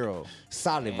 and 0.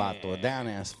 Solid vato, down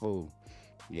ass fool.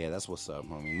 Yeah, that's what's up,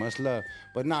 homie. Much love.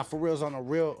 But nah, for reals, on a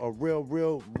real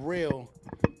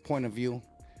point of view,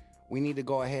 we need to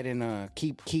go ahead and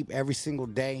keep every single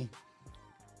day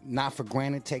not for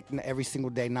granted. Take every single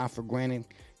day not for granted.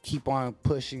 Keep on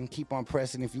pushing, keep on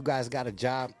pressing. If you guys got a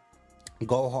job,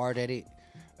 go hard at it.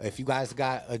 If you guys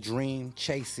got a dream,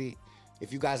 chase it.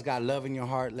 If you guys got love in your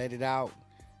heart, let it out.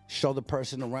 Show the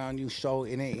person around you.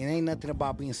 It ain't nothing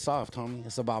about being soft, homie.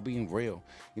 It's about being real.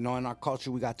 You know, in our culture,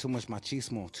 we got too much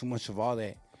machismo, too much of all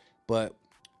that. But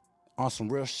on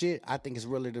some real shit, I think it's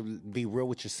really to be real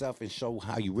with yourself and show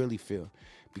how you really feel.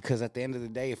 Because at the end of the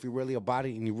day, if you're really about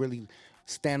it and you really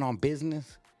stand on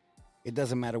business, it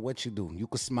doesn't matter what you do. You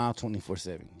could smile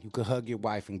 24/7. You could hug your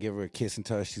wife and give her a kiss and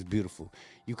tell her she's beautiful.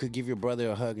 You could give your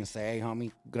brother a hug and say, hey,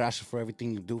 homie, gracias for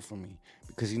everything you do for me.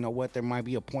 Because you know what? There might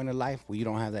be a point in life where you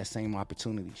don't have that same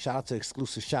opportunity. Shout out to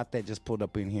Exclusive Shot that just pulled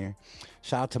up in here.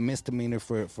 Shout out to Misdemeanor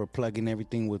for plugging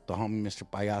everything with the homie Mr.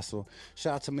 Payaso.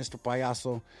 Shout out to Mr.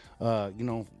 Payaso,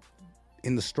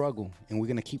 in the struggle. And we're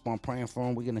going to keep on praying for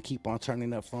him. We're going to keep on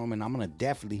turning up for him. And I'm going to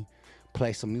definitely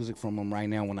play some music from him right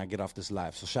now when I get off this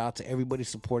live. So shout out to everybody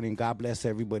supporting. God bless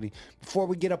everybody. Before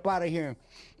we get up out of here,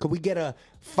 could we get a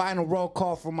final roll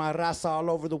call from my raza all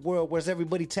over the world? Where's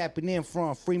everybody tapping in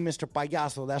from? Free Mr.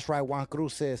 Payaso. That's right, Juan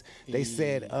Cruz says. They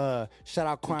said, shout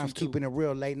out Crimes, keeping it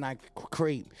real, late night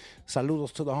creep.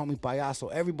 Saludos to the homie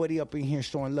Payaso. Everybody up in here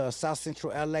showing love. South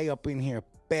Central LA up in here.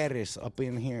 Perez up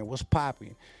in here. What's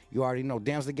popping? You already know.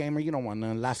 Dam's the Gamer, you don't want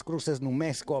none. Las Cruces, New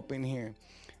Mexico up in here.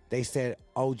 They said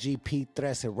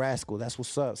OGP13 Rascal. That's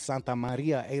what's up. Santa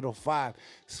Maria 805.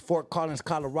 Fort Collins,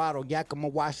 Colorado. Yakima,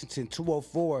 Washington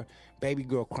 204. Baby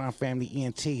Girl Crime Family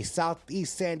ENT.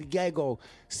 Southeast San Diego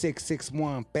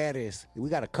 661 Perez. We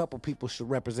got a couple people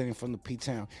representing from the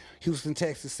P-Town. Houston,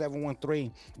 Texas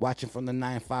 713. Watching from the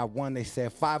 951. They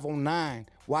said 509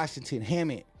 Washington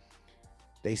Hammett.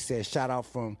 They said shout out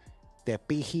from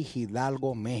Tepeji,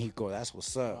 Hidalgo, Mexico. That's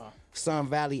what's up. Sun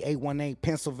Valley 818,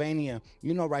 Pennsylvania.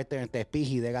 You know right there in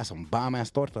Tepeji, they got some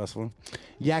bomb-ass tortas, fool.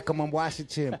 Yakima,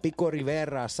 Washington. Pico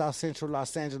Rivera, South Central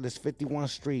Los Angeles, 51st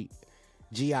Street.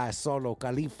 GI, Solo,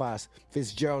 Califas,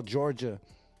 Fitzgerald, Georgia,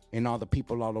 and all the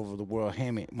people all over the world.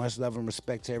 Hammett. Much love and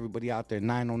respect to everybody out there.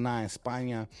 909,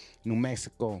 España, New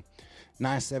Mexico.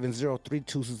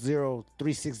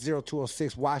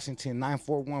 970-320-360-206, Washington.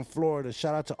 941, Florida.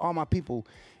 Shout out to all my people.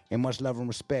 And much love and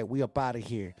respect. We up out of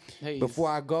here. Hey. Before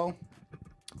I go,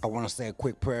 I want to say a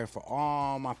quick prayer for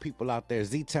all my people out there.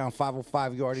 Z-Town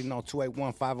 505, you already know.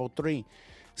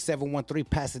 281-503-713,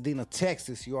 Pasadena,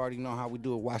 Texas. You already know how we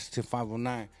do it. Washington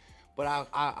 509. But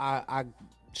I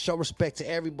show respect to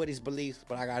everybody's beliefs,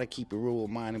 but I got to keep it real with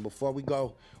mine. And before we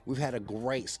go, we've had a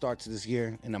great start to this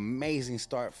year, an amazing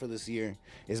start for this year.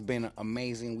 It's been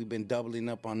amazing. We've been doubling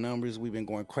up on numbers. We've been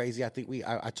going crazy. I think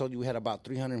I told you we had about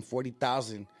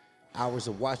 340,000 hours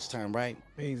of watch time, right?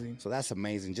 Amazing. So that's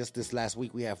amazing. Just this last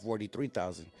week, we have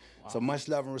 43,000. Wow. So much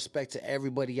love and respect to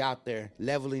everybody out there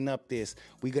leveling up this.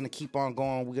 We're going to keep on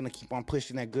going. We're going to keep on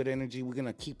pushing that good energy. We're going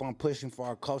to keep on pushing for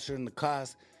our culture and the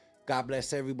cause. God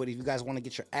bless everybody. If you guys want to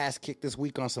get your ass kicked this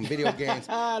week on some video games,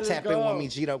 tap in with me,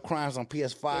 G'd Up Crimes on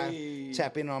PS5. Hey.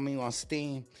 Tap in on me on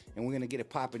Steam, and we're going to get it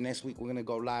popping next week. We're going to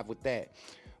go live with that.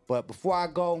 But before I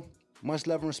go, much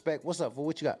love and respect. What's up, fool?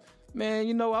 What you got? Man,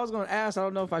 you know, I was gonna ask. I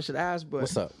don't know if I should ask, but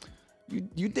what's up?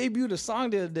 You debuted a song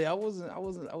the other day. I wasn't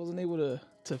able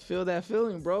to feel that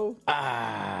feeling, bro.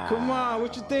 Come on,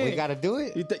 what you think? We gotta do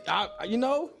it. You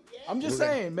know, I'm just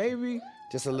saying, maybe.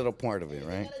 Just a little part of it,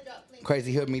 right?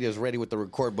 Crazy Hood Media is ready with the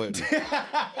record button.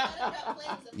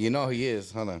 You know he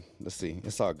is. Hold on, let's see.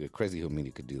 It's all good. Crazy Hood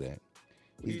Media could do that.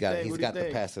 He's got the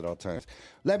pass at all times.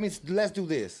 Let's do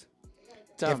this.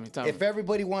 Tell me. If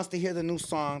everybody wants to hear the new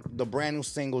song, the brand new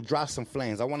single, Drop Some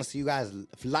Flames. I want to see you guys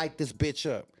light this bitch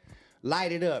up.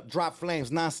 Light it up. Drop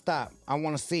flames nonstop. I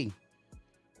want to see.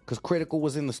 Because Critical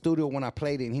was in the studio when I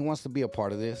played it, and he wants to be a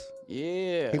part of this.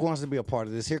 Yeah. He wants to be a part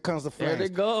of this. Here comes the flames. There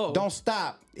they go. Don't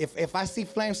stop. If I see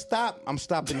flames stop, I'm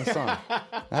stopping the song.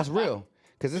 That's real.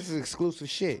 Because this is exclusive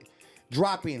shit.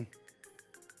 Dropping.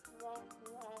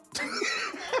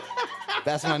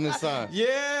 That's my new song.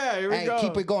 Yeah, here we go.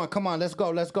 Keep it going. Come on, let's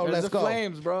go. There's the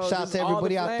flames, bro. Shout out to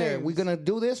everybody out there. We're going to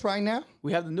do this right now.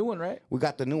 We have the new one, right? We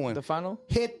got the new one. The final?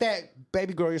 Hit that.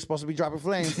 Baby girl, you're supposed to be dropping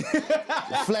flames.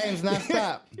 Flames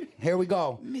non-stop. Here we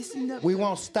go. We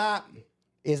Won't Stop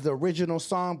is the original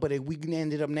song, but we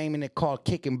ended up naming it called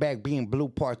Kicking Back Being Blue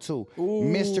Part 2. Ooh.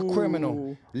 Mr.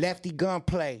 Criminal, Lefty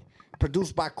Gunplay.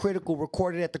 Produced by Critical,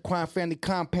 recorded at the Crime Family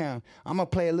Compound. I'm going to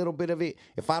play a little bit of it.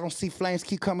 If I don't see flames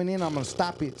keep coming in, I'm going to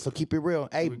stop it. So keep it real.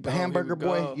 Hey, Hamburger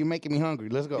Boy, you're making me hungry.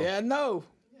 Let's go. Yeah, no.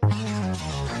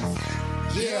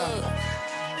 Yeah.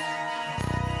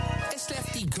 It's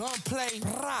Lefty Gunplay.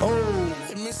 Oh.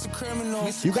 Mr. Criminal.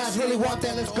 You guys really want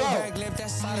that? Let's go.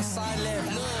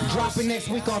 Dropping next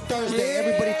week on Thursday.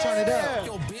 Everybody turn it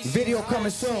up. Video coming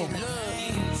soon.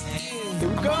 Here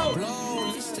we go.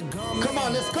 Come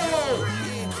on, let's go.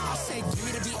 I say give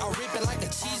me the beat, I'll rip it like a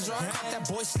cheese drop. Caught that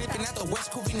boy slipping at the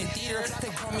West Covina Theater. They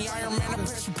call me Iron Man, I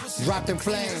press you pussy. Drop them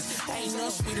flames. Ain't no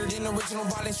sweeter than original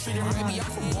violent streeter. Maybe I'm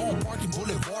from Bone Parky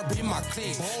Boulevard, be my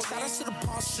clique. Shout out to the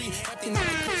Palm Street, acting like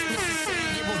a Christmas Mississippi.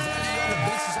 Give a valley, all the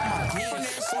bitches on my dick.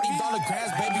 $40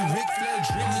 grams, baby, Ric Flair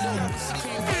drip. Yo, bitch,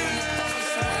 can't go in the thumbs,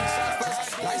 so ain't chocolates.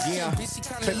 Yeah,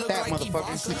 flip that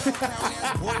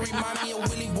motherfucker. Boy, remind me of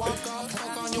Willy Wonka.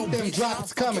 Keep them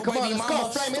drops coming. Come on, let's go.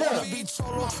 Flame it up.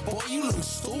 Boy, you look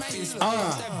stupid.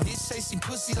 That bitch chasing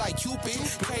pussy like Cupid.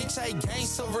 KJ gang,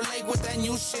 Silver Lake with that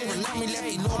new shit. Let me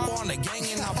let you logo on the gang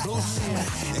and I blue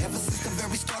shit. Ever since the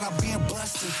very start, I've been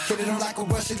busted. Hit them like a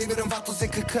Russian, give them vatos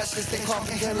and concussions. They call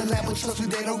me hella lab, but trust me,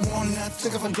 they don't want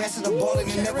nothing. Took up from gas to the ball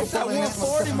and never falling. That's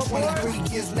my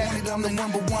 23 years landed, I'm the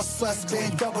number one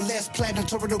suspect. Double S platinum,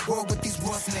 touring the world with these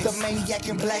rustlers. The maniac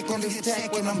in black on this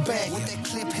attack when I'm back. With that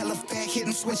clip, hella fat,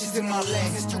 hitting switches in my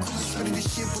leg. Mr. Cool, spitting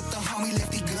this shit with the homie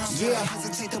lefty guns. Yeah.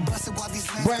 Hesitate to bust it while these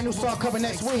Brand new song coming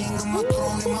next week.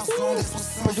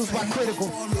 Produced by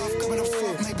Critical.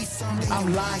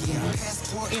 I'm lying.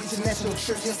 International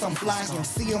trip, yes, I'm flying.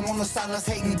 See them on the sidelines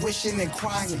hating, wishing, and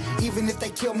crying. Even if they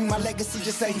kill me, my legacy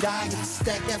just ain't dying.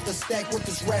 Stack after stack with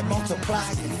this rap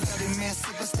multiplying.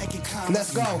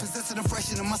 Let's go. Possessing the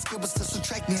fresh in my skill, but still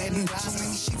subtracting that. And so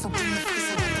many sheets up in the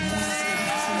face of the moon.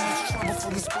 So much trouble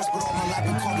for me sports, but all my life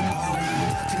been called them all.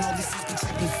 Can all these things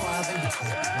protect me, Father?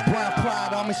 Brown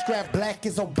pride on me, strapped black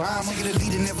as Obama. Nigga, the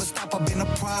leader never stop, I've been a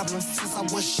problem. Since I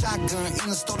was shotgun, in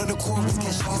the start of the chorus.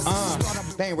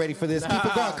 They ain't ready for this. Keep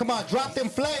it going. Come on, drop them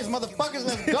flames, motherfuckers.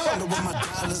 Let's go. With my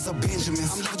dollars or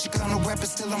Benjamins. I'm legit on the rapping,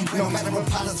 still I'm real. No matter if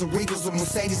Impalas or Regals or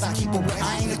Mercedes, I keep a rap.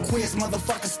 I ain't a quiz,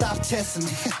 motherfucker, stop testing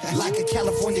me. Like a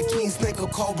California king, snake or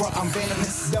cobra, I'm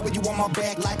venomous. W on my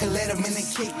back like a letterman and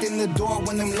kicked in the door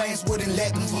when them lanes wouldn't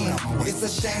let me in. It's a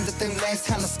shame that them lanes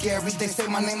kinda scary. They say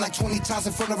my name like 20 times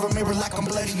in front of a mirror like I'm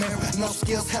Bloody Mary. No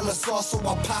skills, hella sauce, so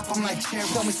I pop them like cherry.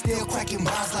 Tell me still cracking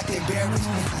bombs like they buried.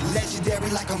 Legendary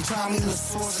like I'm Tommy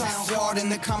LaSource. Sound hard in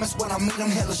the comments when I meet them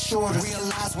hella shorter.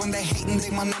 Realize when they hating, they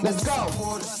my number. Let's go.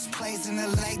 Plays in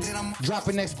LA that I'm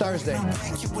dropping next Thursday.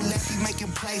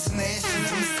 Making plays in the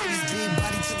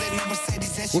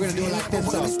We're gonna do it like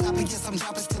this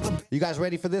though. You guys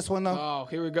ready for this one though? Oh,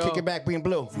 here we go. Kick it back, being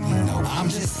blue. I'm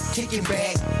just kicking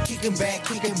back, kicking back,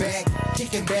 kicking back,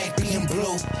 kicking back, being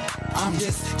blue. I'm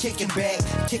just kicking back,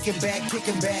 kicking back,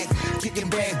 kicking back, kicking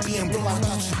back, being blue.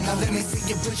 Now let me see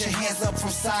you put your hands up from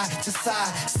side to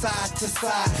side, side to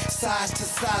side, side to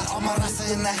side. All my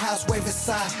rasta in the house waving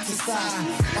side to side.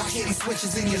 I'm hitting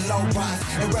switches in your low rise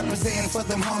and representing for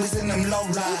them homies in them low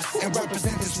lives and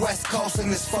represent this West Coast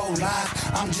and this faux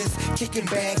life. I'm just kicking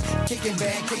back, kicking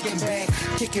back, kicking back,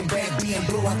 kicking back, being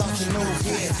blue. I thought you knew,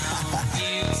 yeah.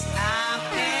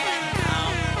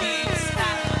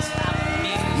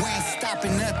 We ain't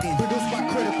stopping nothing. Produced by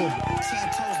Critical.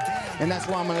 And that's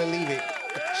why I'm gonna leave it.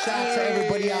 Shout out to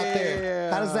everybody out there.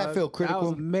 How does that feel, Critical? That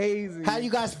was amazing. How you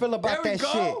guys feel about that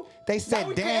shit? They said,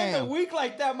 we damn. can end the week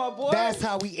like that, my boy. That's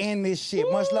how we end this shit.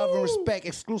 Woo. Much love and respect.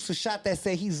 Exclusive shot that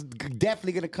said he's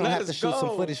definitely going to come have to shoot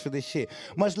some footage for this shit.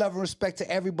 Much love and respect to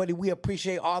everybody. We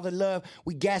appreciate all the love.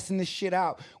 We gassing this shit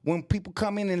out. When people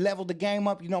come in and level the game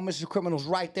up, you know Mr. Criminal's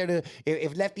right there.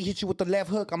 If Lefty hits you with the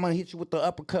left hook, I'm going to hit you with the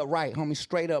uppercut right, homie,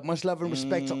 straight up. Much love and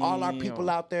respect to all our people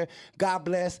out there. God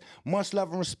bless. Much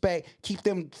love and respect. Keep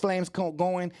them flames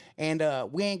going.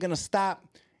 And we ain't going to stop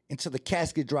until the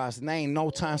casket drops, and there ain't no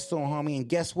time soon, homie. And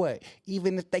guess what?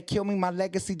 Even if they kill me, my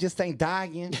legacy just ain't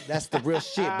dying. That's the real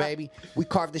shit, baby. We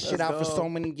carved this shit out for so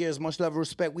many years. Much love and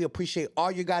respect. We appreciate all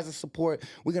you guys' support.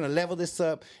 We're gonna level this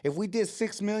up. If we did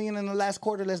 6 million in the last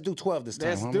quarter, let's do 12 this time.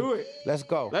 Let's homie. do it. Let's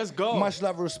go. Let's go. Much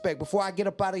love and respect. Before I get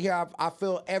up out of here, I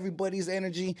feel everybody's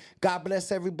energy. God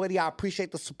bless everybody. I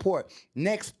appreciate the support.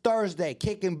 Next Thursday,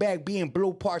 Kicking Back, Being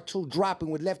Blue Part 2 dropping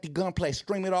with Lefty Gunplay.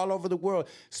 Stream it all over the world.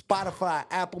 Spotify,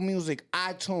 Apple Music,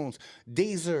 iTunes,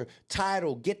 Deezer,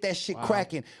 Tidal. Get that shit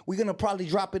cracking. We're going to probably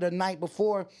drop it a night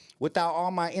before without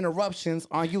all my interruptions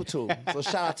on YouTube. So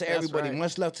shout out to everybody. Right.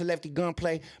 Much love to Lefty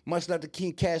Gunplay. Much love to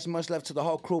King Cash. Much love to the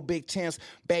whole crew. Big Chance,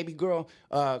 Baby Girl,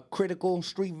 Critical,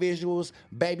 Street Visuals,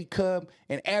 Baby Cub,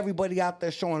 and everybody out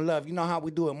there showing love. You know how we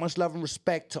do it. Much love and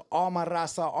respect to all my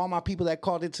raza, all my people that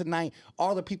called in tonight,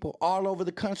 all the people all over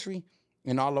the country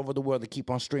and all over the world that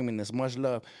keep on streaming this. Much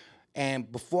love.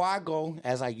 And before I go,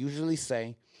 as I usually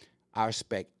say, I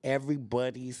respect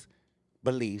everybody's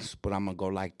beliefs, but I'm going to go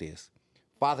like this.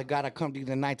 Father God, I come to you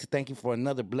tonight to thank you for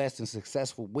another blessed and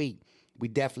successful week. We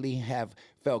definitely have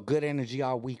felt good energy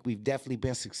all week. We've definitely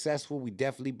been successful. We've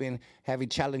definitely been having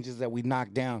challenges that we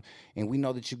knocked down. And we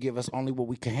know that you give us only what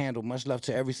we can handle. Much love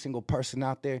to every single person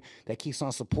out there that keeps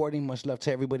on supporting. Much love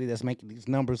to everybody that's making these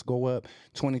numbers go up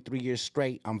 23 years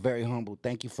straight. I'm very humble.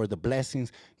 Thank you for the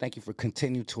blessings. Thank you for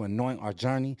continuing to anoint our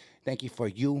journey. Thank you for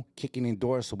you kicking in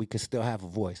doors so we can still have a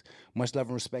voice. Much love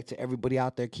and respect to everybody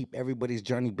out there. Keep everybody's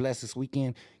journey blessed this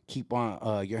weekend. Keep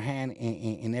on your hand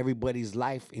in everybody's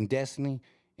life and destiny.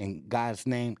 In God's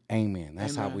name, amen.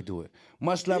 That's how we do it.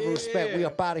 Much love and respect. We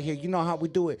up out of here. You know how we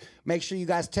do it. Make sure you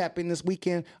guys tap in this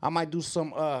weekend. I might do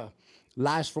some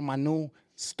live from my new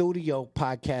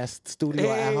podcast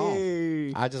studio at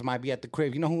home. I just might be at the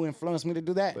crib. You know who influenced me to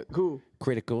do that? Who?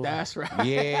 Critical. That's right.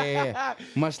 Yeah.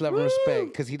 Much love and respect,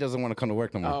 because he doesn't want to come to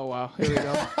work no more. Oh, wow. Here we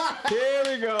go. Here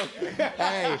we go.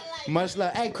 Hey, much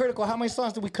love. Hey, Critical, how many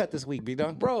songs did we cut this week,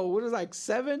 B-Dog? Bro, what is like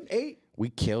 7, 8? We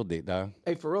killed it, dog.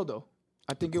 Hey, for real, though.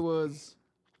 I think it was,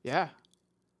 yeah.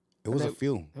 It was a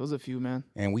few. It was a few, man.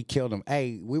 And we killed them.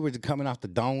 Hey, we were just coming off the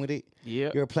dome with it.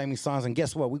 Yeah. You were playing me songs, and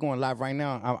guess what? We're going live right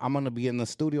now. I'm gonna be in the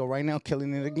studio right now,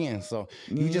 killing it again. So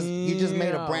you just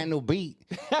made a brand new beat.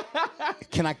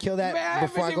 Can I kill that Man,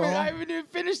 before I go home? I haven't even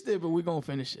finished it, but we're gonna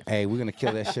finish it. Hey, we're gonna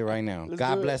kill that shit right now. Let's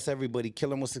God do it. bless everybody. Kill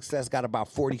them with success. Got about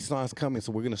 40 songs coming,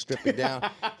 so we're gonna strip it down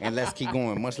and let's keep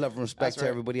going. Much love and respect That's to right.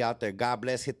 everybody out there. God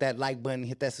bless. Hit that like button.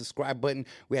 Hit that subscribe button.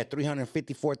 We had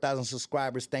 354,000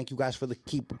 subscribers. Thank you guys for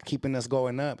keeping us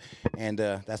going up. And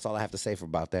that's all I have to say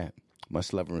about that.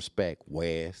 Much love and respect,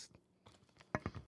 West.